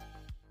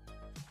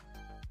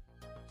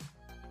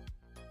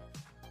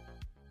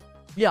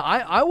 Yeah,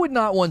 I would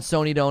not want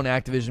Sony to own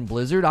Activision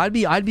Blizzard. I'd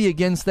be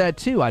against that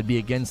too. I'd be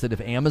against it if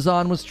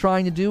Amazon was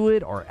trying to do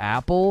it, or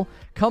Apple.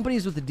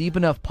 Companies with the deep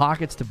enough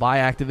pockets to buy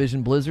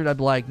Activision Blizzard, I'd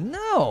be like,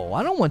 no,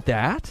 I don't want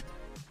that.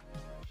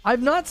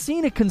 I've not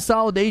seen a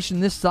consolidation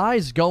this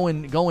size go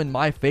in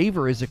my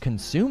favor as a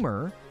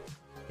consumer.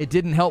 It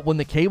didn't help when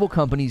the cable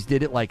companies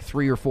did it like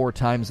 3 or 4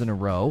 times in a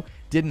row.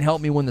 Didn't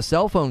help me when the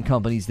cell phone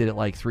companies did it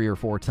like 3 or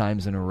 4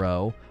 times in a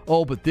row.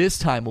 Oh, but this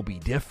time will be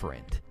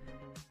different.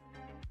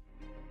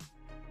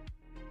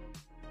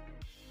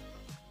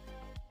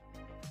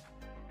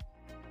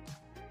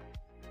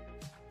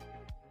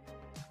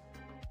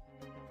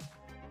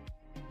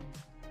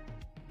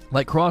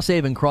 Like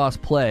cross-save and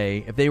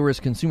cross-play, if they were as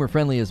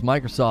consumer-friendly as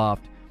Microsoft,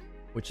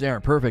 which they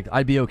aren't perfect,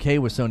 I'd be okay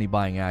with Sony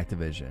buying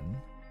Activision.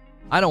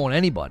 I don't want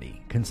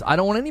anybody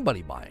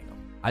buying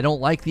them. I don't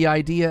like the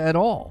idea at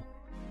all.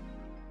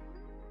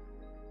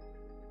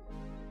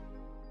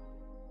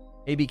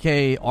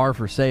 ABK are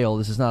for sale.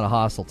 This is not a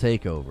hostile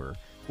takeover.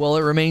 Well,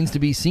 it remains to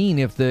be seen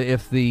if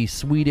the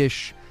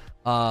Swedish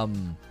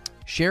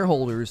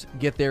shareholders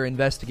get their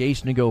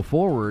investigation to go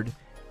forward.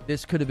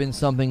 This could have been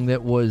something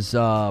that was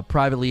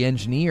privately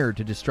engineered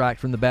to distract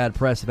from the bad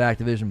press of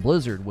Activision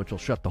Blizzard, which will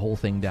shut the whole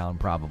thing down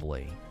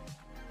probably.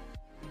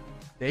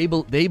 They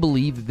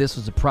believe that this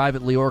was a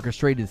privately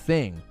orchestrated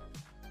thing.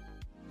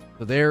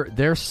 So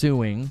they're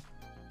suing.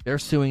 They're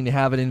suing to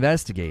have it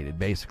investigated,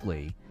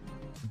 basically.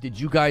 Did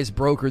you guys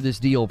broker this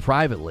deal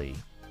privately?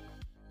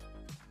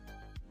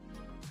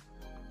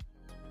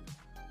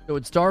 So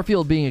would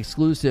Starfield being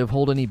exclusive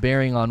hold any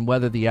bearing on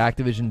whether the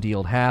Activision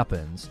deal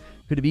happens?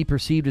 Could it be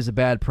perceived as a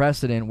bad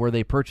precedent where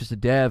they purchased a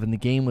dev and the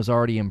game was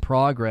already in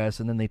progress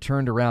and then they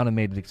turned around and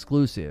made it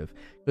exclusive?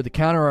 Could the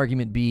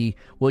counter-argument be,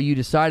 well, you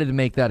decided to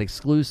make that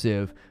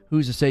exclusive,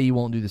 who's to say you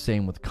won't do the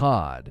same with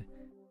COD?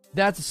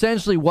 That's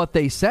essentially what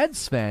they said,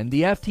 Sven.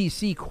 The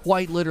FTC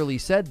quite literally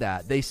said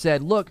that. They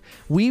said, look,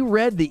 we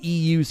read the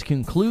EU's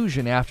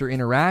conclusion after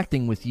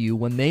interacting with you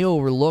when they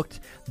overlooked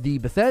the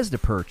Bethesda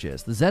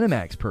purchase, the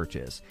ZeniMax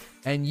purchase,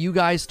 and you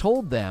guys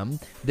told them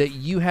that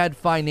you had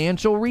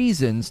financial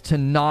reasons to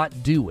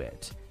not do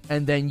it,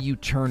 and then you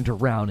turned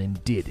around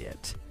and did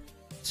it.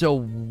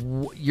 So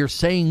you're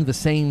saying the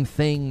same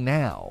thing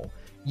now.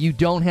 You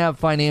don't have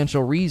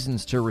financial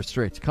reasons to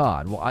restrict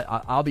COD.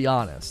 Well, I'll be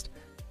honest.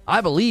 I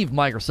believe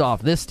Microsoft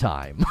this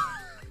time.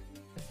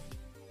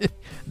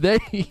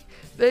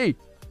 they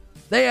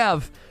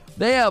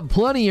have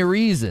plenty of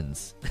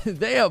reasons.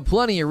 They have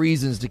plenty of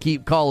reasons to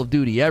keep Call of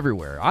Duty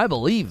everywhere. I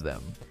believe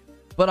them.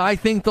 But I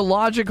think the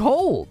logic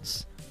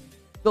holds.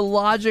 The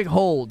logic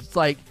holds. It's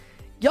like,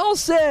 y'all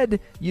said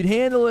you'd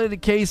handle it a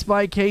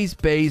case-by-case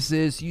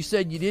basis. You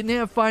said you didn't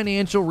have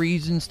financial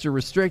reasons to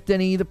restrict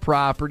any of the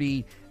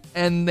property.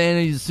 And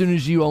then as soon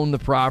as you own the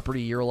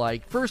property, you're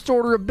like, first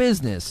order of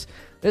business.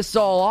 This is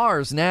all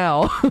ours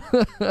now.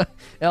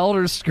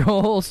 Elder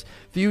Scrolls,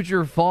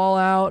 future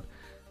Fallout.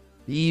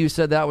 The EU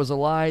said that was a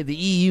lie. The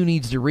EU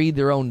needs to read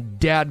their own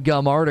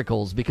dadgum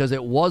articles because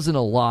it wasn't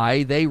a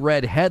lie. They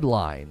read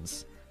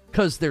headlines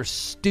because they're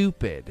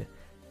stupid.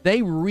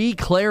 They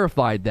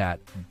re-clarified that,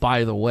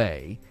 by the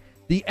way.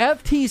 The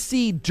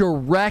FTC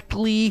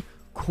directly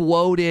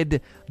quoted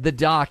the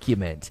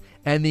document,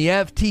 and the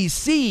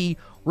FTC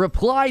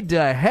replied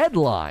to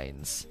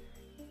headlines.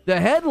 The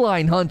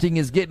headline hunting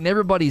is getting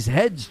everybody's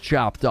heads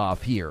chopped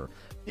off here.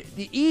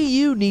 The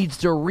EU needs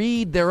to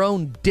read their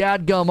own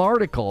dadgum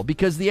article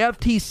because the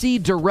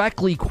FTC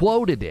directly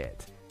quoted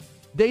it.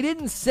 They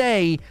didn't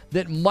say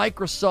that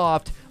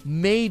Microsoft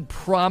made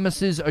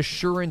promises,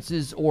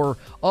 assurances, or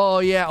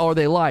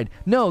they lied.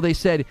 No, they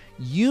said,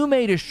 you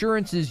made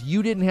assurances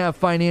you didn't have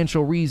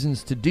financial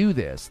reasons to do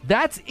this.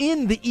 That's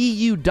in the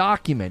EU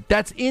document.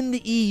 That's in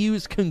the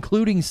EU's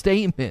concluding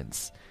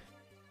statements.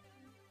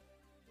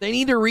 They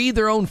need to read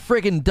their own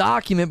friggin'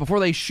 document before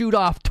they shoot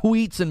off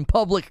tweets and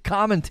public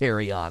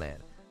commentary on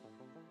it.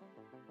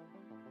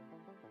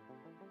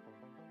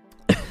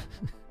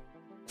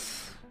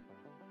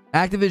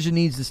 Activision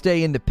needs to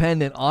stay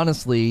independent.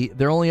 Honestly,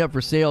 they're only up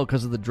for sale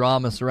because of the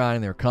drama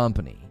surrounding their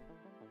company.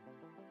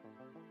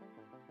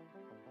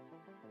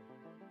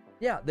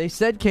 Yeah, they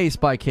said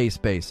case-by-case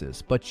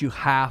basis, but you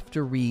have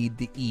to read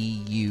the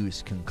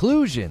EU's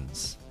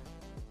conclusions.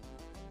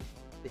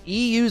 The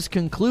EU's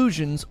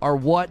conclusions are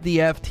what the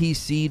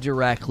FTC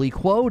directly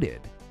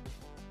quoted.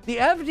 The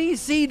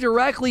FTC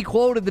directly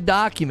quoted the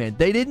document.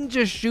 They didn't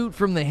just shoot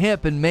from the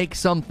hip and make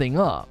something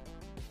up.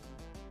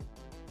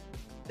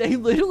 They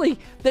literally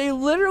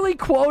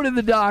quoted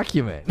the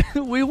document.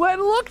 We went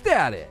and looked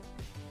at it.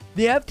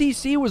 The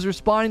FTC was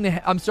responding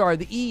to,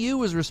 the EU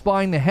was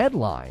responding to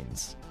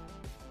headlines.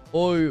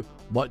 Oh,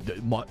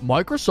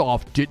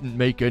 Microsoft didn't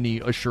make any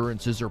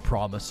assurances or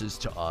promises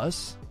to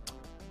us.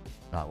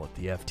 Not what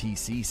the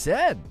FTC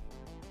said.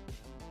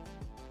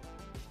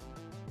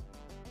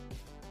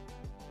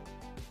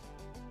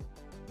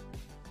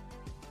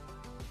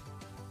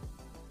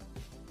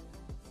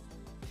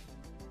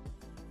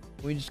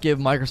 We just give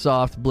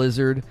Microsoft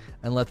Blizzard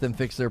and let them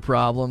fix their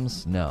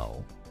problems?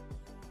 No.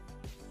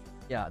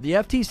 Yeah, the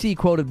FTC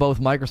quoted both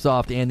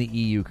Microsoft and the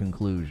EU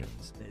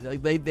conclusions.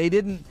 They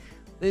didn't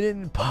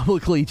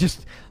publicly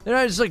they're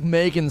not just like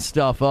making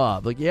stuff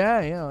up. Like,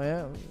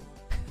 yeah.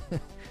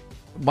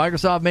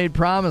 Microsoft made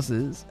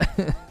promises.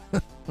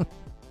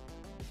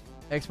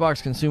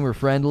 Xbox consumer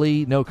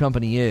friendly? No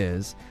company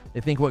is.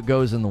 They think what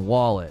goes in the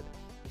wallet.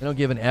 They don't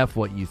give an F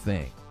what you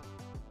think.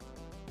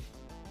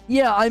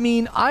 Yeah, I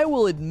mean, I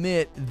will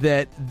admit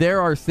that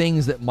there are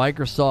things that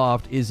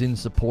Microsoft is in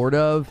support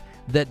of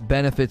that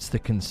benefits the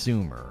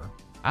consumer.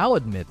 I'll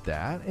admit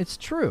that. It's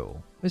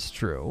true. It's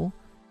true.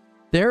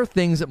 There are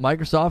things that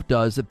Microsoft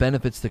does that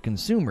benefits the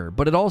consumer,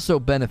 but it also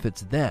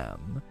benefits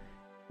them.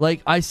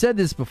 Like, I said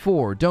this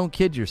before, don't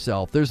kid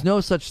yourself. There's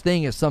no such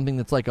thing as something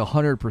that's like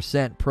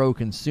 100%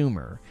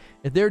 pro-consumer.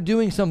 If they're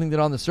doing something that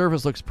on the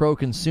surface looks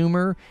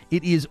pro-consumer,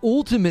 it is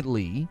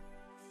ultimately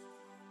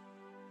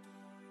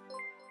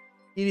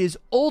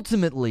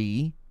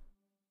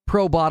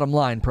pro-bottom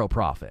line,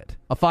 pro-profit.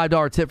 A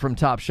 $5 tip from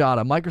Top Shot.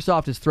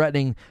 Microsoft is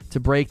threatening to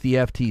break the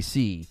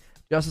FTC.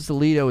 Justice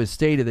Alito has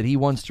stated that he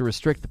wants to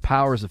restrict the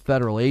powers of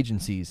federal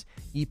agencies.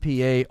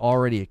 EPA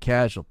already a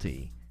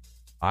casualty.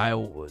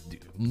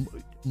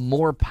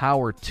 More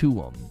power to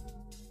them.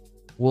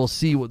 We'll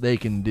see what they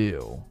can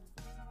do.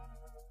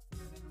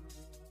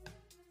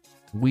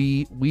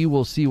 We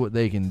will see what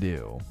they can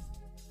do.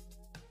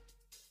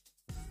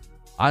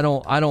 I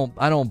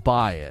don't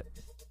buy it.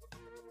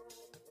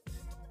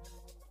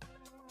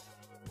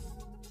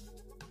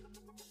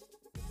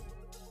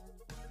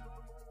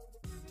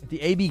 If the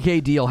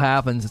ABK deal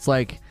happens, it's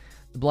like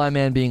the blind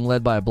man being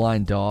led by a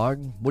blind dog.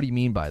 What do you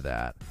mean by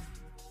that?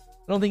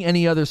 I don't think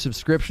any other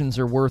subscriptions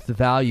are worth the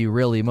value,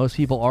 really. Most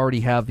people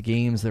already have the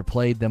games. They've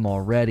played them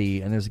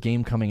already, and there's a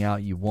game coming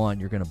out you want,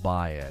 you're going to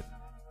buy it.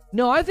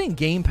 No, I think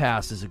Game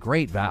Pass is a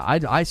great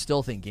value. I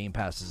still think Game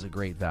Pass is a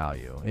great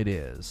value. It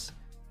is.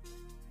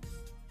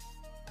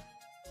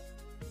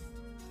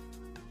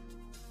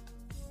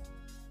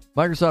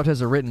 Microsoft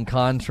has a written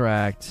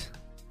contract.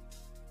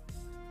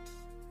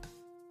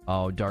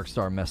 Oh,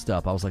 Darkstar messed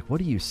up. I was like, what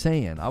are you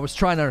saying? I was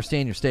trying to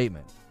understand your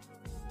statement.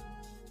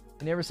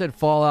 They never said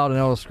Fallout and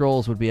Elder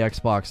Scrolls would be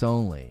Xbox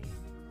only.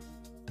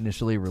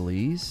 Initially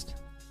released?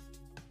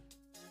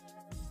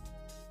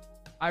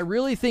 I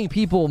really think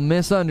people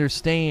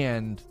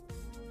misunderstand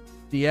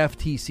the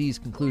FTC's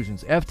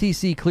conclusions.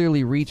 FTC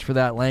clearly reached for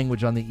that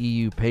language on the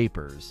EU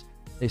papers.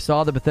 They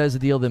saw the Bethesda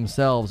deal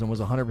themselves and was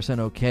 100%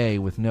 okay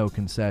with no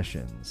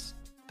concessions.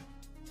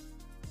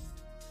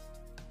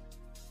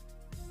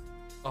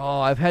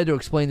 Oh, I've had to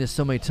explain this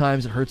so many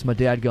times it hurts my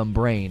dadgum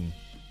brain.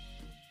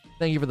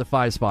 Thank you for the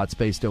 5 spots,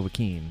 Space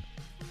Dovahkeen.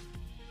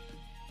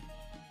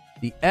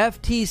 The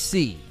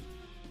FTC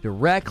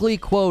directly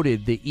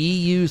quoted the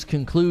EU's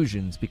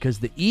conclusions because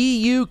the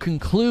EU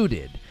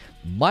concluded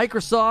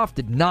Microsoft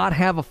did not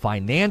have a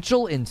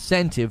financial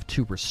incentive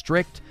to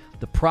restrict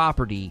the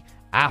property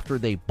after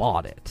they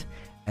bought it.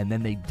 And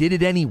then they did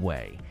it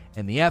anyway.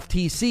 And the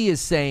FTC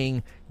is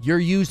saying, you're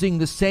using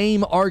the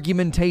same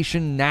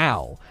argumentation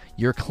now.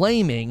 You're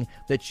claiming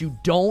that you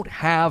don't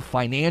have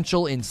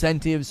financial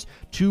incentives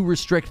to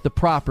restrict the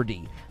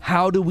property.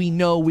 How do we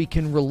know we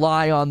can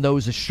rely on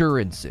those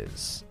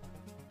assurances?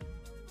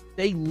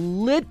 They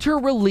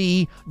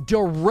literally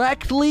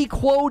directly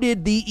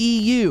quoted the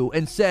EU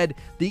and said,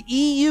 the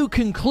EU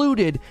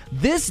concluded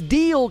this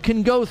deal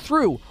can go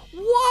through.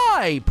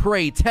 Why,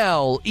 pray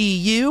tell,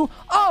 EU?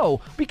 Oh,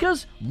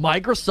 because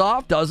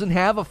Microsoft doesn't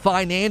have a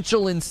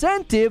financial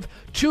incentive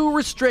to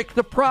restrict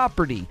the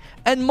property.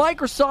 And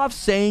Microsoft's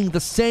saying the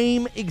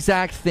same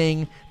exact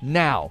thing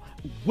now,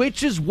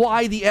 which is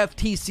why the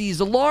FTC's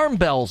alarm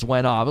bells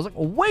went off. I was like,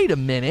 wait a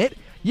minute,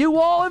 you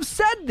all have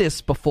said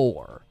this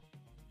before.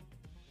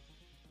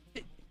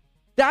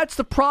 That's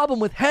the problem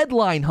with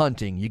headline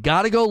hunting. You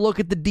got to go look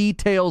at the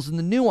details and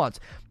the nuance.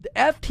 The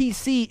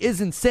FTC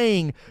isn't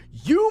saying,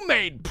 you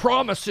made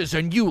promises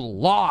and you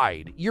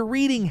lied. You're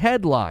reading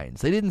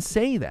headlines. They didn't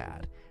say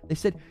that. They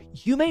said,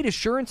 you made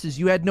assurances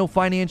you had no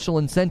financial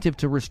incentive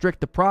to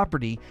restrict the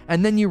property,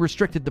 and then you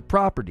restricted the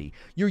property.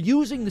 You're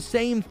using the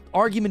same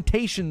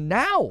argumentation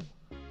now.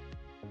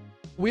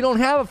 We don't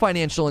have a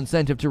financial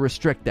incentive to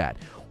restrict that.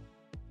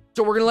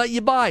 So we're going to let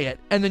you buy it,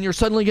 and then you're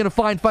suddenly going to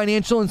find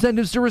financial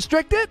incentives to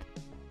restrict it?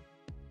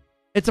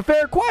 It's a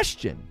fair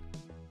question.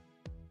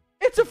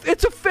 It's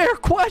a fair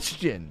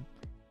question.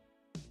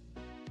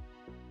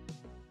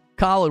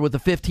 Colin with a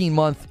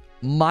 15-month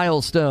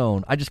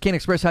milestone. I just can't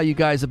express how you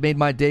guys have made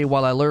my day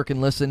while I lurk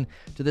and listen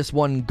to this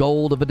one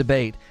gold of a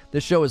debate.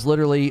 This show is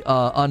literally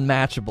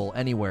unmatchable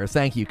anywhere.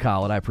 Thank you,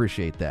 Colin. I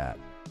appreciate that.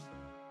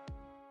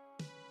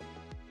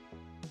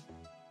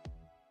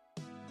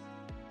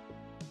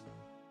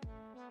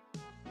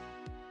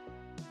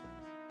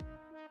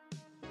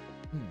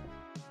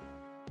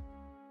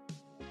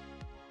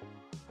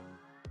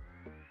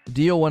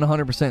 deal went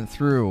 100%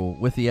 through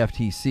with the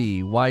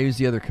FTC. Why use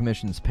the other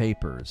commission's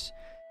papers?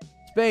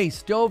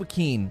 Space,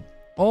 Dovahkiin.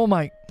 Oh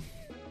my.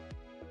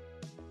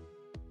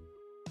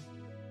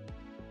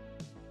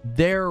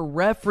 They're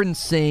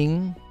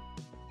referencing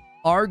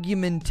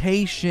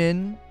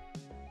argumentation,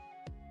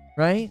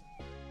 right?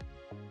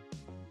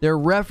 They're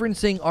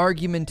referencing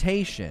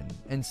argumentation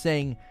and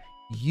saying,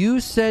 you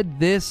said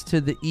this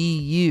to the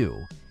EU.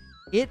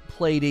 It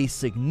played a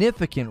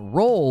significant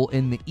role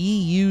in the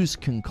EU's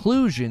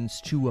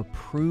conclusions to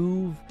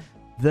approve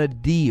the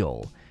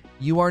deal.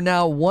 You are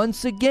now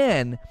once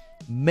again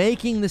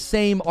making the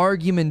same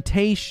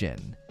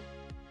argumentation.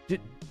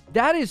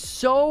 That is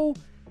so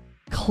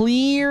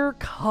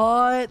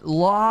clear-cut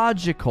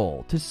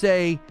logical to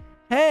say,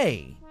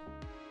 hey,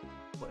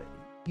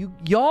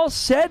 y'all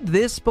said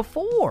this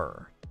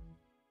before.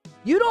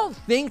 You don't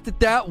think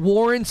that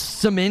warrants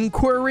some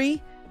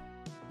inquiry?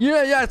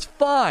 Yeah, it's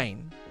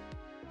fine.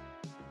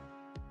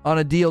 On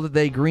a deal that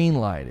they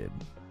greenlighted.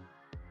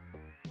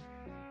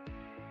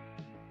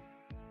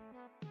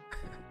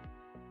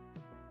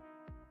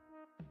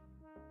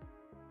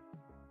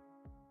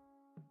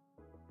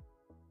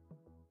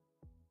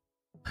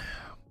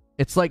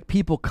 It's like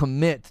people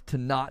commit to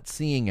not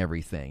seeing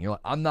everything. You're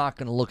like, I'm not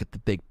going to look at the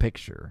big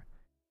picture.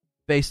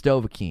 Space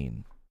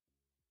Dovahkiin.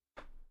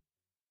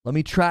 Let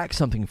me track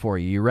something for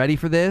you. You ready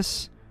for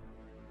this?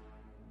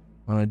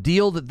 On a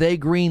deal that they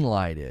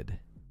greenlighted.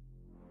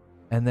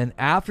 And then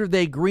after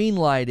they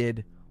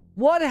greenlighted,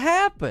 what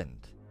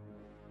happened?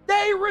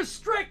 They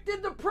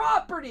restricted the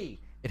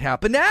property. It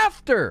happened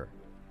after.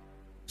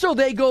 So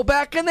they go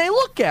back and they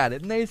look at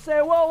it and they say,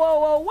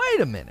 whoa,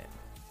 wait a minute.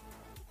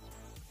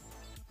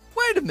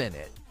 Wait a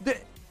minute.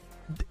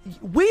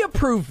 We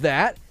approved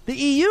that. The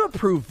EU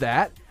approved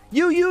that.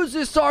 You used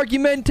this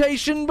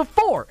argumentation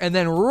before. And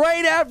then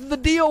right after the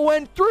deal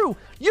went through,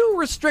 you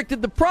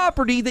restricted the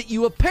property that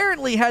you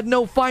apparently had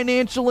no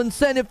financial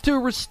incentive to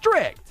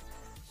restrict.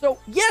 So,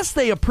 yes,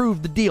 they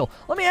approved the deal.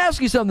 Let me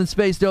ask you something,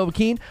 Space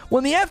Dovahkiin.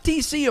 When the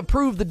FTC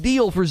approved the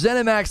deal for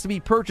ZeniMax to be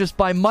purchased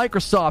by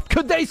Microsoft,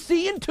 could they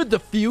see into the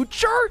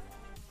future?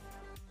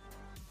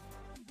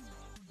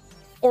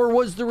 Or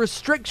was the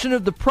restriction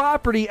of the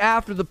property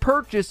after the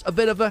purchase a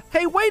bit of a,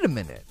 hey, wait a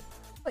minute.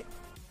 Like,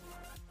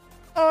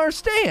 I don't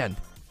understand.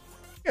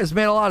 You guys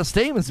made a lot of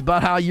statements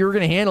about how you were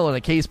going to handle it on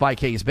a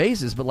case-by-case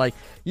basis, but, like,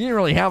 you didn't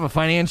really have a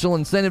financial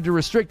incentive to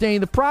restrict any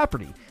of the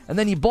property. And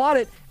then you bought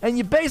it, and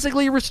you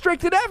basically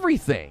restricted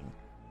everything.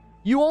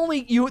 The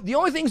only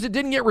things that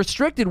didn't get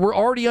restricted were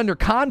already under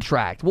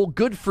contract. Well,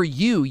 good for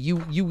you.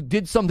 You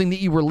did something that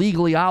you were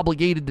legally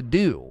obligated to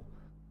do.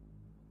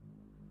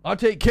 I'll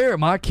take care of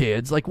my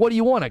kids. Like, what do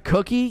you want, a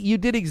cookie? You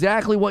did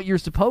exactly what you're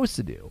supposed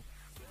to do.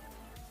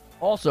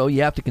 Also,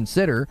 you have to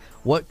consider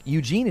what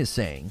Eugene is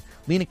saying.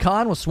 Lina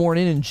Khan was sworn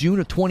in June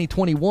of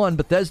 2021.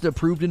 Bethesda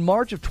approved in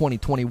March of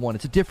 2021.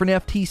 It's a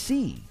different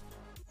FTC.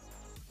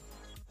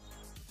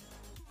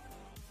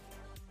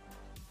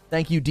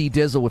 Thank you, D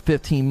Dizzle, with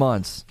 15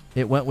 months.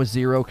 It went with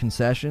 0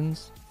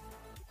 concessions.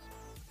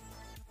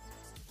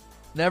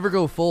 Never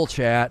go full,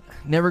 chat.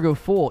 Never go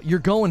full. You're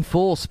going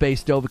full,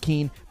 Space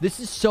Dovahkiin. This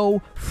is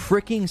so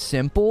freaking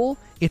simple.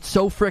 It's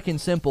so freaking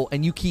simple,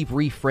 and you keep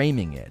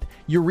reframing it.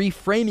 You're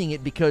reframing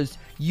it because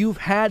you've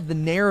had the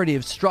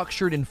narrative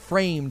structured and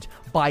framed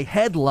by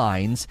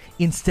headlines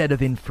instead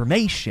of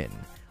information.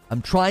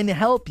 I'm trying to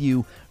help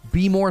you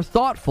be more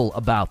thoughtful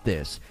about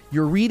this.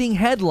 You're reading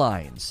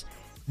headlines.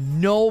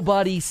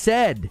 Nobody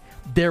said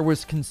there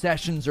was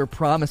concessions or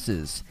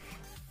promises.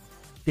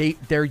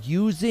 They're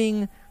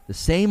using the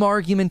same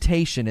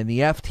argumentation, and the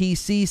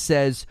FTC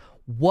says,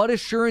 what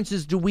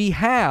assurances do we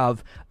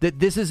have that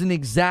this isn't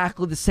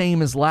exactly the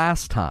same as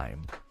last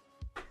time?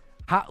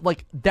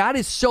 That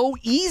is so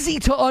easy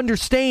to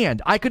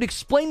understand. I could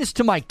explain this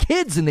to my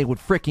kids and they would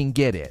freaking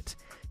get it.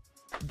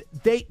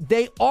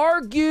 They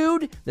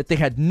argued that they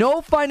had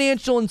no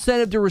financial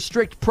incentive to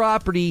restrict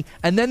property,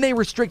 and then they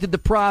restricted the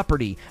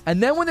property.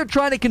 And then when they're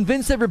trying to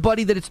convince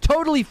everybody that it's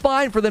totally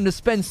fine for them to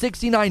spend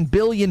 $69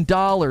 billion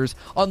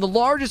on the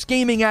largest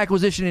gaming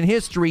acquisition in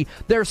history,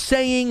 they're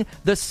saying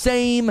the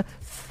same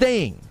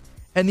thing.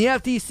 And the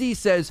FTC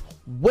says,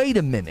 wait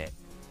a minute.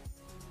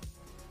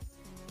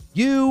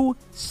 You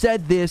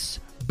said this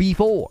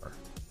before.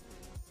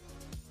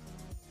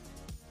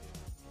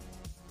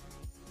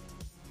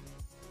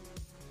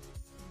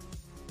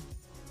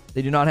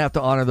 They do not have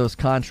to honor those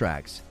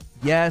contracts.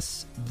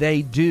 Yes,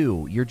 they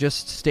do. You're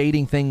just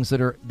stating things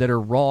that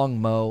are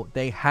wrong, Mo.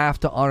 They have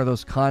to honor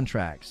those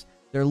contracts.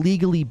 They're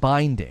legally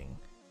binding.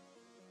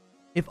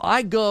 If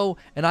I go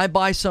and I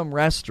buy some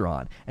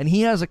restaurant and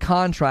he has a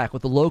contract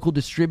with the local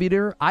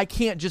distributor, I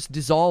can't just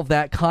dissolve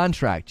that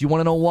contract. You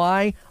want to know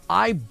why?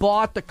 I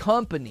bought the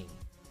company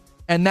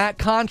and that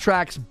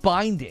contract's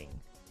binding.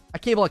 I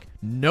can't be like,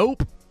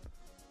 nope,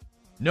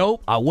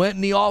 I went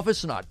in the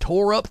office and I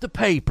tore up the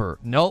paper.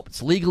 Nope,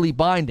 it's legally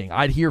binding.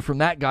 I'd hear from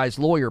that guy's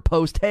lawyer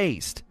post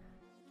haste.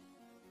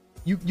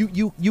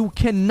 You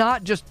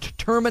cannot just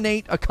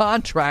terminate a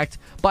contract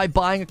by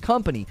buying a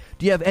company.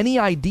 Do you have any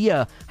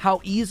idea how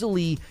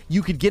easily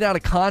you could get out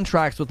of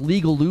contracts with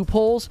legal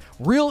loopholes?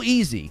 Real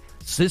easy.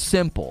 It's this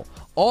simple.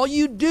 All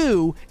you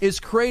do is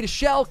create a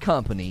shell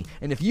company,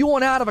 and if you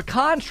want out of a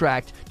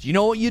contract, do you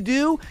know what you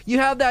do? You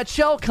have that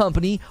shell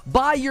company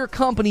buy your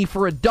company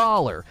for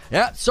 $1.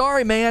 Yeah,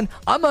 sorry, man.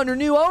 I'm under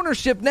new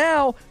ownership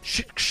now.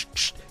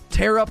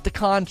 Tear up the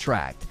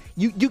contract.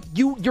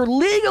 You're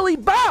legally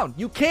bound.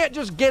 You can't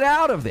just get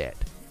out of it.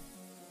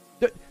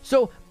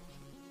 So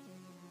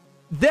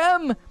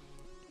them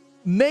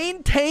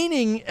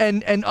maintaining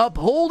and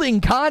upholding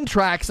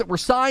contracts that were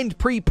signed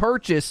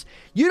pre-purchase,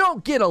 you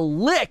don't get a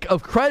lick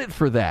of credit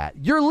for that.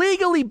 You're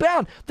legally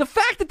bound. The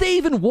fact that they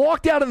even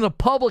walked out in the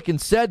public and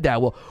said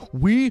that, well,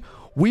 we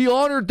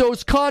honored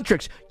those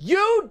contracts.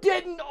 You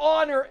didn't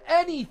honor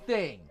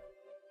anything.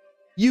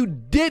 You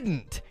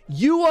didn't.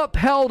 You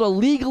upheld a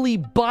legally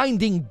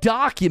binding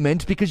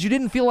document because you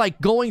didn't feel like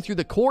going through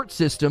the court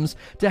systems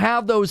to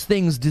have those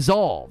things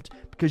dissolved,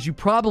 because you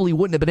probably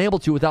wouldn't have been able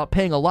to without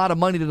paying a lot of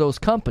money to those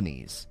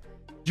companies.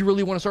 Do you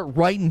really want to start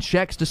writing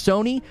checks to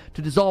Sony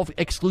to dissolve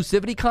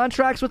exclusivity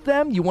contracts with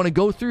them? You want to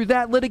go through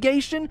that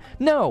litigation?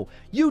 No,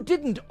 you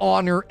didn't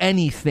honor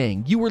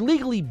anything. You were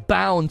legally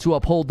bound to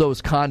uphold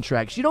those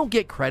contracts. You don't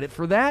get credit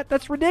for that.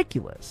 That's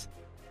ridiculous.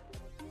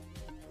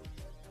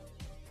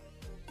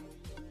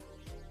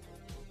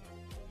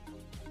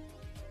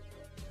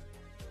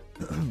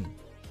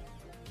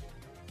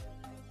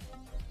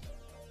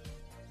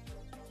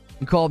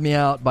 You called me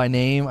out by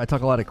name. I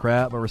talk a lot of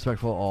crap, but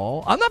respectful of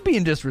all. I'm not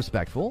being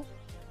disrespectful.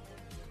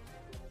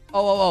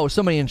 Oh,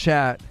 somebody in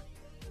chat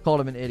called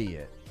him an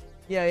idiot.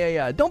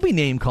 Yeah. Don't be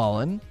name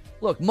calling.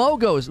 Look,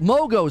 Mogo's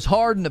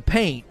hard in the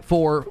paint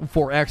for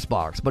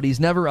Xbox, but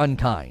he's never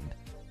unkind.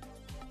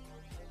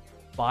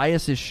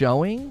 Bias is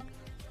showing?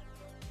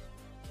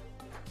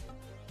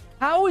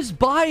 How is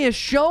bias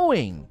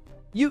showing?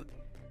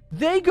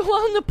 They go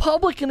out in the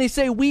public and they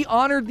say, we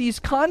honored these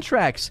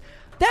contracts.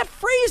 That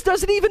phrase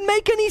doesn't even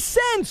make any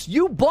sense.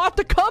 You bought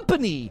the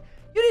company.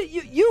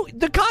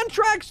 The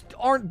contracts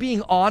aren't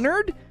being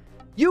honored.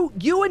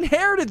 You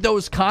inherited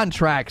those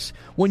contracts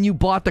when you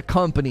bought the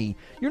company.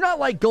 You're not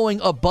like going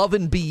above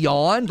and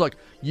beyond. Like,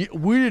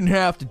 we didn't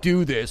have to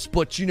do this,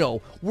 but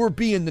we're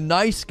being the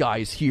nice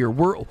guys here.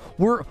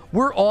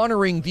 We're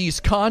honoring these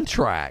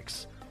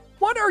contracts.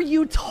 What are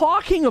you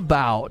talking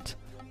about?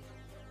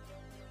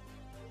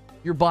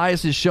 Your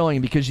bias is showing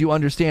because you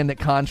understand that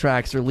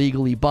contracts are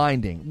legally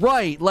binding.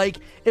 Right, like,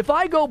 if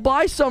I go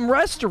buy some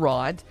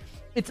restaurant,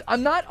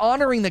 I'm not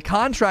honoring the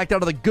contract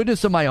out of the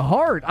goodness of my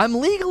heart. I'm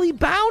legally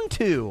bound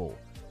to.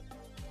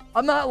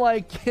 I'm not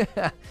like,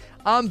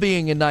 I'm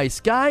being a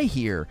nice guy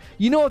here.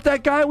 You know what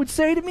that guy would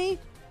say to me?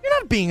 You're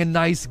not being a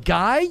nice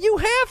guy. You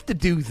have to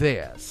do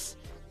this.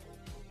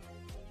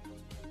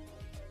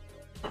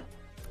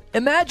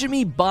 Imagine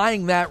me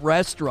buying that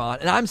restaurant,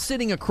 and I'm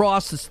sitting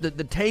across the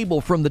table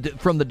from the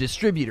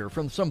distributor,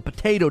 from some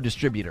potato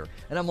distributor,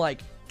 and I'm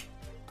like,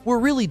 we're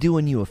really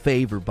doing you a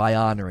favor by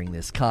honoring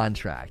this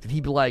contract. And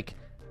he'd be like,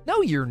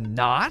 no, you're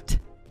not.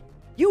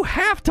 You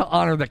have to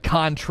honor the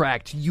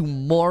contract, you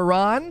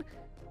moron.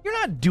 You're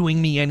not doing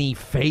me any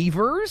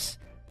favors,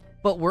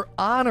 but we're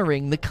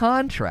honoring the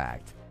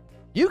contract.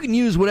 You can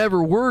use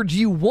whatever words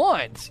you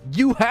want.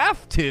 You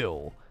have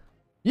to.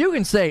 You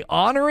can say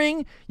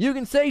honoring. You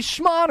can say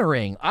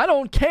schmonoring. I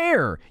don't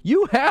care.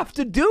 You have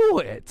to do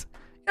it.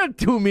 You don't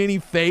do me any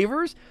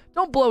favors.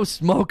 Don't blow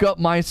smoke up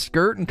my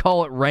skirt and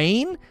call it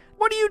rain.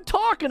 What are you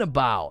talking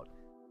about?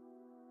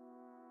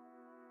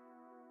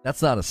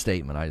 That's not a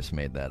statement. I just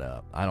made that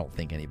up. I don't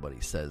think anybody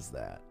says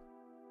that.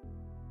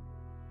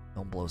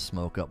 Don't blow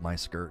smoke up my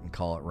skirt and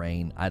call it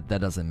rain.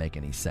 That doesn't make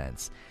any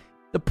sense.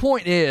 The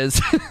point is,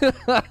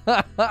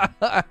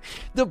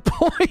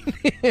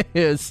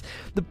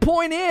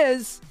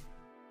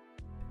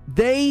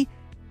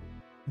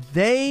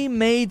 they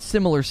made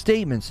similar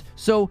statements.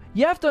 So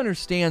you have to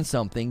understand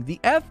something. The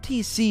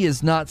FTC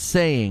is not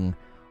saying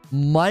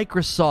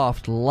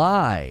Microsoft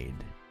lied.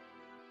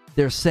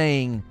 They're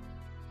saying,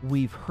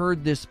 we've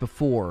heard this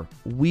before.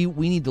 We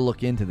need to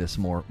look into this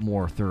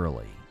more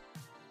thoroughly.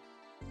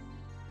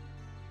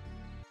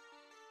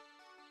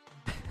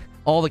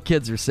 All the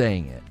kids are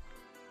saying it.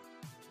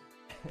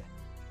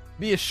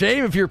 Be a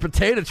shame if your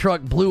potato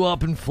truck blew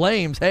up in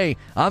flames. Hey,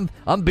 I'm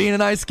being a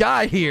nice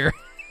guy here.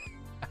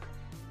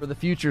 For the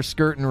future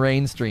skirt and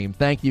rain stream.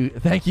 Thank you,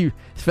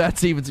 Fat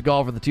Steven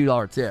Seagal, for the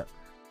 $2 tip.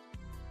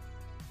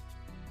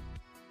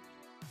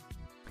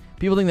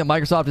 People think that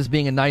Microsoft is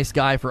being a nice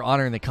guy for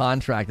honoring the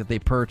contract that they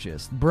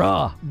purchased.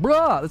 Bruh,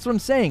 that's what I'm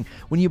saying.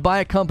 When you buy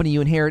a company,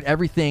 you inherit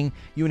everything.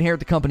 You inherit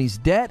the company's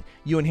debt.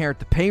 You inherit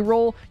the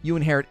payroll. You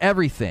inherit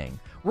everything.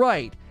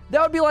 Right.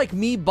 That would be like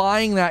me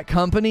buying that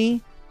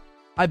company.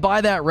 I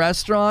buy that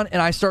restaurant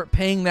and I start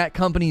paying that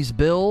company's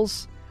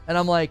bills. And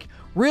I'm like,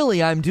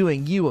 really, I'm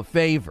doing you a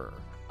favor.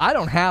 I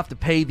don't have to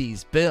pay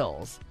these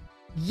bills.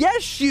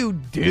 Yes, you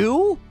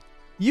do.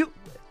 You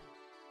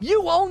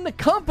own the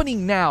company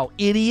now,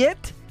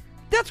 idiot.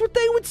 That's what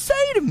they would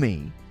say to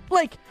me.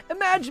 Like,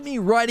 Imagine me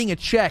writing a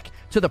check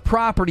to the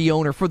property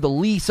owner for the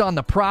lease on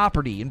the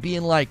property and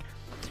being like,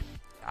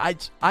 I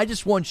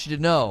just want you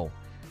to know,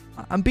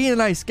 I'm being a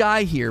nice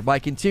guy here by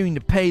continuing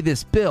to pay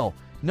this bill.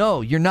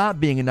 No, you're not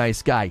being a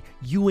nice guy.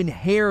 You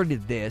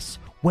inherited this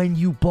when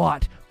you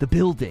bought the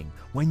building,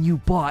 when you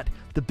bought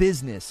the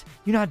business.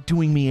 You're not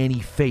doing me any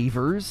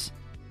favors.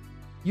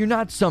 You're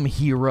not some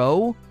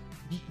hero.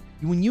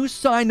 When you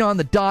signed on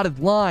the dotted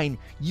line,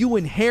 you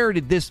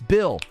inherited this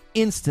bill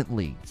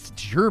instantly.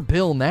 It's your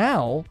bill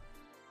now.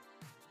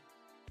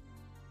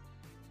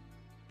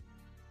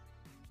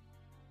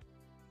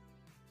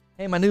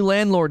 Hey, my new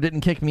landlord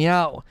didn't kick me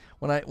out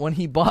when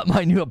he bought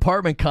my new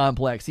apartment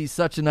complex. He's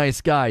such a nice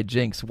guy,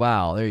 Jinx.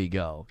 Wow, there you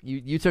go.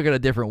 You took it a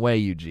different way,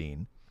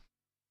 Eugene.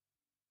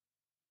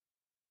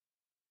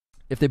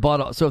 If they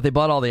bought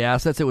all the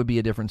assets, it would be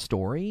a different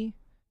story.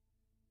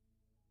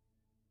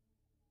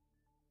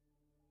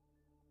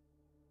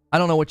 I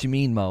don't know what you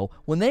mean, Mo.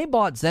 When they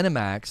bought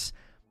ZeniMax,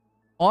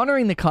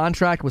 honoring the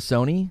contract with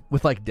Sony,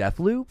 with like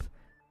Deathloop,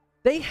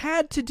 they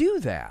had to do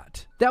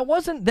that. That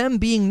wasn't them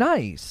being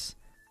nice.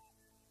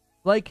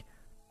 Like,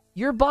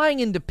 you're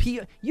buying into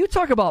you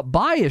talk about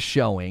bias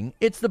showing.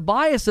 It's the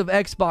bias of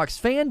Xbox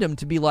fandom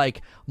to be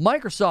like,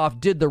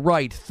 Microsoft did the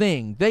right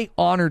thing. They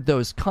honored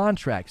those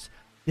contracts.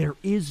 There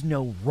is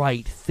no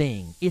right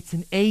thing. It's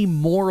an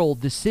amoral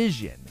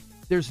decision.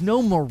 There's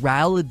no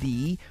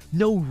morality,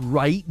 no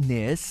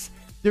rightness.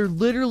 They're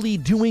literally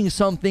doing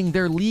something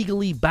they're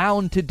legally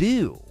bound to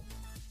do.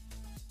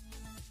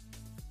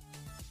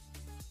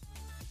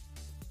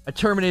 I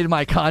terminated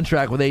my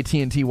contract with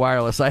AT&T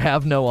Wireless. I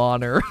have no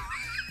honor.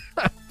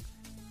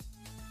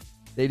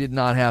 They did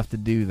not have to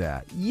do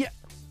that. Yeah.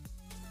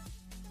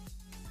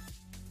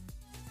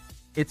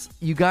 It's,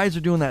 you guys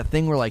are doing that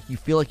thing where like you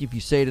feel like if you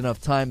say it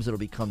enough times it'll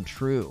become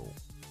true.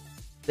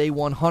 They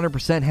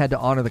 100% had to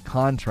honor the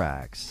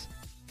contracts.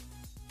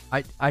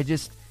 I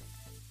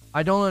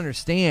don't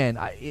understand.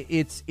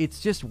 It's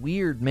just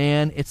weird,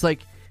 man. It's like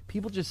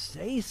people just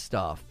say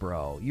stuff,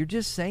 bro. You're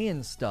just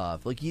saying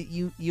stuff. Like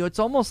you it's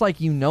almost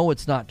like you know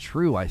it's not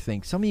true, I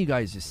think. Some of you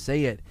guys just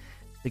say it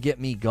to get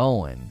me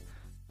going.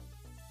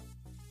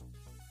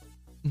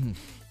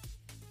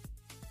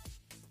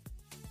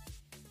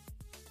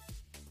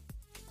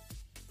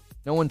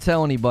 No one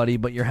tell anybody,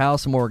 but your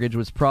house mortgage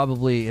has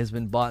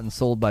been bought and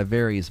sold by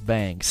various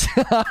banks.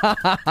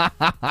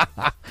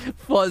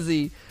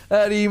 Fuzzy,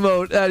 that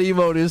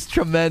emote is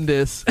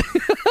tremendous.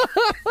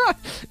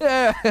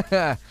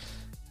 Yeah.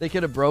 They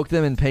could have broke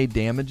them and paid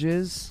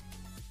damages.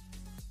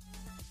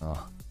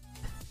 Oh.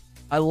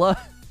 I love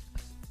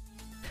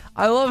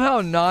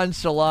how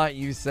nonchalant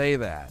you say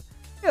that.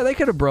 Yeah, they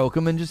could have broke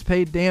them and just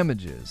paid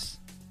damages.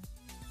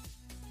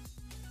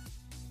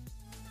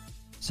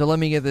 So let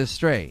me get this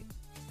straight.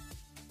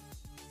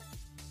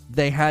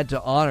 They had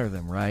to honor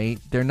them, right?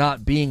 They're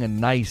not being a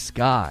nice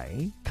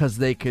guy because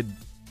they could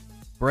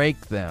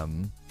break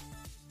them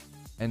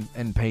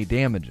and pay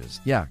damages.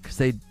 Yeah, because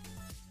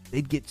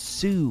they'd get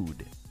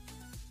sued.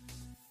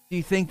 Do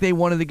you think they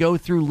wanted to go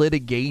through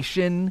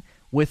litigation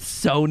with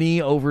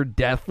Sony over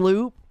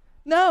Deathloop?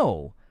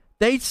 No.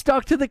 They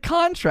stuck to the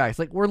contracts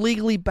like we're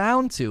legally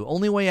bound to.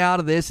 Only way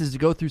out of this is to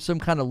go through some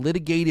kind of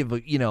litigative,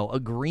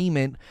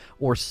 agreement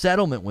or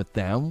settlement with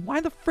them. Why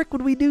the frick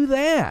would we do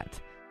that?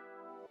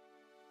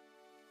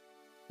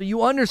 So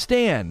you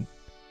understand,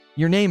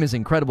 your name is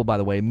incredible, by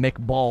the way, Mick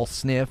Ball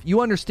Sniff. You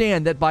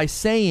understand that by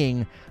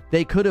saying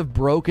they could have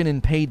broken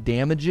and paid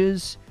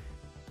damages,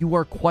 you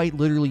are quite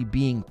literally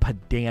being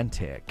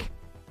pedantic.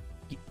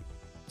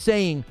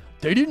 Saying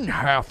they didn't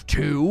have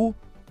to.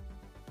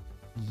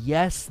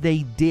 Yes, they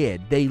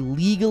did. They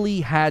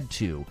legally had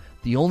to.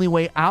 The only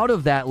way out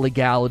of that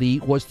legality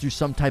was through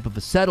some type of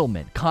a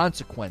settlement,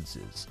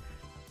 consequences,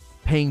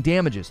 paying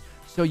damages.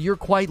 So you're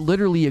quite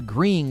literally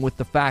agreeing with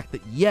the fact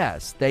that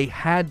yes, they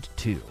had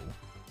to.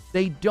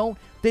 They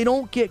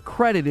don't get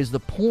credit is the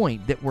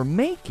point that we're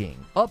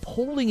making.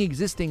 Upholding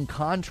existing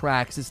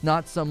contracts is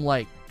not some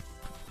like,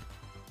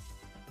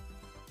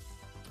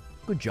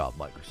 good job,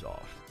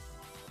 Microsoft.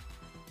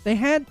 They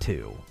had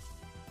to.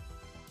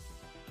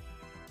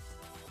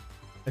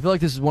 I feel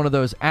like this is one of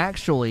those,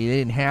 actually, they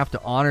didn't have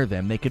to honor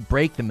them. They could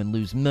break them and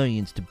lose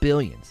millions to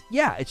billions.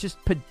 Yeah, it's just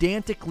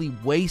pedantically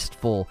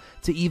wasteful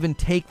to even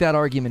take that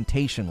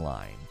argumentation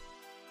line.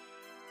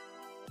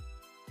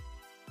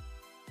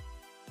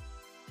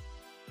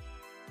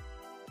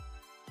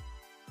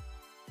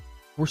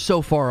 We're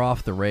so far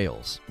off the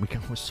rails.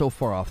 We're so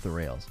far off the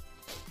rails.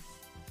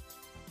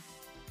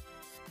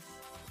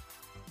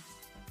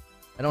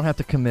 I don't have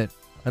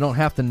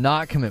to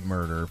not commit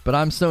murder, but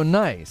I'm so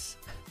nice.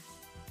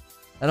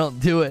 I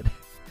don't do it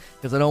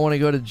because I don't want to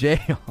go to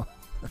jail.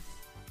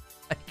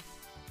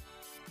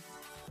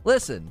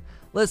 Listen.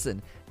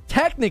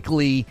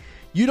 Technically,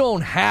 you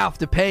don't have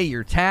to pay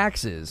your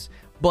taxes,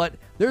 but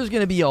there's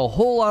going to be a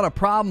whole lot of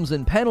problems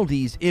and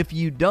penalties if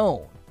you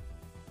don't.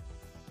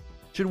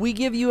 Should we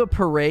give you a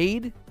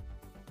parade?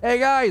 Hey,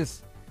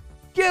 guys,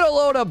 get a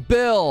load of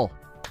Bill.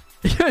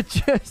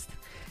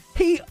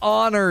 He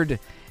honored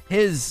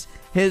his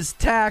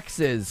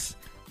taxes.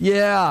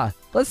 Yeah,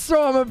 let's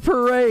throw him a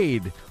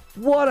parade.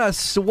 What a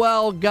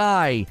swell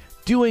guy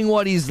doing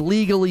what he's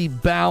legally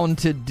bound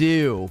to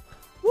do.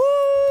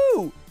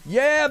 Woo!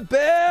 Yeah,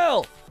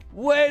 Bill!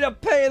 Way to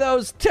pay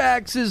those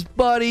taxes,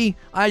 buddy.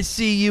 I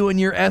see you in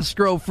your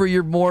escrow for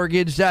your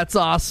mortgage. That's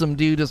awesome,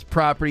 dude. His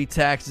property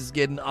taxes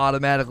getting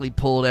automatically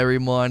pulled every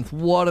month.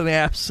 What an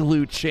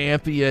absolute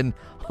champion.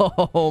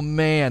 Oh,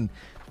 man.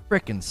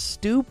 Freaking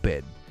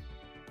stupid.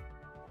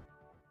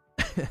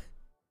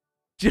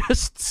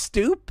 Just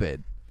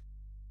stupid.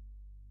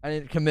 I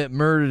didn't commit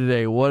murder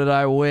today. What did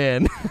I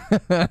win?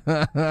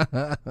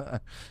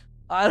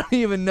 I don't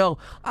even know.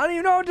 I don't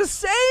even know what to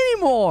say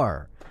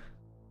anymore.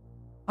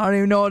 I don't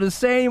even know what to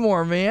say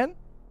anymore, man.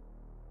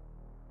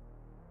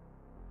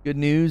 Good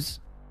news.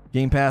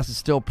 Game Pass is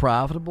still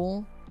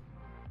profitable.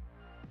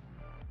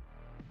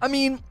 I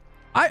mean,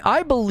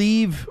 I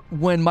believe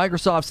when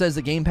Microsoft says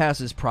that Game Pass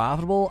is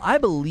profitable, I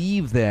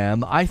believe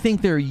them. I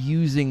think they're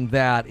using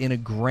that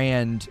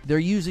they're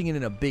using it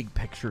in a big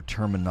picture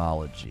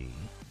terminology.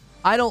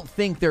 I don't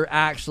think they're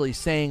actually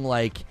saying,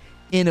 like,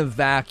 in a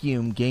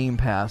vacuum, Game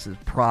Pass is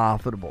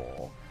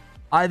profitable.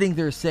 I think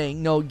they're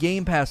saying, no,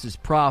 Game Pass is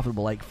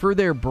profitable, like, for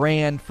their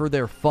brand, for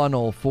their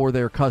funnel, for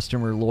their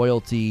customer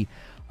loyalty,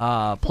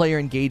 player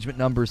engagement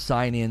numbers,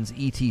 sign-ins,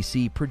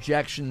 etc.,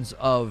 projections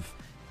of,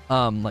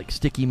 like,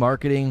 sticky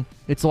marketing.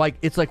 It's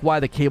like why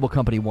the cable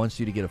company wants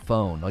you to get a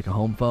phone, like a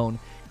home phone,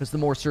 because the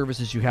more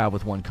services you have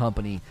with one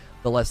company,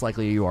 the less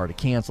likely you are to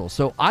cancel.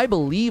 So I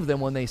believe them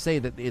when they say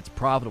that it's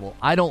profitable.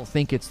 I don't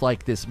think it's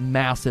like this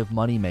massive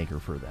moneymaker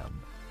for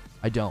them.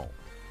 I don't.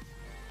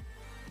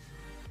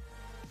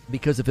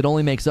 Because if it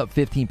only makes up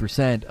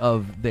 15%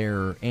 of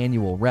their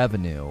annual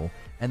revenue,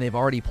 and they've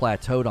already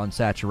plateaued on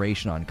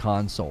saturation on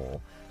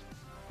console,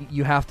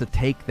 you have to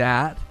take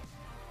that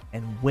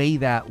and weigh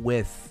that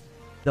with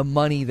the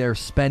money they're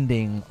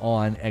spending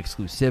on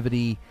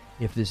exclusivity.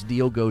 If this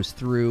deal goes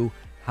through,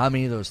 how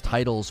many of those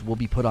titles will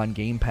be put on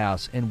Game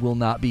Pass and will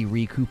not be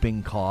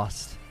recouping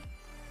cost?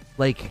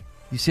 Like,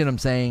 you see what I'm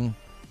saying?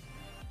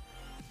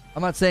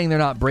 I'm not saying they're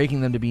not breaking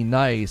them to be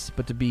nice,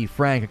 but to be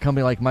frank, a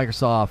company like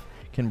Microsoft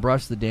can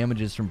brush the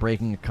damages from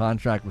breaking a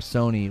contract with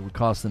Sony. It would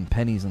cost them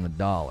pennies on the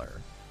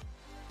dollar.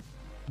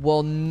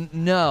 Well,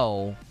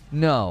 no.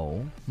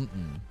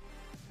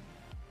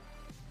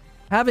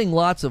 Having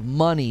lots of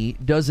money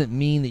doesn't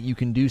mean that you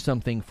can do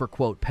something for,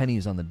 quote,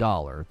 pennies on the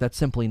dollar. That's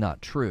simply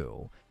not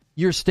true.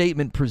 Your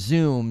statement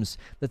presumes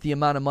that the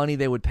amount of money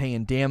they would pay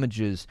in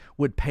damages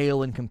would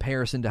pale in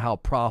comparison to how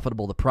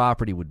profitable the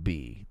property would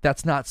be.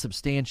 That's not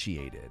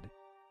substantiated.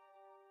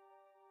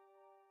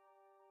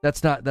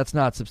 That's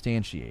not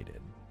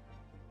substantiated.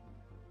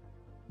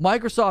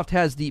 Microsoft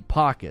has deep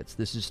pockets.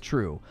 This is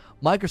true.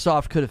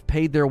 Microsoft could have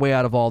paid their way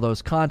out of all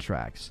those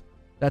contracts.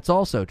 That's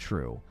also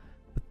true.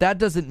 But that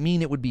doesn't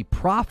mean it would be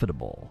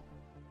profitable.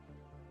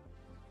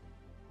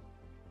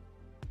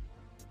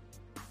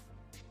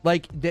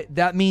 Like,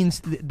 that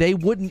means they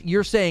wouldn't...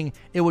 You're saying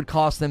it would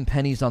cost them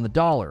pennies on the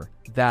dollar.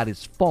 That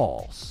is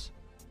false.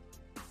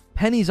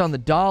 Pennies on the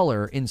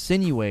dollar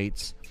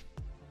insinuates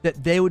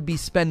that they would be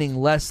spending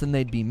less than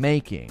they'd be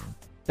making.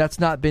 That's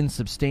not been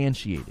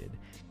substantiated.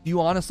 Do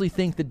you honestly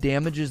think the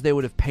damages they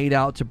would have paid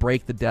out to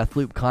break the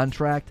Deathloop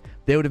contract,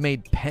 they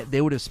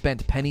would have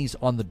spent pennies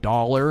on the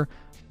dollar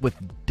with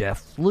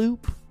Deathloop?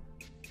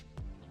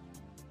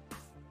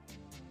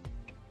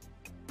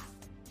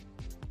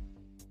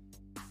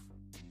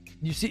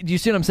 Do you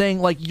see what I'm saying?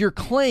 Like, your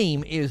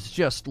claim is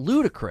just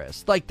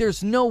ludicrous. Like,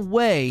 there's no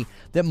way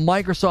that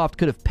Microsoft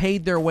could have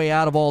paid their way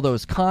out of all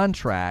those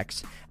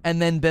contracts and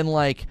then been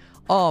like,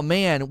 oh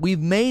man, we've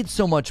made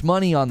so much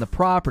money on the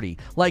property.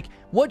 Like,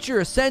 what you're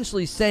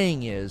essentially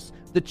saying is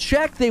the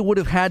check they would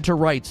have had to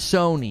write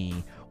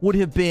Sony would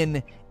have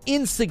been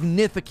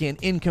insignificant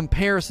in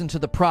comparison to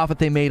the profit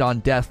they made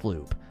on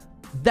Deathloop.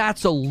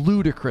 That's a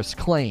ludicrous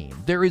claim.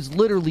 There is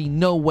literally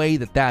no way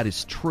that that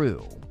is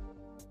true.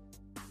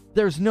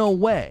 There's no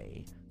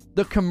way.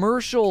 The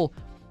commercial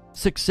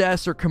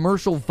success or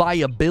commercial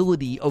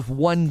viability of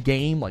one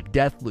game like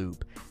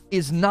Deathloop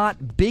is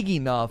not big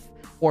enough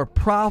or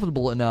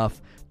profitable enough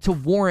to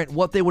warrant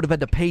what they would have had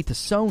to pay to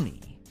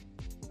Sony.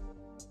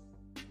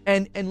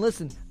 And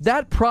listen,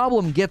 that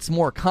problem gets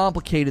more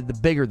complicated the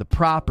bigger the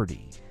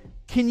property.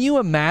 Can you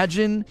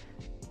imagine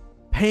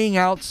paying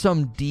out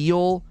some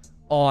deal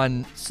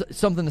on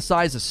something the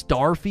size of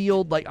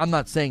Starfield? Like, I'm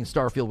not saying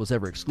Starfield was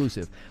ever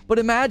exclusive, but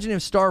imagine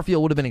if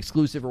Starfield would have been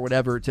exclusive or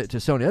whatever to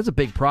Sony. That's a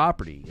big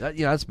property.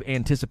 That's an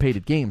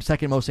anticipated game.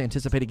 Second most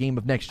anticipated game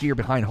of next year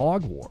behind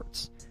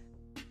Hogwarts.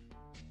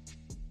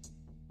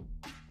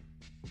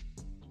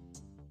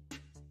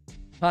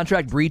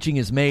 Contract breaching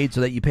is made so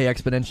that you pay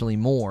exponentially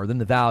more than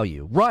the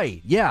value.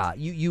 Right, yeah.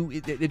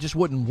 It just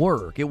wouldn't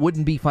work. It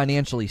wouldn't be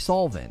financially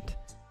solvent.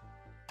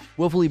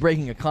 Willfully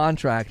breaking a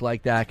contract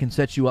like that can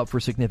set you up for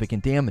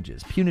significant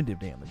damages, punitive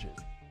damages.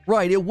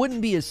 Right, it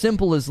wouldn't be as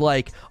simple as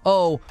like,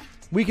 oh,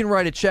 we can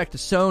write a check to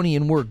Sony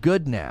and we're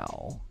good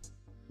now.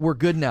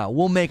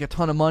 We'll make a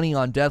ton of money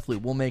on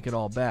Deathloop. We'll make it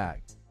all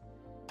back.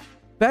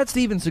 Fat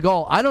Steven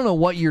Seagal, I don't know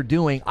what you're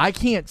doing. I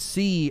can't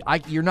see.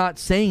 You're not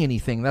saying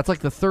anything. That's like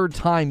the third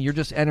time you're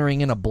just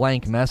entering in a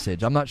blank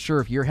message. I'm not sure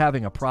if you're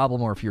having a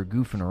problem or if you're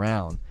goofing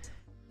around.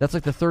 That's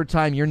like the third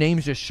time your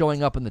name's just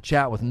showing up in the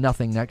chat with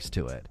nothing next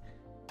to it.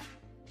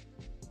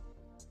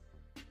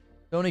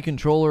 Sony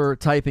controller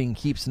typing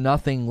keeps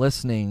nothing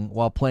listening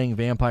while playing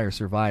Vampire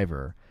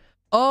Survivor.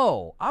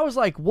 Oh, I was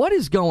like, what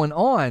is going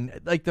on?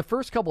 Like, the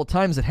first couple of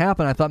times it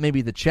happened, I thought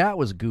maybe the chat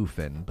was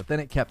goofing, but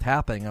then it kept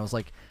happening. I was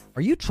like,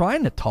 are you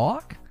trying to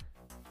talk?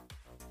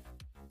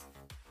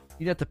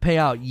 You'd have to pay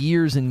out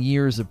years and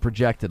years of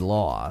projected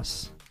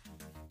loss.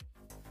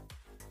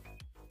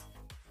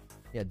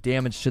 Yeah,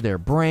 damage to their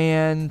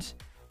brand.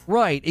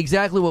 Right,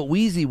 exactly what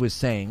Wheezy was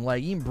saying.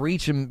 Like, you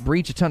can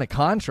breach a ton of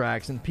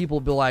contracts, and people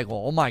will be like,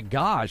 well, oh my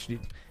gosh, do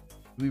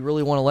we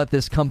really want to let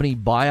this company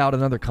buy out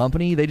another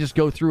company? They just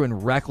go through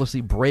and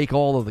recklessly break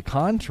all of the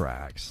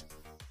contracts.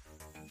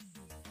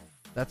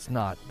 That's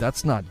not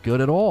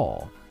good at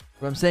all.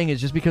 What I'm saying is,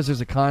 just because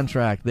there's a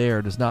contract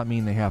there does not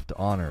mean they have to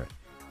honor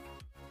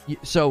it.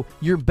 So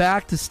you're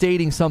back to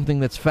stating something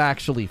that's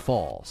factually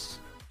false.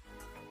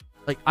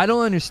 Like, I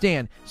don't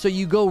understand. So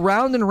you go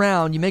round and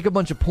round, you make a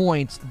bunch of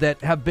points that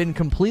have been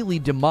completely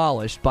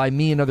demolished by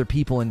me and other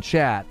people in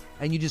chat,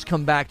 and you just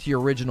come back to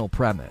your original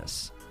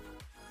premise.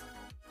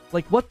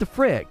 Like, what the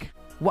frick?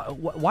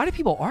 Why do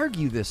people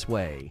argue this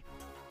way?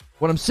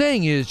 What I'm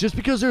saying is, just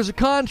because there's a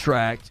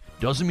contract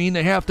doesn't mean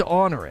they have to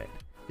honor it.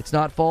 It's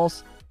not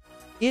false.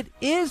 It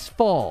is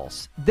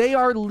false.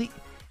 They're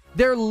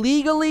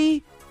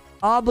legally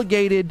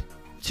obligated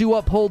to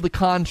uphold the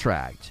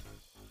contract.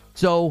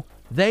 So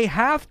they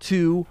have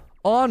to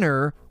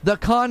honor the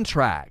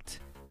contract.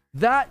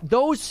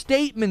 Those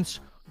statements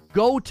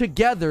go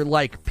together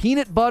like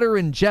peanut butter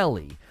and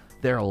jelly.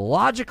 They're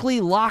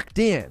logically locked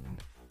in.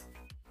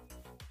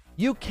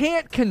 You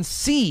can't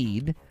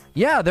concede,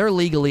 yeah, they're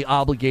legally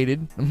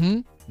obligated.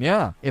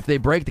 Yeah, if they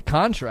break the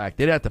contract,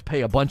 they'd have to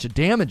pay a bunch of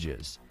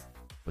damages.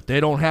 But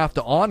they don't have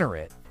to honor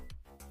it.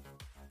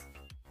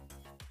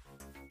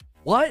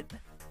 What?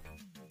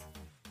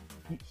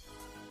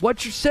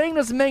 What you're saying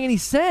doesn't make any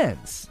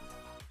sense.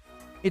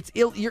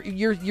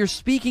 You're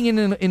speaking in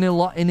an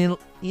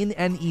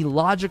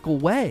illogical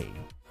way.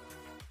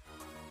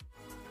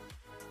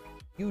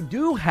 You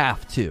do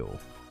have to.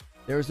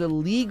 There's a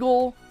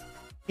legal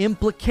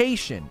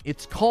implication.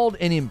 It's called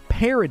an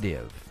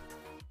imperative.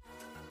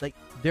 Like,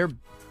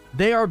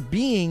 they are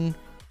being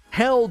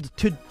held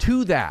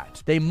to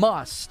that. They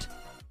must.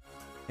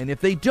 And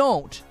if they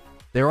don't,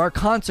 there are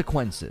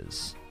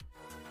consequences.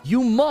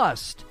 You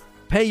must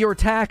pay your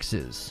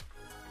taxes.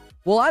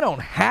 Well, I don't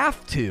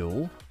have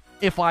to.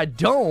 If I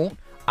don't,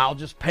 I'll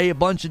just pay a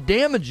bunch of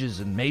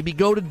damages and maybe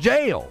go to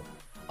jail.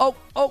 Oh,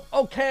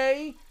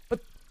 okay. But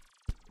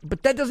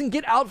that doesn't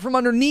get out from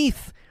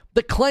underneath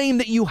the claim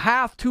that you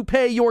have to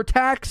pay your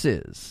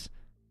taxes.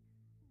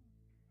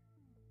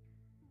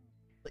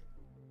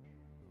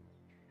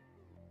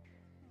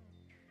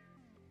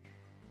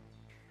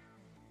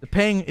 The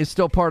paying is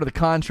still part of the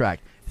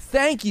contract.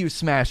 Thank you,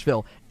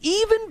 Smashville.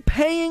 Even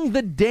paying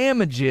the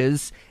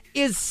damages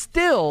is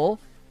still,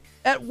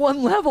 at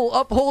one level,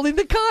 upholding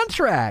the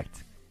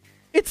contract.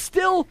 It's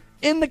still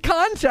in the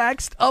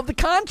context of the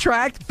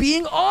contract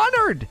being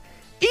honored.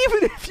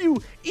 Even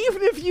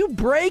if you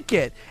break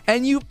it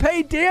and you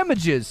pay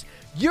damages,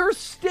 you're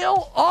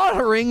still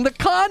honoring the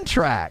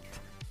contract.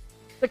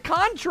 The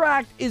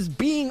contract is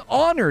being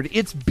honored.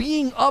 It's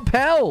being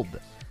upheld.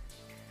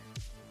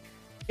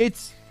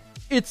 It's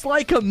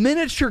like a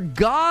miniature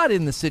god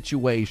in the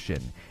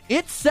situation.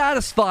 It's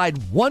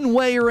satisfied one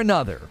way or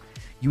another.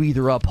 You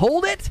either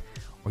uphold it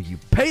or you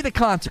pay the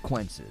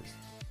consequences.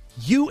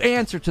 You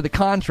answer to the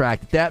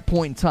contract at that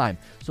point in time.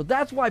 So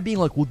that's why being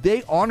like, well,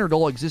 they honored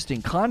all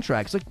existing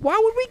contracts. Like, why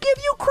would we give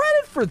you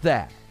credit for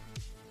that?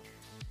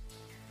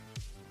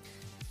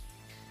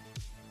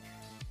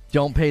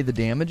 Don't pay the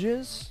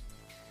damages?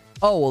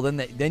 Oh, well,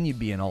 then you'd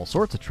be in all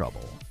sorts of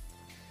trouble.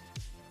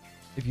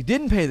 If you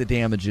didn't pay the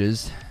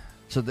damages,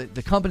 so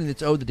the company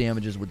that's owed the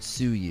damages would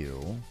sue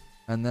you,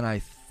 and then I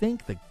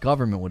think the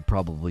government would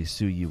probably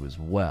sue you as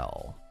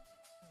well.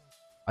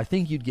 I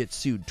think you'd get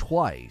sued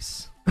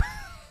twice.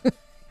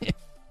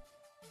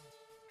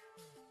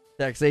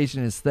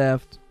 Taxation is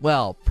theft.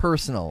 Well,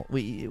 personal.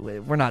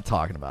 We're not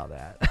talking about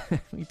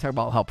that. We talk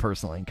about how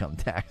personal income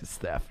tax is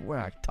theft. We're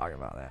not talking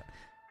about that.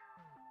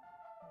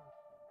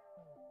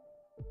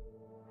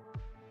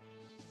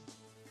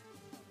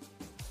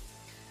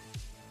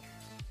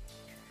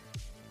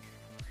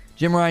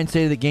 Jim Ryan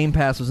stated that Game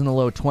Pass was in the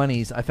low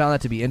 20s. I found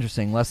that to be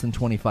interesting. Less than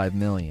 25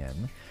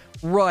 million.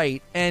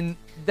 Right, and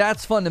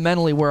that's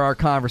fundamentally where our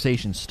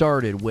conversation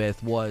started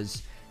with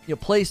was,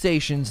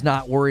 PlayStation's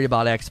not worried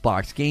about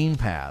Xbox Game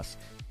Pass.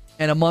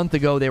 And a month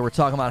ago, they were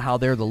talking about how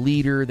they're the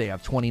leader. They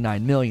have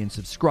 29 million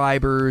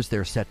subscribers.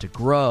 They're set to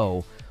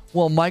grow.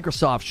 Well,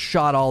 Microsoft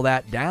shot all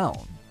that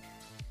down.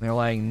 They're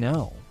like,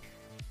 no.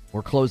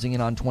 We're closing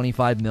in on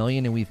 25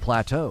 million and we've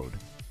plateaued.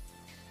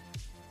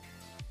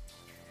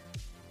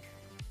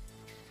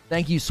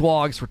 Thank you,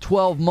 Swags, for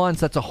 12 months.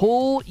 That's a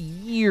whole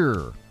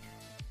year.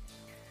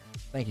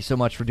 Thank you so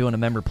much for doing a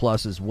Member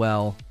Plus as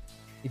well.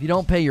 If you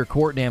don't pay your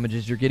court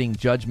damages, you're getting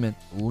judgment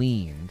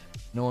leaned.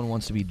 No one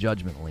wants to be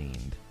judgment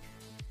leaned.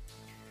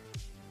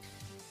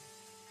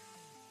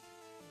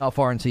 How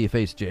far until you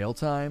face jail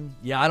time?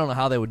 Yeah, I don't know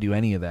how they would do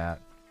any of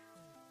that.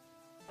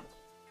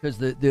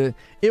 Because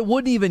it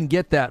wouldn't even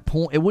get that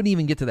point. It wouldn't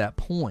even get to that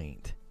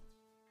point.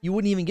 You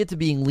wouldn't even get to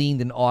being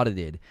leaned and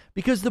audited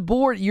because the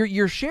board,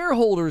 your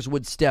shareholders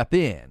would step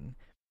in,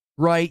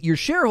 right? Your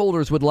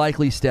shareholders would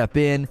likely step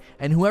in,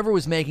 and whoever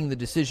was making the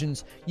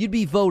decisions, you'd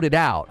be voted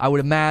out. I would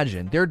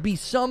imagine there'd be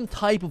some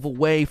type of a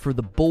way for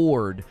the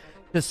board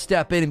to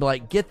step in and be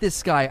like, get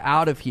this guy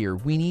out of here.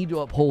 We need to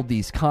uphold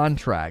these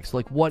contracts.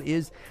 Like, what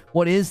is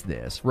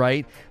this,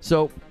 right?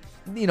 So,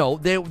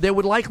 they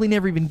would likely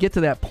never even get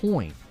to that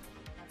point.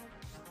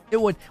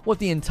 What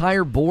the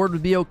entire board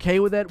would be okay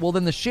with that? Well,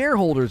 then the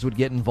shareholders would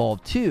get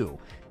involved too.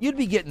 You'd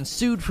be getting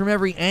sued from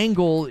every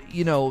angle,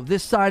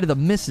 this side of the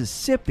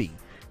Mississippi.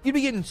 You'd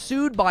be getting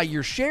sued by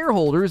your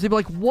shareholders. They'd be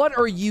like, what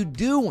are you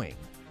doing?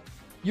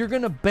 You're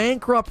going to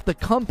bankrupt the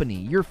company.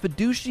 Your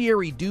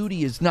fiduciary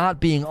duty is not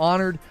being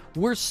honored.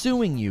 We're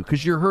suing you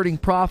because you're hurting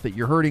profit.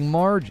 You're hurting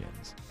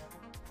margins.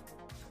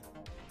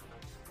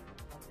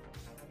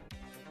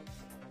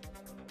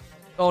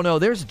 Oh, no,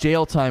 there's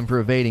jail time for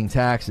evading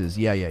taxes.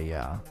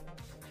 Yeah.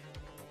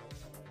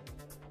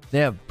 They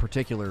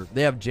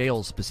have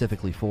jails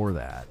specifically for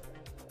that.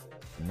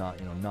 Not,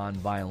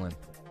 non-violent,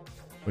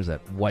 what is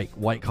that,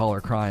 white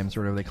collar crimes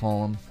or whatever they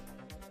call them.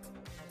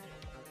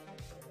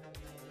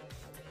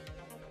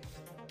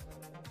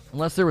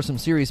 Unless there was some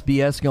serious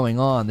BS going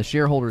on, the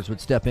shareholders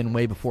would step in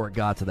way before it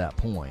got to that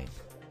point.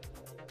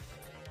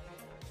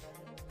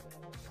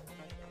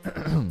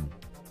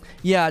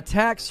 Yeah,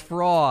 tax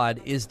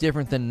fraud is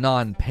different than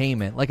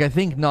non-payment. Like, I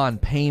think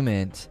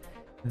non-payment,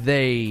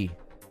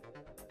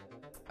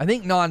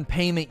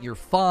 you're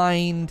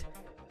fined.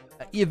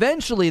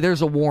 Eventually,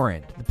 there's a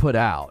warrant put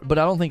out, but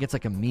I don't think it's,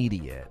 like,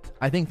 immediate.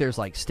 I think there's,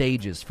 like,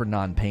 stages for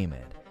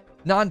non-payment.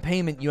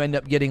 Non-payment, you end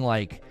up getting,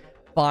 like,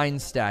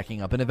 fines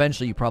stacking up, and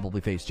eventually you probably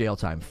face jail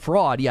time.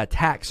 Fraud, yeah,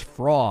 tax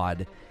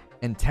fraud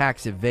and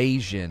tax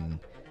evasion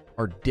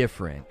are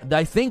different.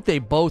 I think they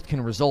both can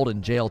result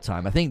in jail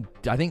time. I think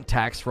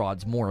tax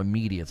fraud's more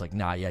immediate. It's like,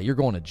 nah, yeah, you're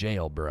going to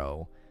jail,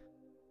 bro.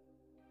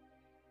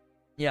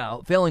 Yeah,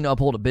 failing to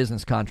uphold a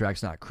business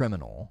contract's not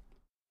criminal.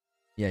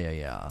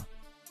 Yeah.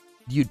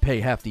 You'd pay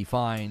hefty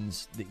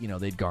fines.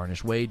 They'd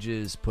garnish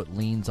wages, put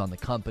liens on the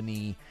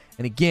company.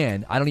 And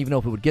again, I don't even know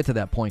if it would get to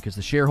that point because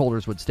the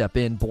shareholders would step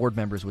in, board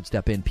members would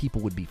step in,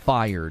 people would be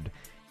fired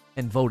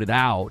and voted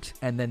out,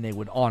 and then they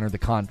would honor the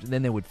contract.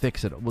 Then they would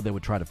fix it. Well, they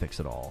would try to fix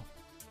it all.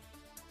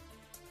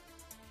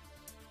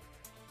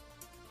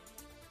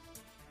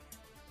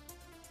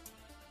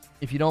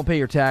 If you don't pay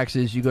your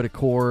taxes, you go to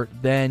court,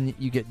 then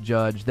you get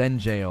judged, then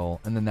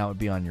jail, and then that would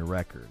be on your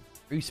record.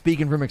 Are you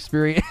speaking from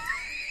experience?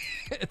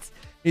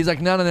 He's like,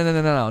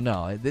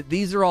 no.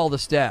 These are all the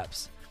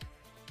steps.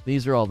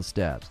 These are all the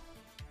steps.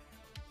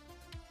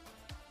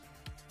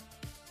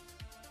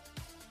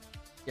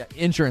 Yeah,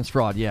 insurance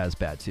fraud, yeah, is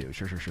bad too.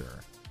 Sure.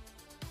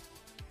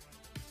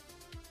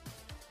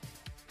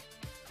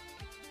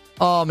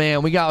 Oh,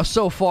 man, we got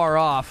so far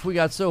off. We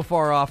got so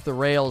far off the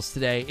rails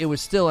today. It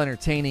was still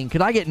entertaining.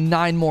 Could I get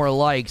 9 more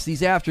likes?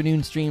 These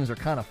afternoon streams are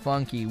kind of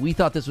funky. We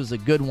thought this was a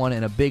good one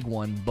and a big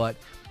one, but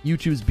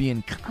YouTube's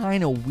being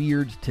kind of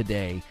weird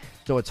today,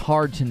 so it's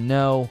hard to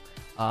know.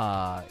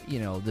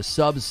 The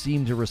subs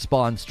seem to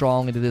respond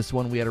strongly to this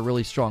one. We had a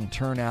really strong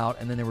turnout,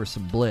 and then there were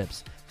some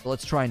blips. So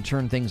let's try and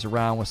turn things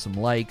around with some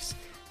likes.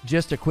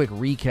 Just a quick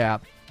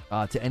recap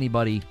to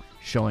anybody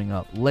showing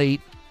up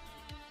late.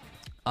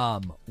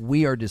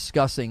 We are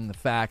discussing the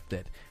fact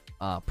that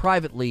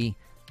privately,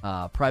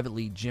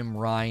 Jim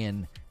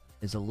Ryan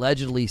has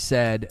allegedly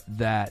said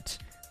that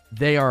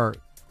they are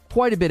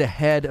quite a bit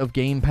ahead of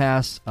Game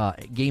Pass.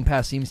 Game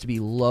Pass seems to be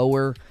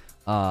lower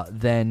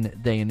than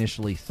they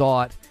initially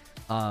thought.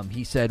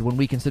 He said, when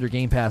we consider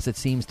Game Pass, it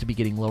seems to be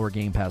getting lower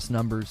Game Pass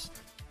numbers.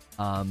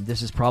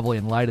 This is probably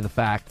in light of the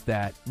fact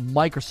that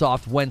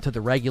Microsoft went to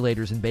the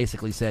regulators and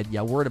basically said,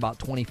 yeah, we're at about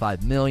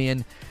 25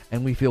 million,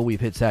 and we feel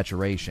we've hit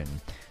saturation.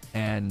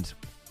 And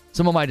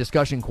some of my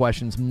discussion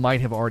questions might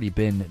have already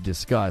been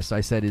discussed. I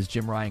said, is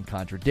Jim Ryan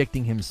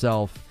contradicting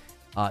himself?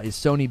 Is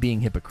Sony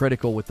being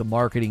hypocritical with the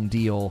marketing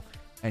deal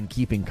and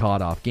keeping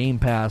COD off Game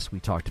Pass? We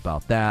talked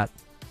about that.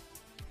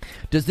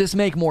 Does this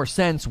make more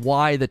sense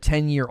why the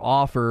 10-year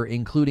offer,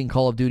 including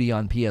Call of Duty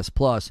on PS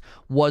Plus,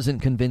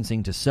 wasn't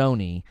convincing to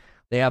Sony?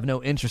 They have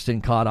no interest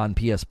in COD on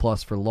PS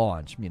Plus for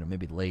launch,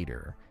 maybe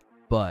later.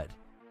 But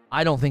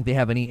I don't think they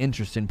have any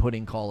interest in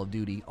putting Call of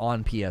Duty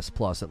on PS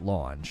Plus at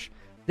launch.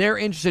 They're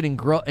interested in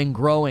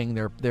growing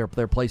their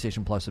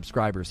PlayStation Plus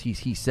subscribers.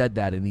 He said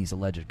that in these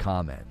alleged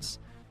comments.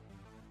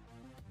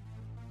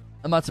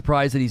 I'm not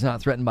surprised that he's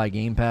not threatened by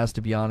Game Pass,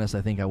 to be honest.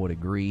 I think I would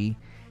agree.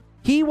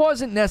 He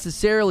wasn't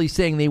necessarily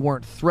saying they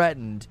weren't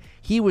threatened.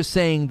 He was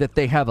saying that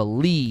they have a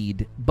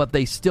lead, but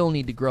they still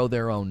need to grow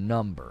their own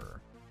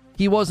number.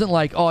 He wasn't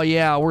like, oh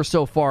yeah, we're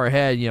so far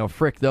ahead,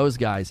 frick those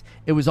guys.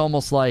 It was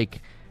almost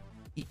like,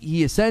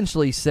 he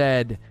essentially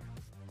said,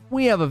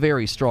 we have a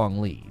very strong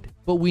lead,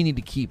 but we need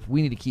to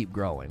keep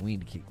growing. We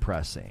need to keep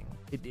pressing.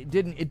 It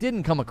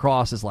didn't come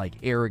across as like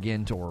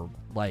arrogant or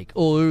like,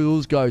 oh,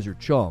 those guys are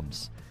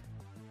chumps.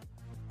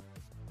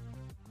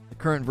 The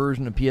current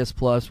version of PS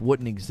Plus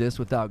wouldn't exist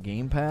without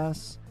Game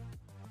Pass.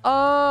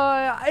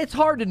 It's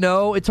hard to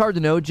know. It's hard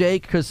to know,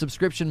 Jake, because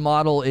subscription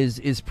model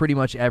is pretty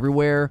much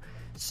everywhere.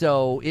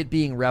 So it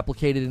being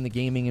replicated in the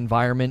gaming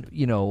environment,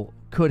 you know,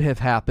 could have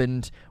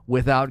happened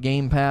without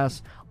Game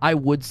Pass. I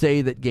would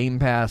say that Game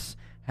Pass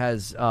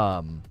has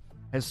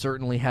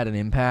certainly had an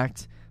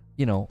impact,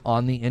 you know,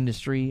 on the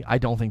industry. I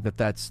don't think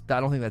that's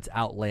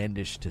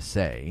outlandish to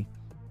say.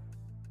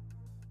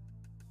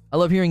 I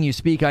love hearing you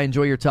speak. I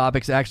enjoy your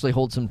topics. Actually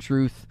hold some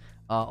truth.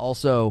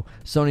 Also,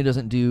 Sony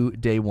doesn't do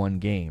day one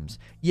games.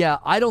 Yeah,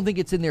 I don't think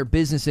it's in their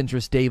business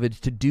interest, David,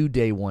 to do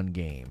day one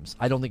games.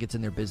 I don't think it's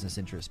in their business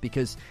interest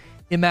because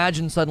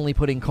imagine suddenly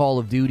putting Call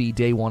of Duty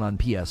day one on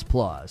PS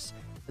Plus.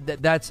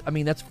 That's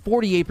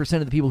 48%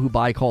 of the people who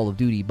buy Call of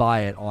Duty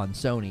buy it on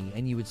Sony,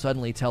 and you would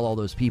suddenly tell all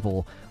those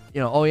people, you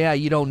know, oh yeah,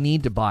 you don't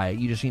need to buy it,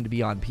 you just need to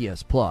be on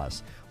PS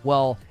Plus.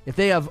 Well, if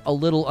they have a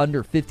little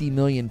under 50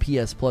 million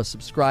PS Plus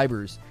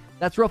subscribers,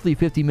 that's roughly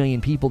 50 million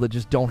people that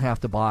just don't have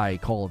to buy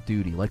Call of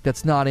Duty. Like,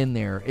 that's not in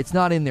there. It's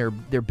not in their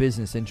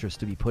business interest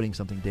to be putting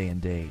something day and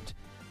date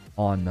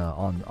on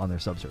their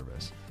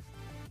subservice.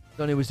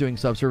 Sony was doing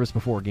subservice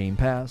before Game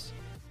Pass.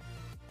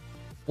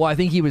 Well, I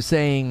think he was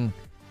saying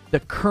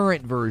the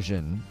current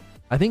version.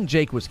 I think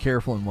Jake was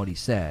careful in what he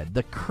said.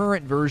 The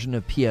current version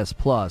of PS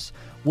Plus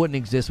wouldn't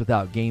exist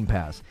without Game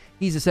Pass.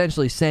 He's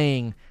essentially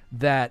saying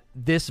that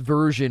this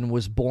version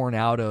was born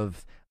out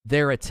of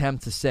their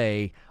attempt to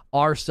say,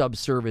 our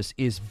subservice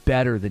is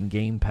better than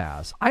Game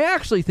Pass. I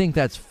actually think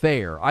that's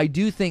fair. I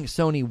do think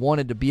Sony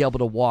wanted to be able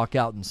to walk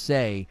out and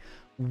say,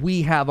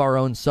 we have our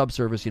own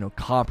subservice, you know,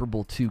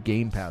 comparable to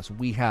Game Pass.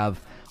 We have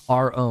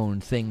our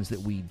own things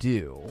that we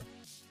do.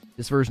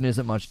 This version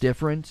isn't much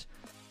different.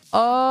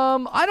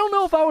 I don't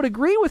know if I would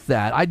agree with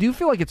that. I do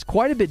feel like it's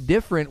quite a bit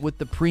different with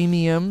the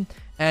premium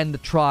and the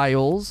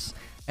trials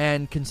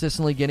and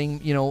consistently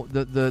getting, you know,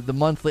 the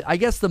monthly. I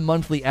guess the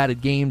monthly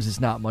added games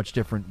is not much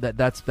different.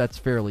 That's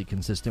fairly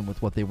consistent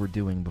with what they were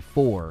doing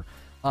before.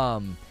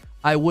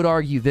 I would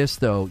argue this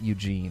though,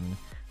 Eugene,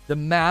 the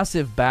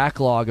massive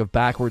backlog of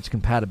backwards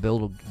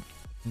compatible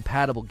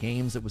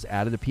games that was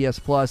added to PS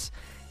Plus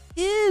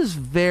is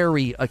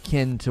very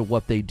akin to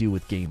what they do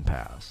with Game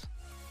Pass.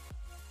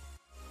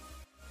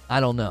 I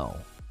don't know.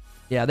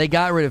 Yeah, they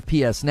got rid of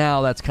PS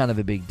Now. That's kind of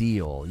a big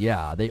deal.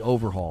 Yeah, they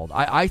overhauled.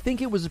 I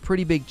think it was a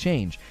pretty big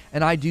change.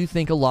 And I do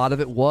think a lot of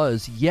it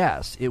was,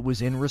 yes, it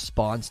was in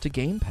response to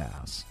Game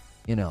Pass.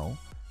 You know,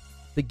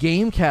 the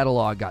game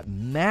catalog got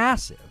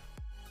massive,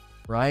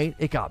 right?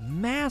 It got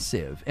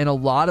massive. And a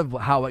lot of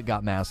how it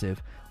got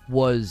massive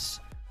was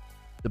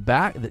the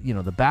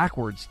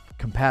backwards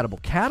compatible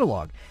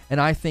catalog. And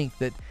I think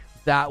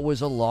that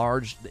was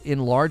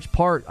in large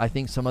part, I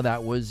think some of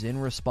that was in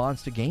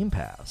response to Game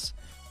Pass.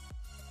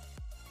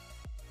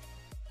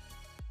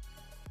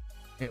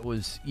 It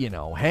was, you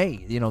know,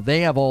 hey, you know,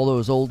 they have all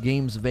those old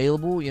games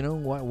available. You know,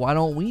 why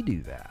don't we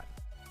do that?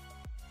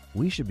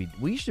 We should be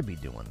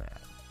doing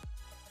that.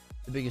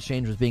 The biggest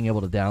change was being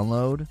able to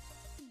download.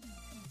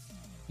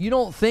 You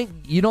don't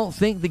think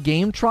the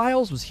game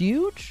trials was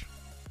huge?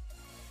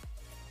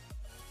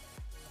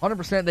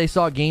 100% they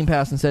saw Game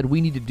Pass and said we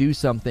need to do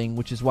something,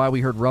 which is why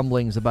we heard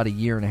rumblings about a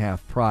year and a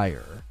half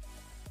prior.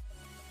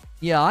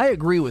 Yeah, I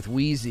agree with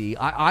Wheezy.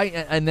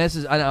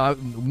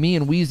 Me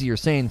and Wheezy are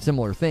saying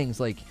similar things.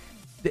 Like,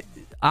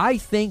 I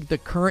think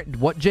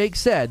what Jake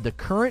said, the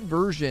current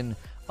version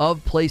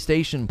of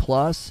PlayStation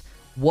Plus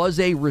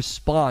was a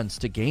response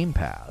to Game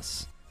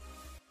Pass.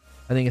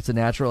 I think it's a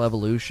natural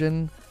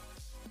evolution.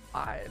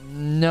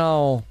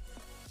 No,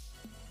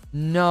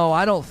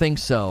 I don't think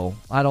so.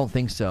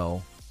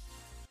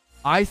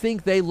 I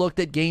think they looked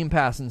at Game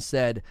Pass and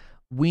said,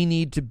 we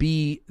need to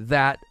be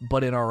that,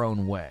 but in our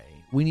own way.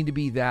 We need to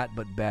be that,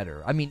 but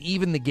better. I mean,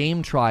 even the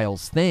game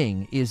trials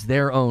thing is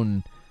their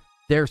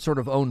sort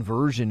of own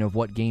version of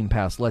what Game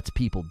Pass lets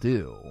people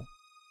do.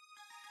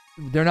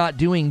 They're not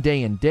doing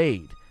day and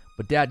date,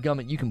 but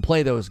dadgummit, you can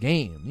play those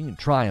games. You can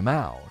try them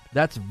out.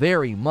 That's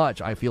very much,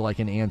 I feel like,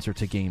 an answer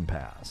to Game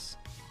Pass.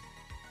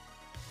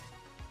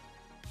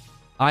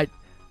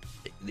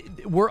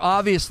 We're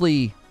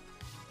obviously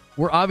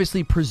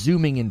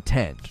presuming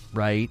intent,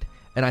 right?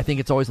 And I think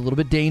it's always a little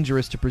bit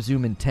dangerous to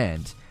presume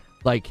intent.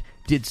 Like,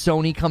 did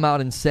Sony come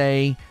out and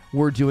say,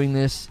 we're doing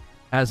this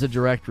as a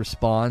direct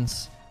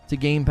response to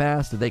Game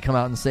Pass? Did they come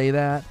out and say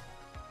that?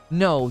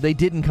 No, they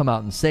didn't come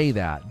out and say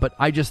that. But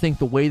I just think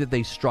the way that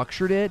they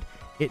structured it,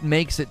 it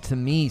makes it to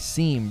me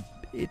seem,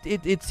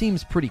 it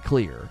seems pretty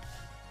clear.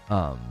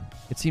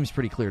 It seems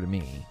pretty clear to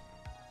me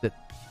that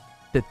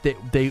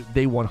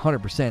they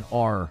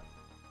 100%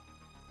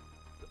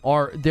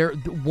 they're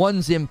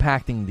one's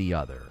impacting the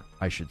other,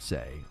 I should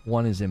say.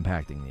 One is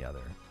impacting the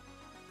other.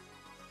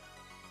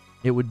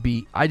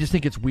 I just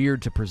think it's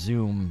weird to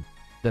presume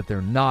that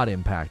they're not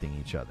impacting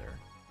each other.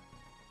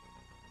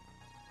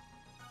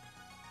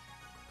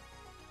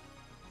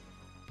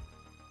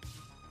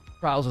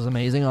 Trials is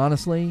amazing,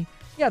 honestly.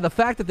 Yeah, the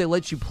fact that they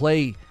let you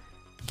play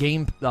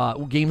games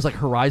like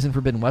Horizon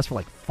Forbidden West for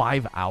like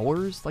 5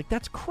 hours, like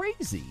that's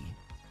crazy.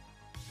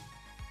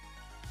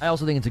 I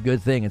also think it's a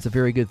good thing. It's a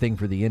very good thing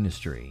for the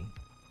industry.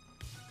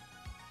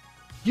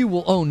 You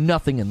will own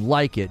nothing and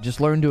like it. Just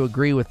learn to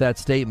agree with that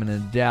statement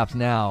and adapt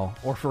now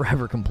or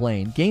forever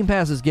complain. Game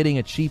Pass is getting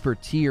a cheaper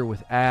tier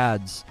with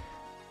ads.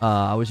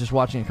 I was just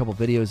watching a couple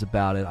videos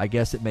about it. I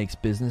guess it makes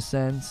business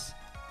sense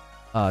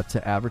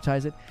to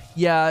advertise it.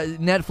 Yeah,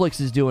 Netflix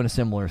is doing a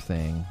similar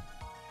thing.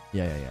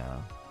 Yeah.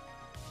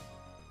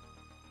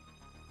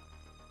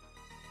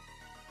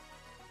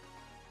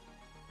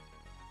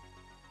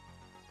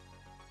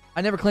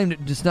 I never claimed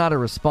it just not a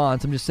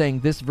response. I'm just saying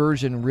this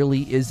version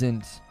really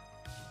isn't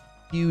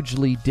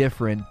hugely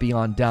different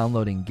beyond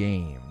downloading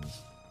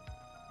games.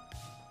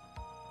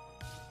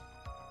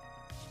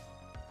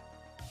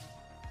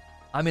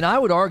 I mean, I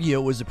would argue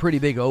it was a pretty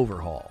big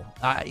overhaul.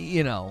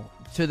 And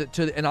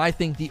I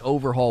think the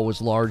overhaul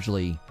was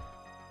largely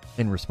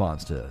in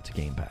response to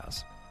Game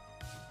Pass.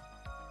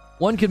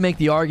 One could make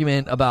the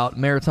argument about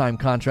maritime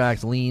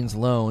contracts, liens,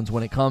 loans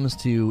when it comes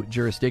to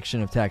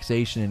jurisdiction of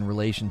taxation in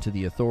relation to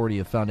the authority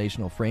of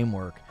foundational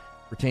framework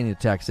pertaining to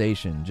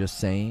taxation. Just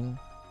saying.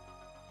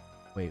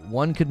 Wait,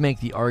 one could make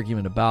the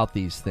argument about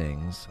these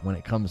things when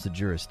it comes to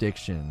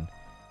jurisdiction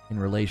in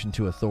relation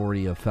to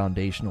authority of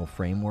foundational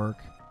framework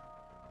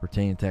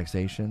pertaining to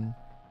taxation.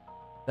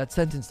 That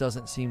sentence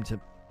doesn't seem to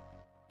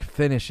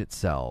finish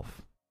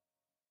itself.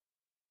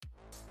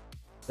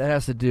 That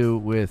has to do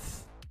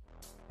with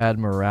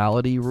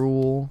admiralty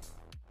rule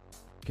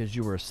because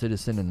you were a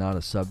citizen and not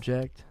a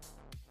subject.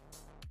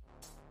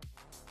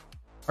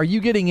 Are you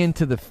getting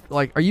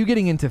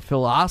into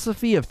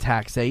philosophy of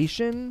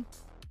taxation?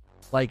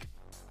 Like,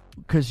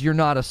 because you're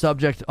not a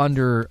subject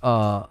under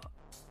a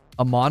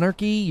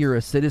monarchy, you're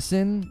a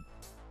citizen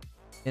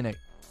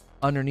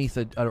underneath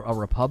a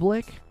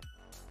republic?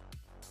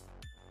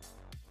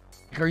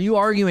 Are you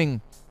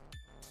arguing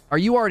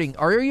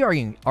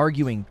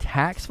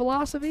tax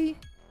philosophy?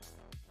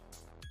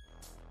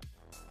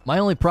 My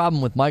only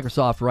problem with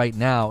Microsoft right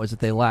now is that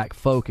they lack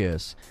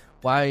focus.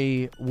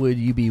 Why would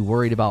you be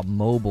worried about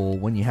mobile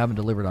when you haven't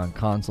delivered on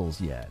consoles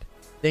yet?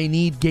 They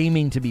need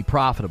gaming to be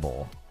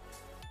profitable.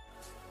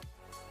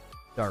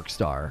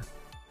 Darkstar.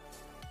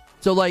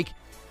 So like,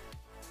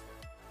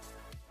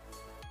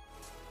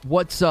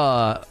 what's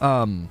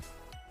I'm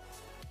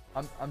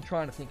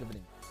trying to think of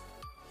it.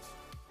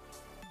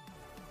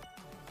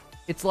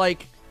 It's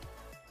like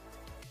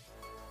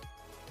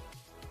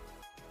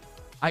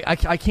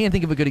I can't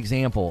think of a good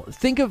example.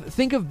 Think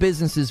of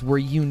businesses where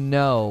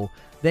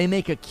they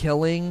make a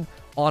killing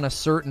on a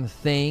certain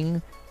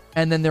thing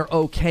and then they're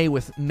okay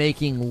with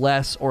making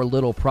less or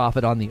little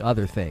profit on the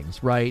other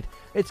things, right?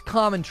 It's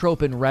common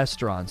trope in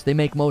restaurants. They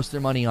make most of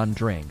their money on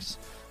drinks.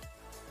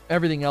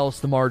 Everything else,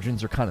 the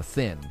margins are kind of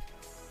thin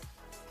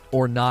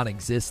or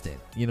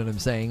non-existent. You know what I'm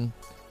saying?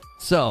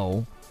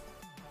 So,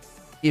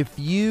 if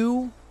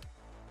you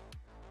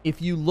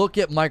look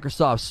at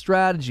Microsoft's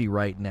strategy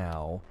right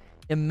now,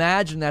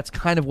 imagine that's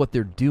kind of what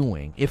they're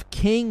doing. If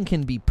King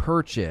can be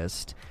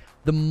purchased,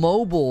 the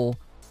mobile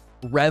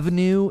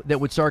revenue that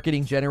would start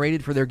getting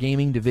generated for their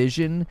gaming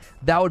division,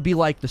 that would be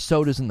like the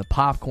sodas and the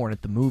popcorn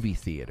at the movie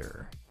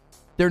theater.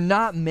 They're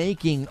not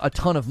making a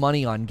ton of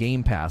money on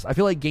Game Pass. I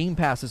feel like Game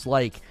Pass is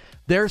like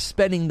they're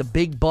spending the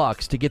big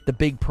bucks to get the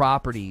big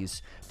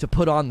properties to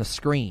put on the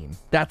screen.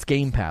 That's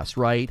Game Pass,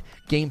 right?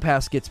 Game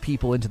Pass gets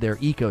people into their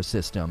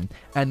ecosystem,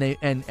 and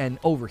and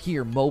over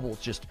here, mobile's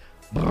just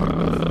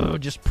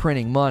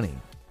printing money.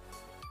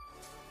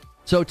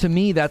 So to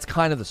me, that's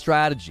kind of the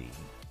strategy.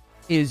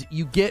 Is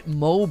you get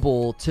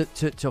mobile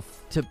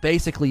to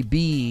basically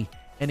be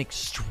an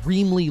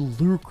extremely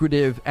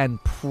lucrative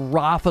and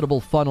profitable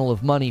funnel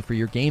of money for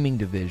your gaming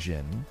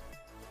division.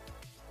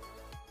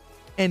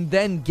 And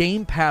then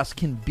Game Pass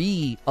can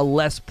be a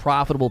less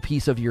profitable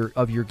piece of your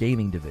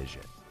gaming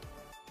division.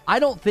 I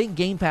don't think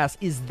Game Pass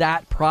is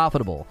that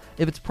profitable.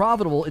 If it's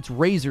profitable, it's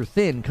razor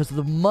thin because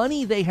the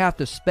money they have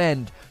to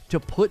spend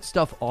to put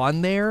stuff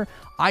on there,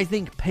 I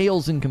think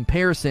pales in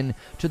comparison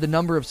to the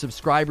number of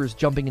subscribers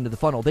jumping into the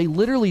funnel. They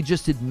literally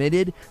just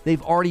admitted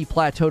they've already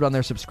plateaued on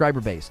their subscriber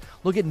base.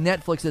 Look at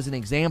Netflix as an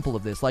example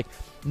of this. Like,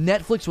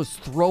 Netflix was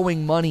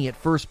throwing money at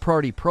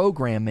first-party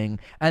programming,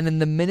 and then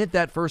the minute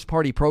that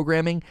first-party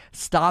programming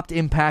stopped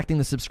impacting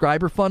the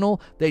subscriber funnel,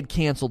 they'd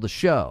cancel the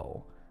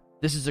show.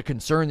 This is a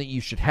concern that you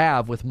should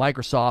have with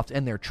Microsoft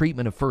and their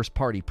treatment of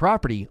first-party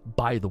property,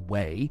 by the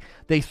way.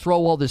 They throw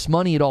all this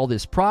money at all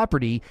this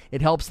property.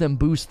 It helps them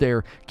boost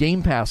their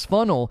Game Pass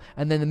funnel,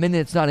 and then the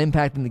minute it's not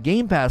impacting the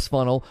Game Pass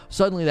funnel,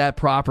 suddenly that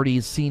property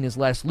is seen as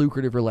less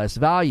lucrative or less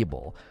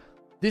valuable.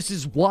 This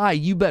is why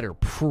you better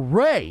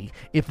pray,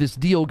 if this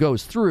deal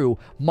goes through,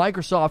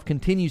 Microsoft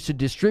continues to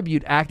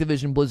distribute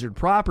Activision Blizzard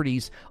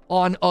properties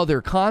on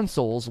other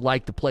consoles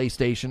like the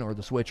PlayStation or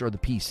the Switch or the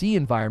PC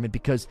environment,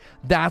 because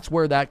that's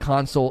where that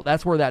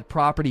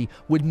property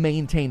would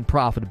maintain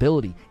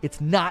profitability.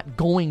 It's not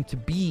going to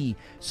be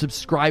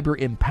subscriber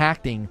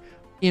impacting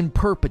in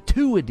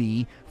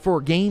perpetuity for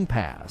Game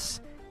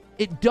Pass.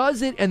 It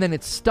does it and then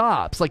it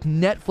stops. Like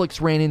Netflix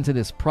ran into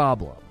this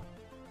problem.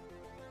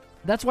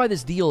 That's why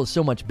this deal is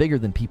so much bigger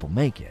than people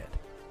make it.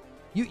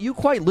 You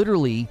quite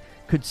literally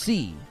could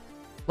see,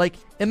 like,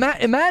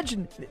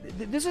 imagine,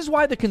 this is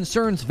why the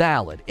concern's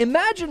valid.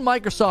 Imagine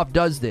Microsoft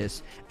does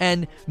this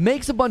and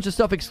makes a bunch of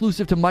stuff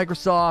exclusive to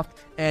Microsoft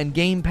and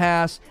Game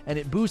Pass, and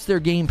it boosts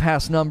their Game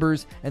Pass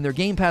numbers, and their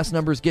Game Pass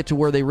numbers get to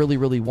where they really,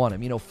 really want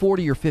them.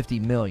 40 or 50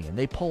 million.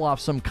 They pull off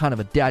some kind of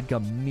a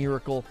dadgum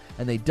miracle,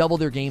 and they double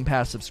their Game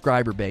Pass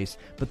subscriber base,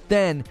 but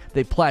then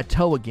they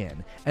plateau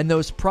again. And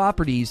those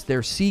properties,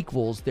 their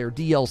sequels, their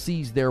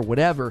DLCs, their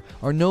whatever,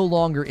 are no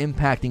longer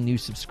impacting new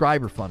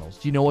subscriber funnels.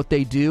 Do you know what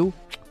they do?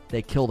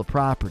 They kill the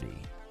property.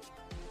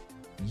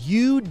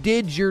 You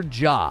did your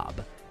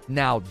job.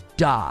 Now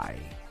die.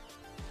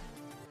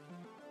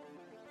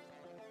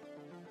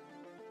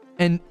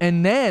 And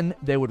then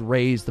they would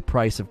raise the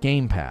price of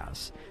Game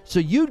Pass.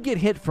 So you'd get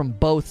hit from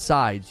both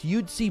sides.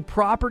 You'd see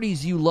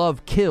properties you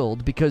love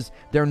killed because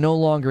they're no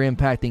longer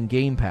impacting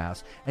Game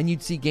Pass. And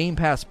you'd see Game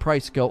Pass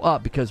price go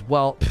up because,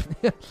 well,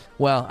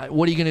 what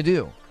are you going to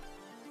do?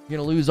 You're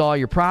going to lose all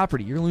your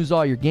property. You're going to lose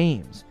all your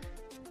games.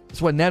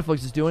 It's what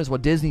Netflix is doing. It's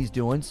what Disney's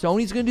doing.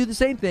 Sony's going to do the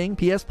same thing.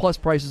 PS Plus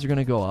prices are going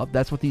to go up.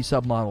 That's what these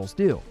submodels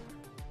do.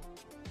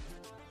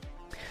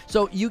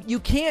 So you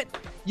can't,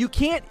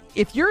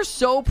 if you're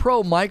so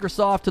pro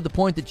Microsoft to the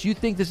point that you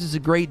think this is a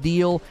great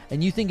deal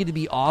and you think it'd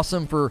be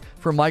awesome for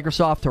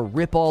Microsoft to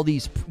rip all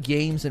these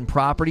games and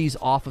properties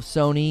off of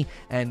Sony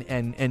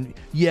and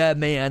yeah,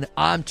 man,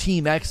 I'm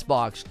Team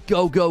Xbox.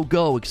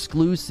 Go,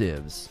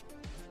 exclusives.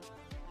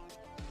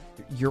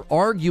 You're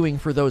arguing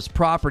for those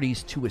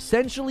properties to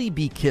essentially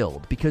be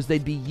killed because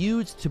they'd be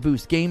used to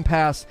boost Game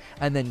Pass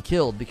and then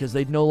killed because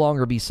they'd no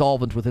longer be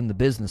solvent within the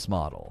business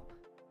model.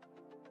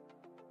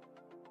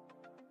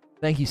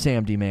 Thank you,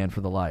 Sam D. Man, for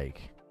the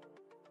like.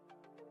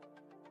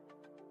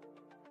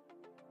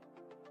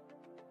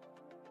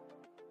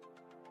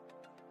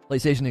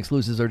 PlayStation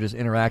exclusives are just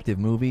interactive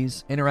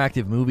movies.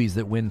 Interactive movies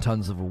that win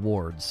tons of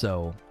awards,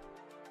 so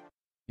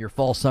your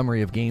false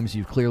summary of games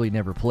you've clearly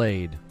never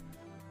played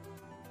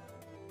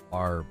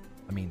are,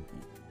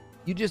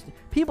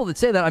 people that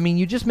say that,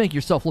 you just make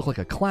yourself look like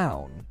a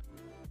clown.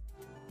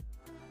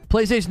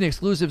 PlayStation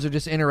exclusives are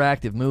just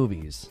interactive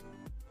movies.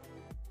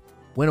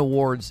 Win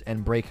awards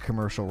and break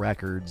commercial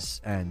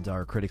records and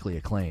are critically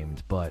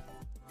acclaimed, but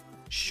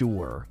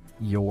sure,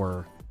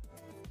 your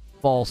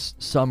false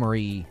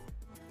summary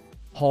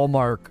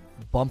Hallmark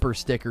bumper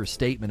sticker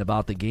statement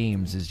about the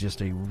games is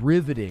just a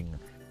riveting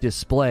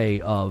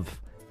display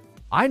of,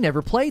 I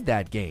never played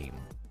that game.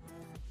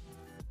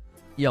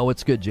 Yo,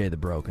 what's good, Jay the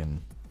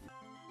Broken?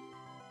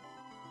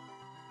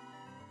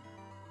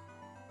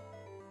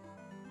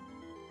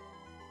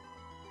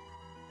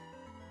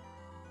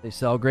 They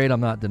sell great,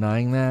 I'm not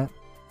denying that.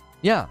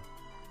 Yeah.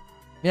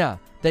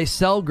 They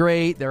sell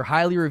great, they're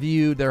highly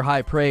reviewed, they're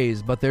high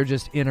praised, but they're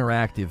just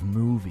interactive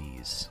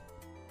movies.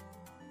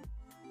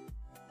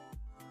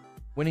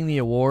 Winning the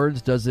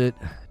awards, does it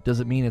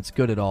mean it's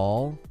good at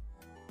all?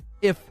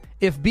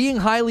 If being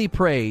highly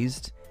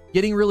praised,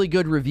 getting really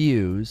good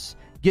reviews,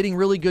 getting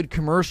really good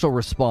commercial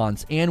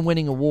response, and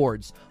winning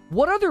awards,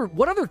 what other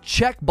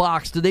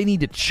checkbox do they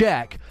need to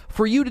check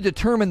for you to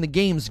determine the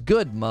game's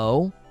good,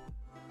 Mo?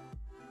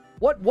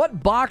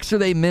 What box are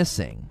they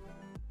missing?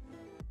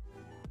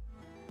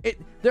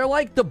 They're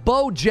like the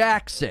Bo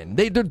Jackson.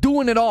 They're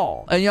doing it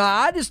all. And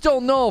I just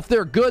don't know if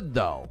they're good,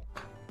 though.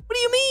 What do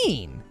you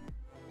mean?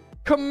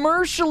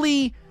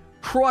 Commercially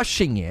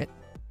crushing it,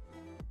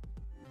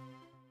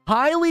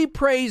 highly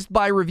praised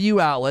by review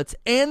outlets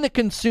and the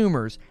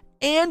consumers,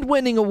 and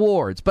winning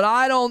awards. But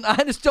I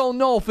just don't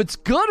know if it's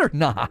good or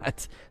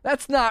not.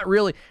 That's not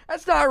really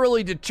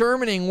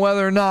determining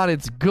whether or not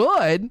it's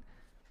good.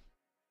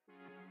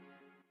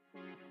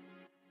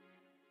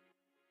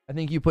 I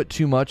think you put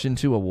too much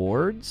into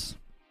awards.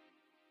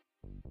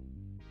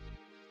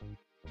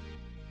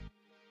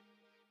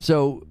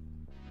 So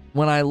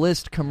when I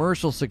list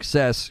commercial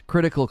success,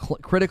 critical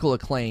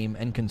acclaim,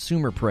 and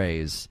consumer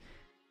praise,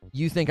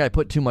 you think I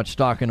put too much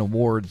stock in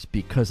awards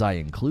because I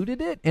included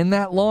it in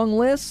that long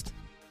list?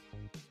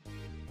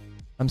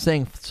 I'm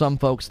saying some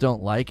folks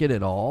don't like it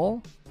at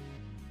all.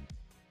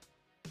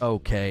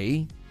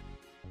 Okay.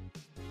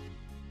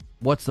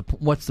 What's the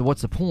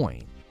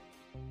point?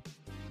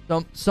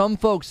 Some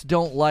folks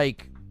don't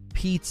like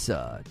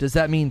pizza. Does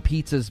that mean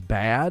pizza's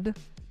bad?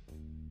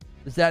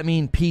 Does that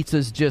mean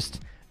pizza's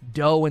just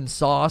dough and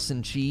sauce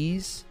and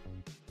cheese?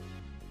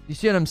 You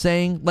see what I'm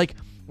saying? Like,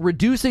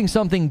 reducing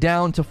something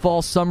down to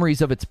false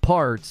summaries of its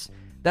parts,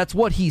 that's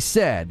what he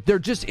said. They're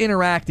just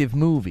interactive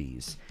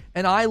movies.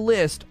 And I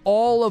list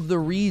all of the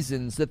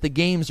reasons that the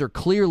games are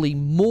clearly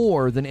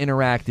more than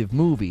interactive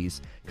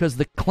movies, because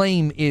the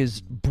claim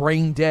is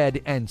brain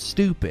dead and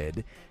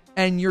stupid.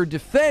 And your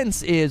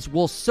defense is,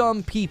 well,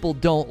 some people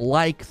don't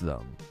like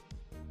them.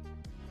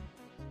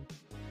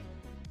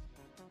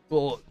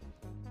 Well,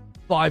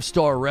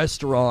 5-star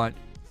restaurant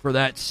for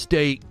that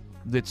steak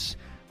that's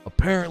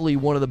apparently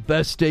one of the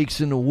best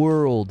steaks in the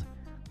world.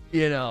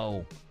 You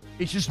know,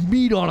 it's just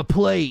meat on a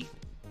plate.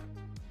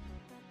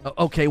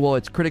 Okay, well,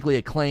 it's critically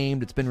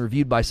acclaimed. It's been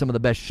reviewed by some of the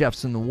best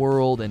chefs in the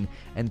world, and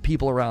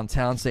people around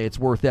town say it's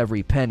worth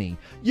every penny.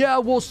 Yeah,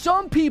 well,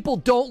 some people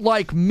don't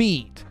like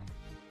meat.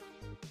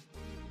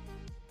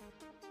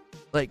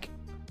 Like,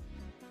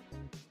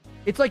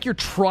 it's like you're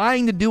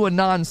trying to do a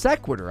non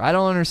sequitur. I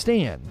don't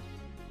understand.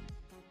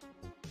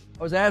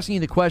 I was asking you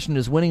the question,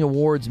 does winning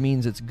awards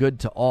means it's good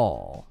to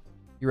all?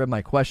 You read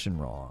my question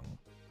wrong.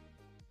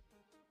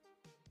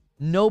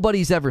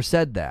 Nobody's ever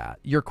said that.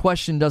 Your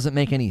question doesn't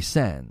make any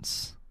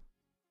sense.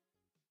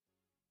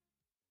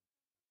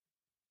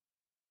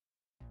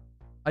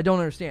 I don't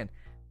understand.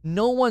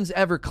 No one's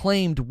ever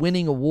claimed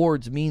winning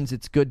awards means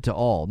it's good to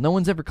all. No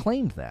one's ever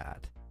claimed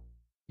that.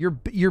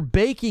 You're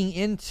baking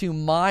into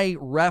my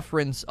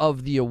reference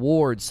of the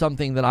award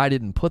something that I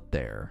didn't put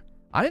there.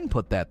 I didn't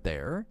put that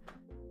there.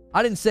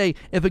 I didn't say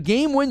if a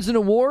game wins an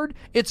award,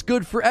 it's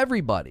good for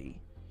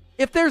everybody.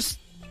 If there's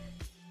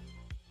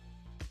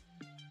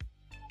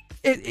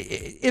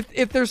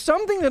if there's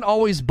something that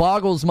always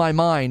boggles my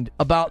mind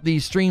about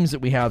these streams that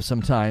we have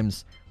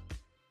sometimes,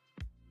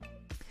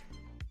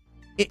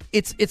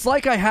 it's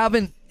like I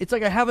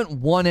haven't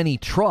won any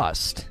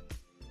trust.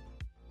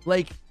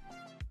 Like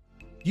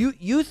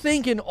you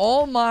think in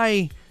all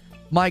my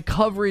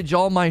coverage,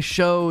 all my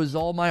shows,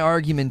 all my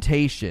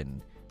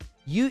argumentation,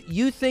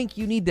 you think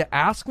you need to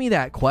ask me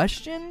that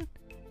question?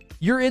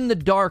 You're in the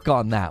dark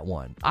on that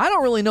one. I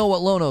don't really know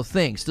what Lono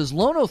thinks. Does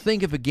Lono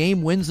think if a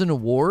game wins an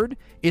award,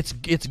 it's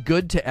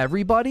good to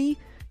everybody?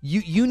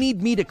 You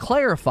need me to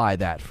clarify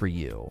that for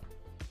you.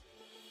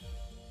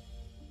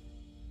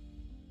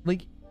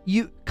 Like,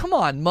 come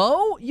on,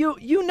 Mo.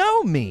 You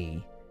know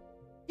me.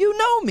 You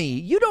know me.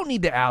 You don't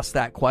need to ask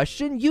that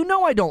question. You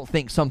know I don't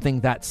think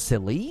something that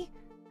silly.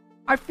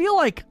 I feel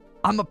like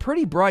I'm a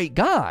pretty bright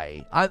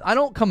guy. I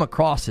don't come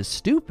across as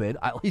stupid.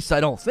 At least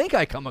I don't think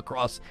I come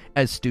across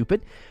as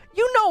stupid.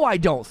 You know I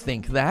don't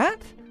think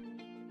that.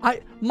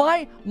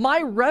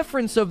 My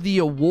reference of the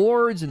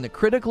awards and the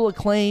critical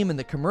acclaim and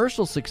the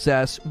commercial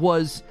success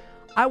was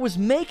I was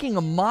making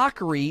a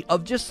mockery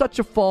of just such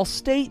a false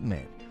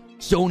statement.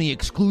 Sony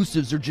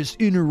exclusives are just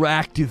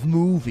interactive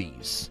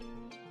movies.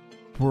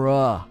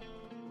 Bruh.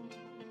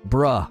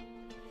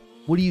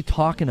 What are you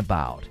talking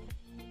about?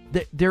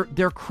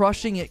 They're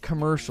crushing it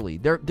commercially.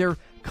 They're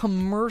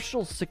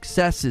commercial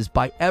successes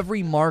by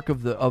every mark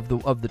of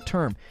the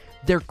term.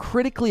 They're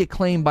critically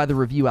acclaimed by the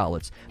review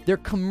outlets. They're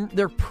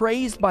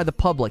praised by the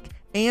public,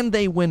 and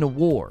they win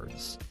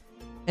awards.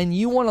 And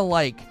you want to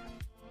like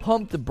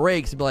pump the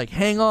brakes and be like,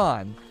 hang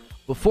on,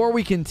 before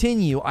we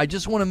continue, I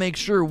just want to make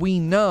sure we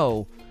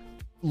know.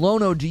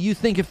 Lono, do you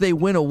think if they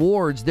win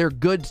awards, they're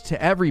good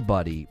to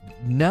everybody?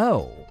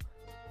 No.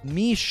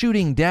 Me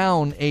shooting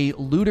down a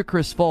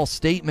ludicrous false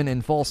statement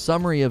and false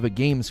summary of a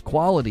game's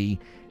quality,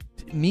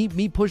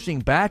 me pushing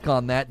back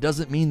on that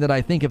doesn't mean that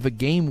I think if a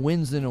game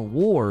wins an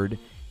award,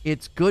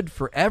 it's good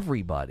for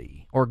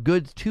everybody or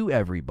good to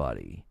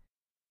everybody.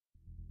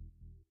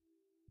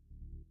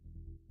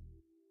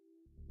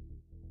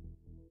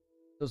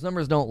 Those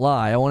numbers don't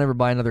lie. I won't ever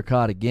buy another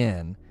COD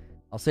again.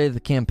 I'll say that the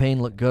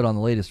campaign looked good on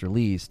the latest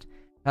release.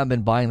 Haven't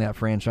been buying that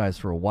franchise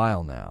for a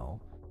while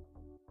now.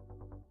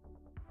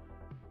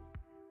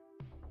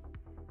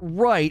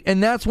 Right,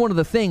 and that's one of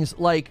the things,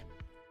 like,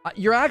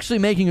 you're actually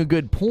making a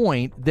good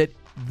point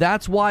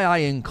that's why I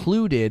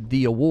included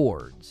the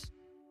awards.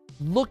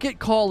 Look at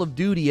Call of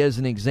Duty as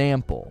an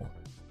example.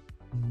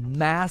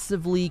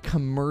 Massively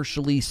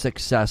commercially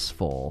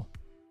successful,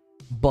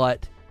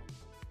 but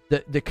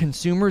the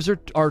consumers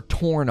are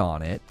torn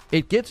on it.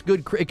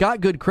 It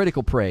got good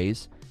critical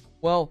praise.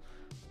 Well,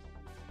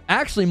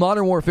 actually,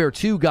 Modern Warfare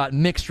 2 got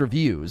mixed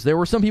reviews. There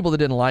were some people that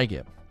didn't like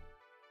it.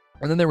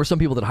 And then there were some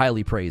people that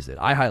highly praised it.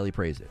 I highly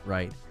praised it,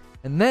 right?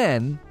 And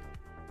then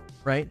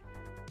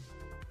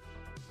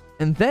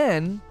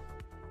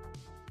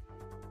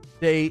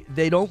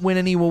they don't win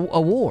any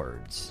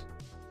awards.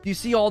 Do you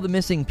see all the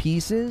missing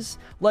pieces?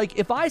 Like,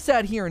 if I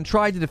sat here and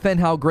tried to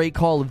defend how great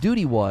Call of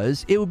Duty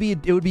was, it would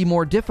be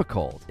more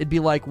difficult. It'd be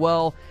like,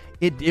 well,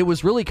 it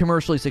was really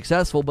commercially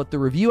successful, but the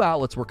review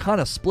outlets were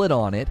kind of split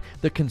on it.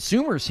 The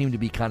consumers seemed to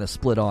be kind of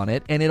split on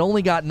it, and it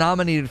only got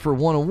nominated for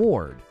one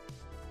award.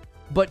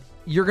 But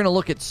you're going to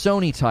look at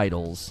Sony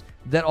titles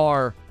that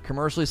are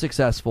commercially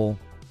successful,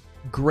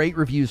 great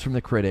reviews from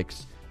the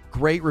critics,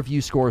 great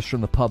review scores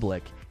from the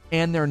public,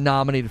 and they're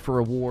nominated for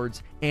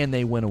awards, and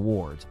they win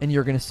awards. And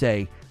you're going to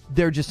say,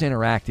 they're just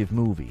interactive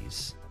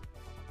movies.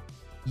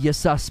 You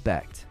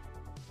suspect.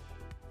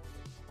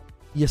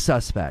 That's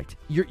just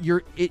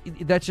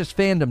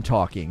fandom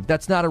talking.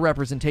 That's not a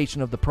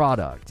representation of the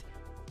product.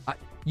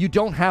 You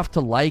don't have to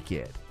like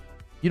it.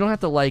 You don't have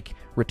to like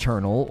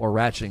Returnal or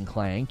Ratchet &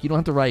 Clank. You don't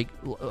have to like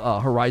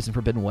Horizon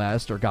Forbidden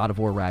West or God of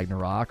War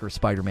Ragnarok or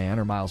Spider-Man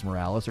or Miles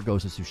Morales or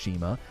Ghost of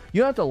Tsushima.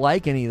 You don't have to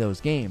like any of those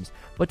games.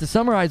 But to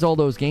summarize all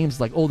those games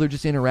like, oh, they're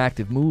just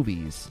interactive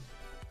movies,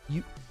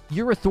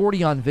 your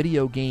authority on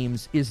video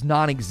games is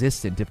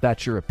non-existent if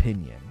that's your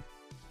opinion.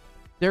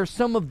 They're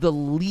some of the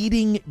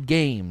leading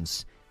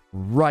games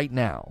right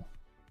now.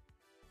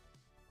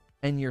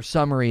 and your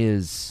summary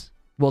is,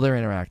 well, they're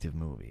interactive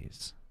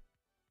movies.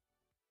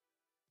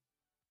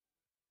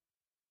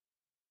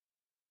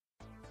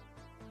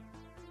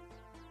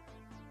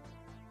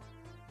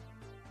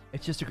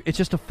 It's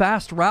just a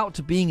fast route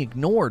to being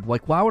ignored.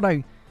 Like, why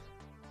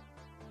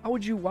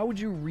would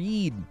you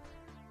read?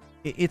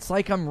 It's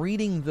like I'm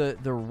reading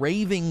the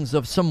ravings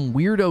of some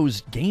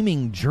weirdo's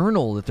gaming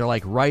journal that they're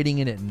like writing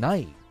in at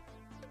night.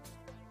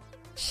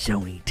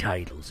 Sony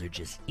titles are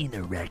just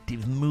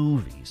interactive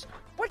movies.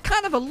 What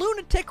kind of a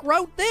lunatic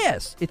wrote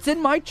this? It's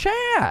in my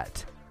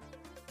chat.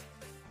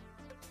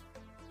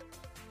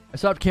 I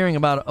stopped caring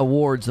about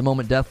awards the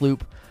moment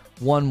Deathloop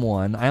won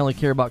one. I only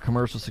care about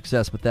commercial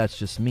success, but that's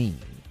just me.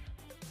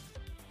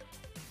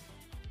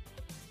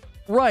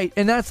 Right,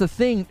 and that's the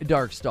thing,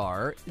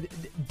 Darkstar.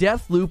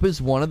 Deathloop is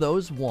one of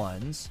those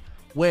ones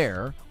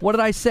where, what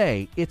did I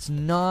say? It's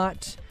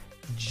not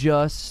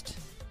just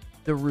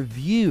the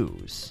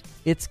reviews.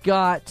 It's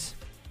got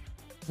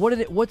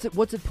what's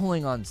it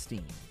pulling on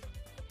Steam?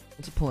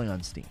 What's it pulling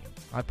on Steam?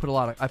 I put a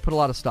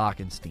lot of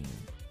stock in Steam.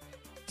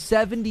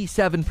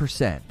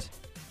 77%.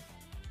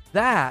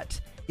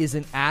 That is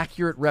an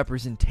accurate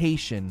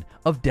representation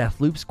of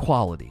Deathloop's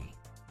quality.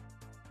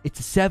 It's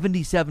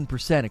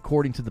 77%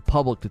 according to the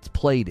public that's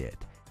played it.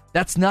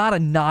 That's not a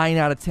 9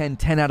 out of 10,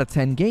 10 out of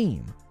 10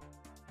 game.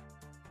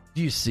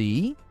 Do you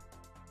see?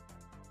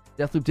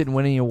 Deathloop didn't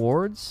win any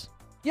awards?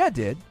 Yeah, it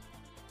did.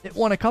 It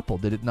won a couple,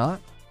 did it not?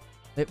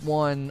 It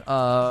won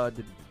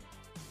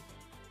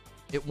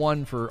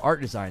for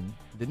art design,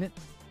 didn't it?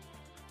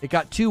 It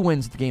got 2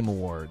 wins at the Game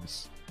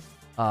Awards.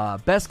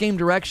 Best game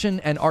direction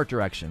and art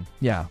direction.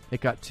 Yeah,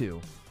 it got 2.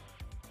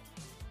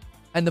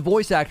 And the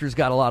voice actors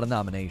got a lot of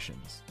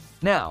nominations.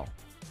 Now,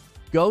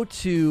 go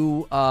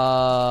to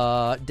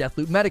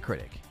Deathloop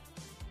Metacritic.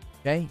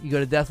 Okay, you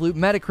go to Deathloop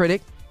Metacritic,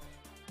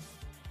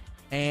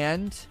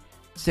 and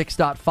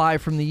 6.5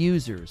 from the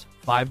users,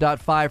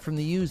 5.5 from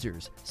the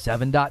users,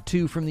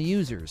 7.2 from the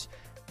users.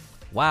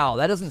 Wow,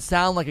 that doesn't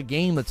sound like a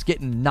game that's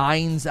getting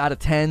 9s out of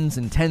 10s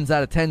and 10s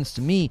out of 10s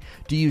to me.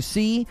 Do you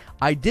see?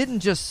 I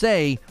didn't just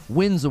say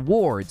wins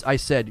awards. I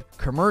said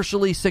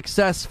commercially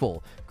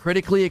successful,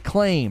 critically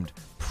acclaimed,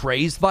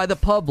 praised by the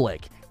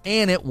public,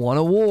 and it won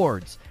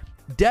awards.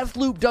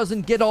 Deathloop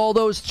doesn't get all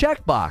those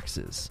check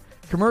boxes.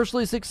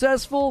 Commercially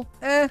successful?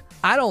 I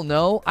don't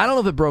know. I don't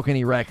know if it broke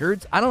any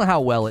records. I don't know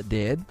how well it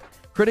did.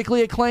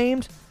 Critically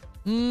acclaimed?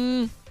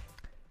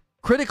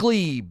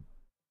 Critically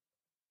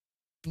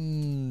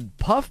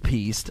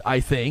puff-pieced, I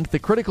think. The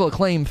critical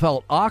acclaim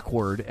felt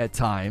awkward at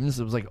times.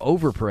 It was like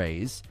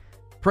overpraise.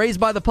 Praised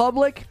by the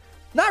public?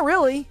 Not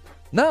really.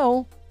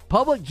 No.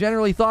 Public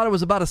generally thought it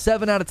was about a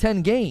 7 out of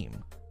 10 game.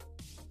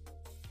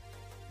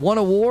 Won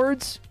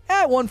awards?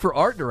 It won for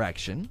art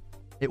direction.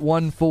 It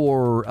won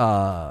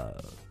for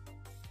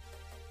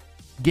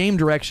game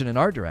direction and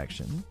art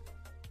direction.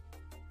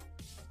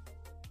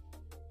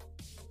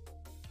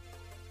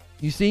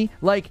 You see?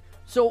 Like,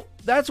 so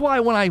that's why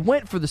when I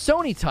went for the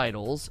Sony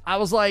titles, I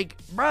was like,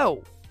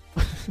 bro,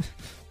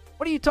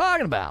 what are you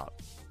talking about?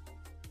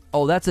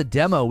 Oh, that's a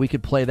demo. We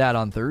could play that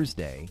on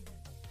Thursday.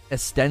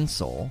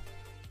 Stencil.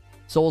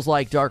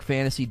 Souls-like, dark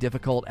fantasy,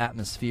 difficult,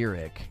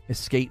 atmospheric.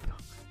 Escape.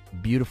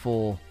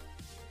 Beautiful.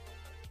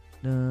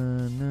 I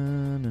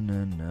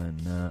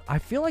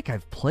feel like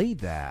I've played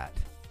that.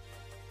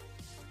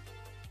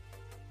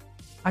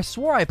 I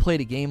swore I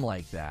played a game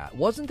like that.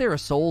 Wasn't there a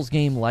Souls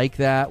game like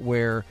that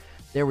where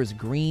there was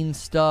green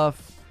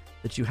stuff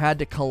that you had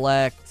to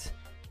collect,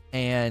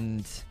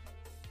 and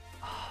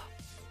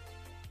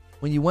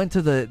when you went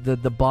to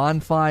the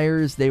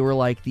bonfires, they were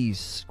like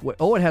these...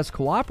 Oh, it has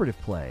cooperative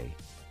play.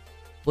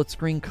 Split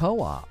screen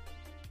co-op.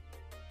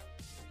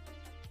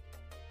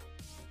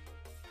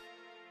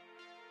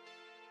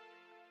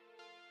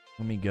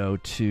 Let me go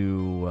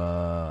to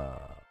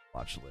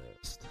watch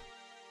list.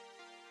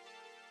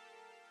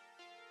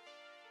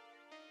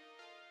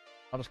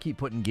 I'll just keep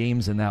putting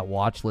games in that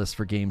watch list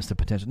for games to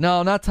potential.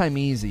 No, not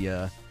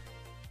Timesia.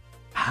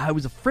 It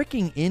was a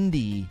freaking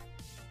indie.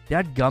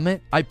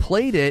 Dadgummit. I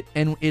played it,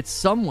 and it's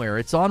somewhere.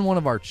 It's on one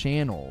of our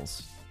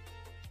channels.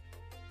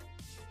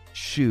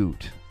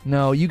 Shoot.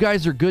 No, you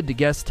guys are good to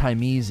guess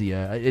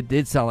Timesia. It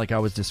did sound like I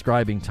was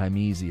describing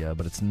Timesia,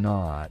 but it's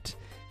not.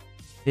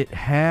 It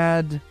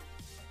had...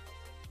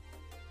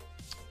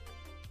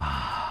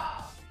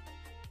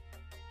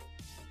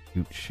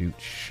 Shoot.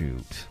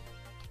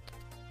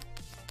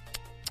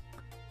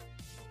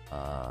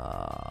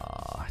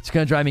 It's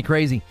gonna drive me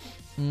crazy.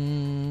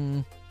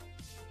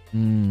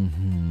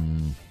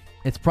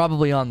 It's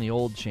probably on the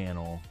old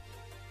channel.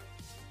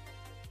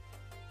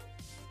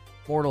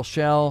 Mortal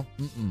Shell.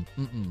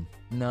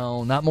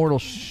 No, not Mortal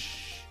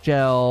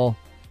Shell.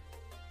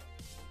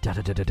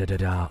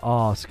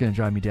 Oh, it's gonna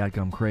drive me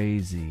dadgum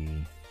crazy.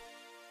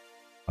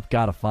 I've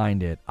got to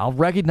find it. I'll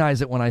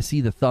recognize it when I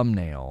see the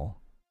thumbnail.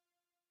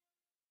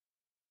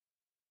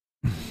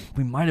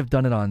 We might have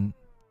done it on...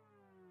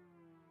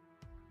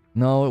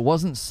 No, it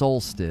wasn't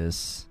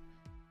Solstice.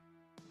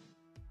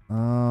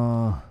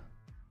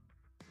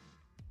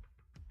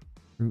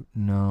 Root,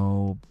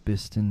 no.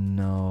 Biston,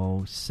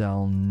 no.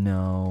 Cell,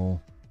 no.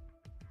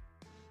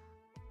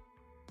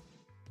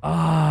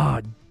 Ah,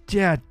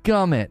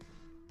 dadgummit.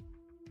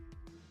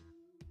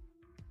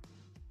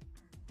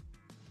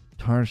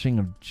 Tarnishing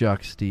of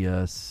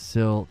Juxtia,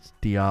 Silt,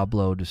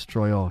 Diablo,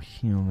 Destroy All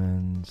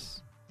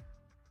Humans,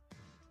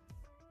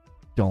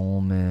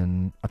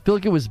 Dolmen. I feel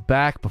like it was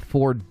back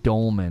before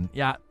Dolmen.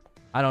 Yeah,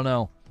 I don't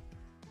know.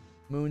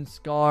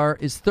 Moonscar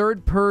is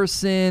third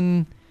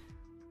person.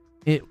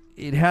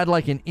 It had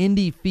like an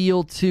indie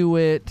feel to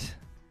it.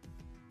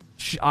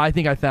 I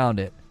think I found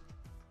it.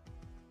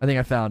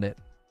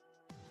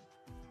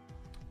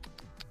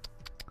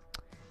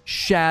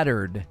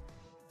 Shattered.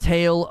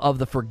 Tale of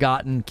the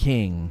Forgotten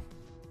King.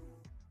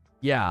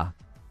 Yeah.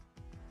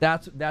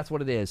 That's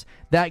what it is.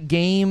 That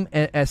game,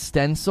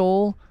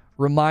 Stencil,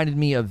 reminded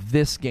me of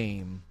this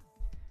game.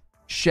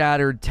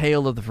 Shattered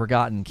Tale of the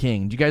Forgotten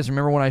King. Do you guys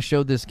remember when I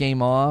showed this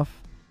game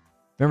off?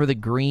 Remember the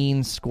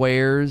green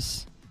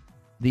squares?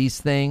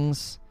 These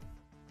things?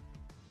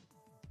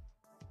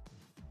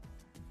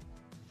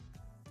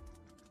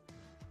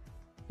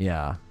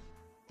 Yeah.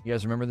 You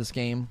guys remember this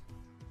game?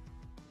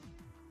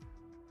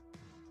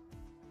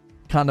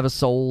 Kind of a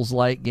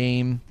Souls-like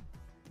game.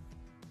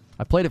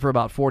 I played it for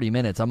about 40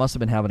 minutes. I must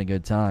have been having a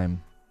good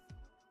time.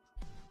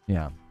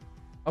 Yeah.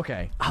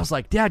 Okay. I was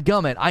like,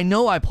 dadgummit, I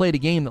know I played a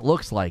game that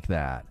looks like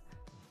that.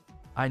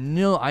 I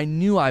knew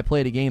I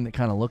played a game that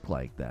kind of looked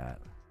like that.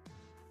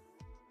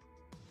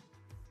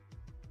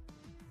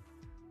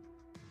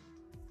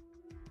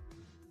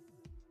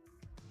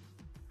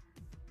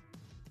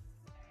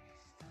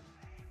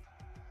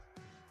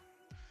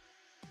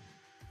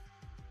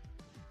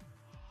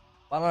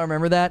 Why don't I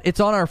remember that? It's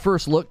on our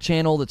First Look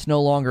channel that's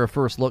no longer a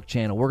First Look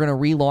channel. We're going to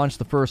relaunch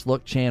the First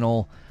Look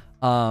channel.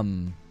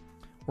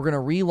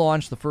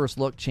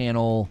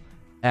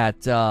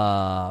 At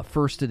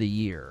first of the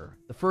year.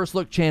 The First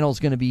Look channel is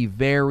going to be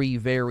very,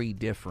 very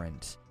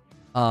different.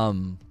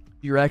 Do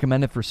you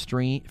recommend it for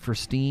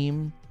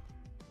Steam?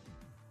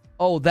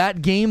 Oh,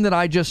 that game that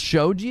I just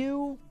showed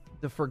you?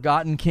 The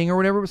Forgotten King or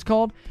whatever it was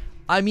called?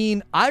 I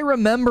mean, I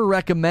remember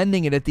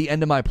recommending it at the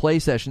end of my play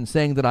session,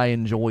 saying that I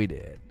enjoyed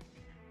it.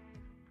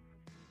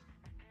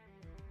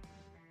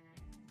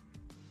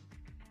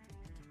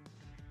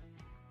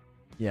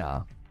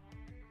 Yeah.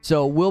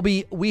 So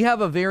we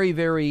have a very,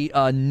 very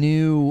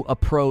new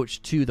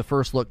approach to the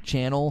First Look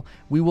channel.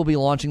 We will be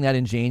launching that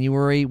in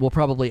January. We'll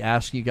probably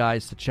ask you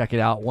guys to check it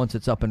out once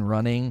it's up and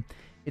running.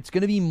 It's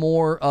going to be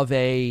more of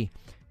a,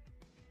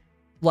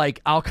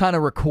 like, I'll kind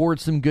of record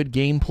some good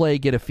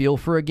gameplay, get a feel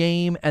for a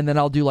game, and then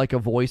I'll do like a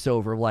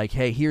voiceover like,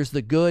 hey, here's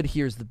the good,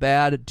 here's the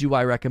bad, do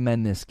I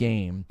recommend this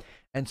game?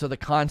 And so the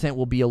content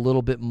will be a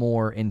little bit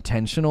more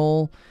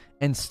intentional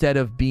instead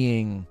of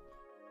being...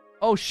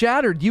 Oh,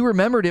 Shattered, you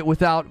remembered it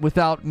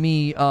without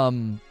me.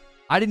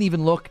 I didn't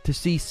even look to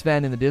see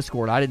Sven in the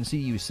Discord. I didn't see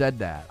you said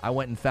that. I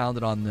went and found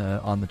it on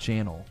the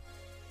channel.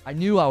 I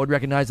knew I would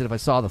recognize it if I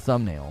saw the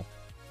thumbnail.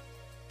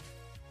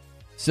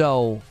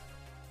 So,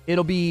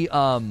 it'll be,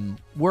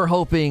 we're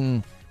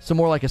hoping some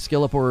more like a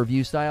skill up or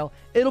review style.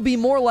 It'll be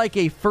more like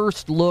a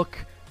First Look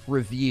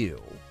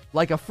review.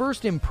 Like a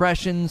first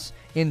impressions,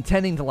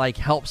 intending to like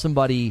help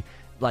somebody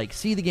like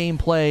see the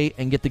gameplay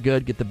and get the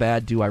good, get the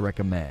bad, do I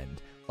recommend.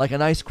 Like a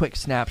nice quick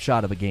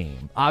snapshot of a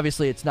game.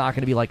 Obviously, it's not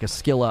going to be like a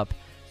skill up,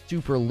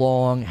 super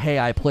long, hey,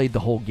 I played the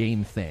whole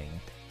game thing.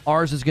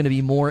 Ours is going to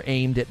be more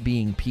aimed at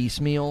being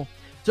piecemeal.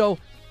 So,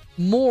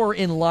 more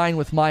in line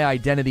with my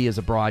identity as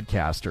a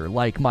broadcaster.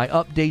 Like my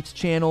updates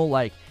channel,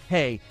 like,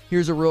 hey,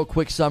 here's a real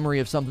quick summary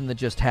of something that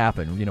just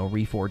happened,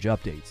 Reforge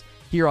updates.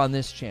 Here on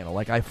this channel,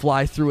 like I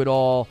fly through it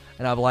all,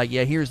 and I'm like,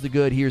 yeah, here's the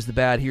good, here's the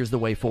bad, here's the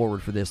way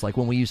forward for this. Like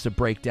when we used to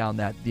break down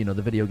that, the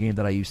video game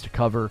that I used to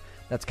cover.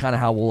 That's kind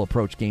of how we'll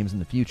approach games in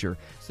the future.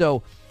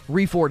 So,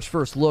 Reforged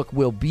First Look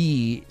will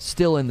be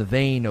still in the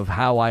vein of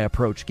how I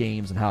approach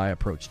games and how I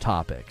approach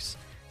topics.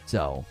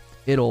 So,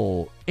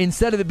 it'll,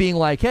 instead of it being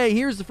like, hey,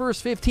 here's the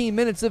first 15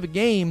 minutes of a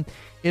game,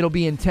 it'll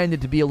be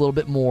intended to be a little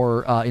bit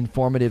more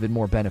informative and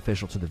more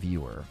beneficial to the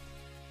viewer.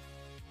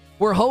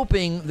 We're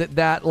hoping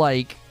that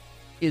like,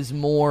 is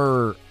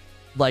more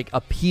like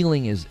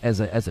appealing as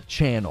a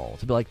channel.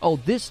 To be like, oh,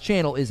 this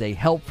channel is a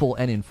helpful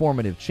and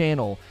informative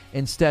channel,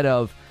 instead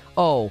of,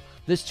 oh,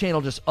 this channel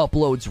just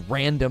uploads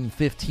random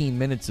 15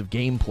 minutes of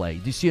gameplay.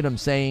 Do you see what I'm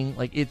saying?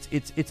 Like it's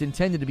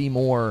intended to be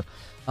more,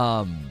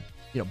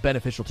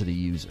 beneficial to the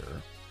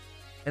user.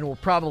 And we'll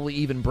probably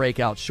even break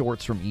out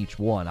shorts from each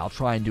one. I'll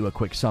try and do a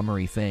quick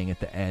summary thing at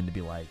the end to be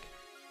like,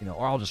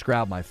 or I'll just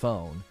grab my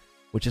phone,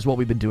 which is what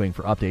we've been doing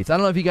for updates. I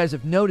don't know if you guys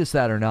have noticed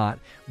that or not,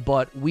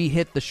 but we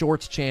hit the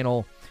shorts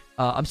channel.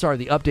 The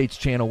updates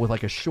channel with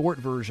like a short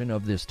version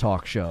of this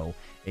talk show,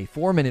 a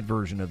 4-minute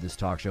version of this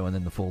talk show, and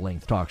then the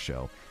full-length talk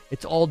show.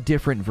 It's all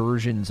different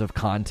versions of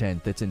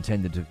content that's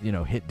intended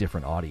to, hit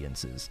different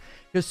audiences.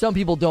 Because some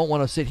people don't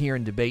want to sit here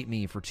and debate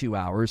me for 2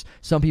 hours.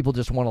 Some people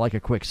just want like a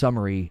quick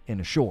summary in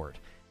a short.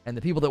 And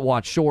the people that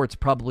watch shorts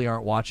probably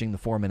aren't watching the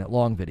 4-minute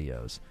long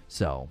videos.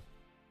 So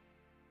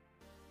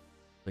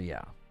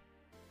yeah.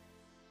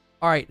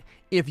 All right.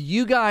 If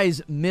you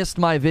guys missed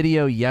my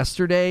video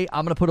yesterday,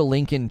 I'm going to put a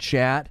link in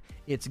chat.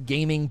 It's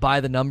Gaming by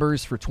the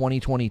Numbers for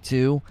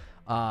 2022.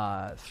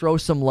 Throw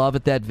some love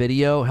at that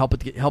video. Help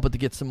it to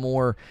get some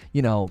more,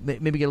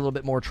 maybe get a little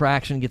bit more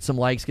traction, get some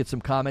likes, get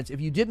some comments. If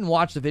you didn't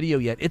watch the video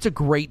yet, it's a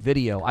great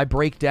video. I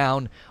break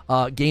down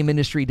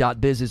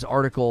GameIndustry.biz's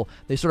article.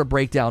 They sort of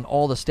break down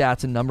all the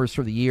stats and numbers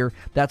for the year.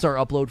 That's our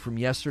upload from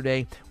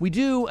yesterday. We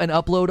do an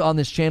upload on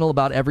this channel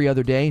about every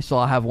other day, so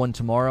I'll have one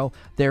tomorrow.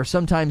 They're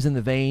sometimes in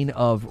the vein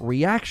of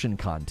reaction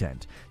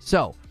content.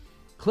 So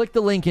click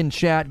the link in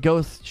chat.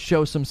 Go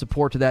show some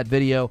support to that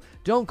video.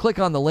 Don't click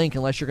on the link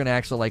unless you're going to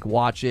actually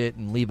watch it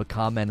and leave a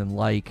comment and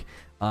like.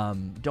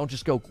 Don't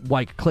just go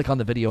click on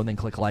the video and then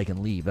click like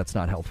and leave. That's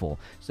not helpful.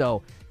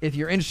 So if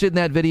you're interested in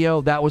that video,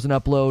 that was an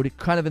upload,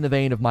 kind of in the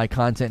vein of my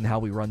content and how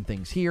we run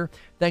things here.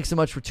 Thanks so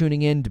much for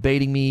tuning in,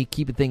 debating me,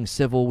 keeping things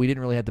civil. We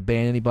didn't really have to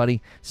ban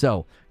anybody.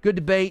 So good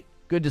debate.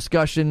 Good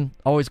discussion.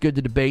 Always good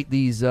to debate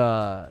these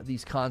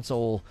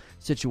console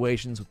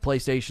situations with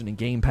PlayStation and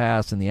Game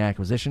Pass and the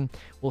acquisition.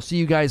 We'll see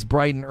you guys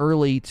bright and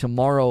early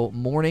tomorrow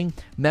morning.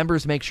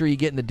 Members, make sure you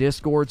get in the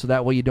Discord so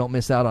that way you don't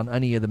miss out on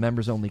any of the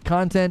members-only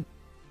content.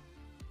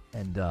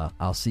 And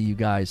I'll see you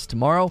guys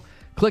tomorrow.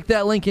 Click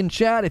that link in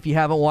chat if you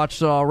haven't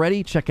watched it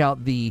already. Check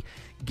out the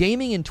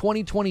Gaming in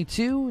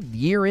 2022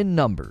 Year in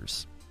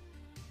Numbers.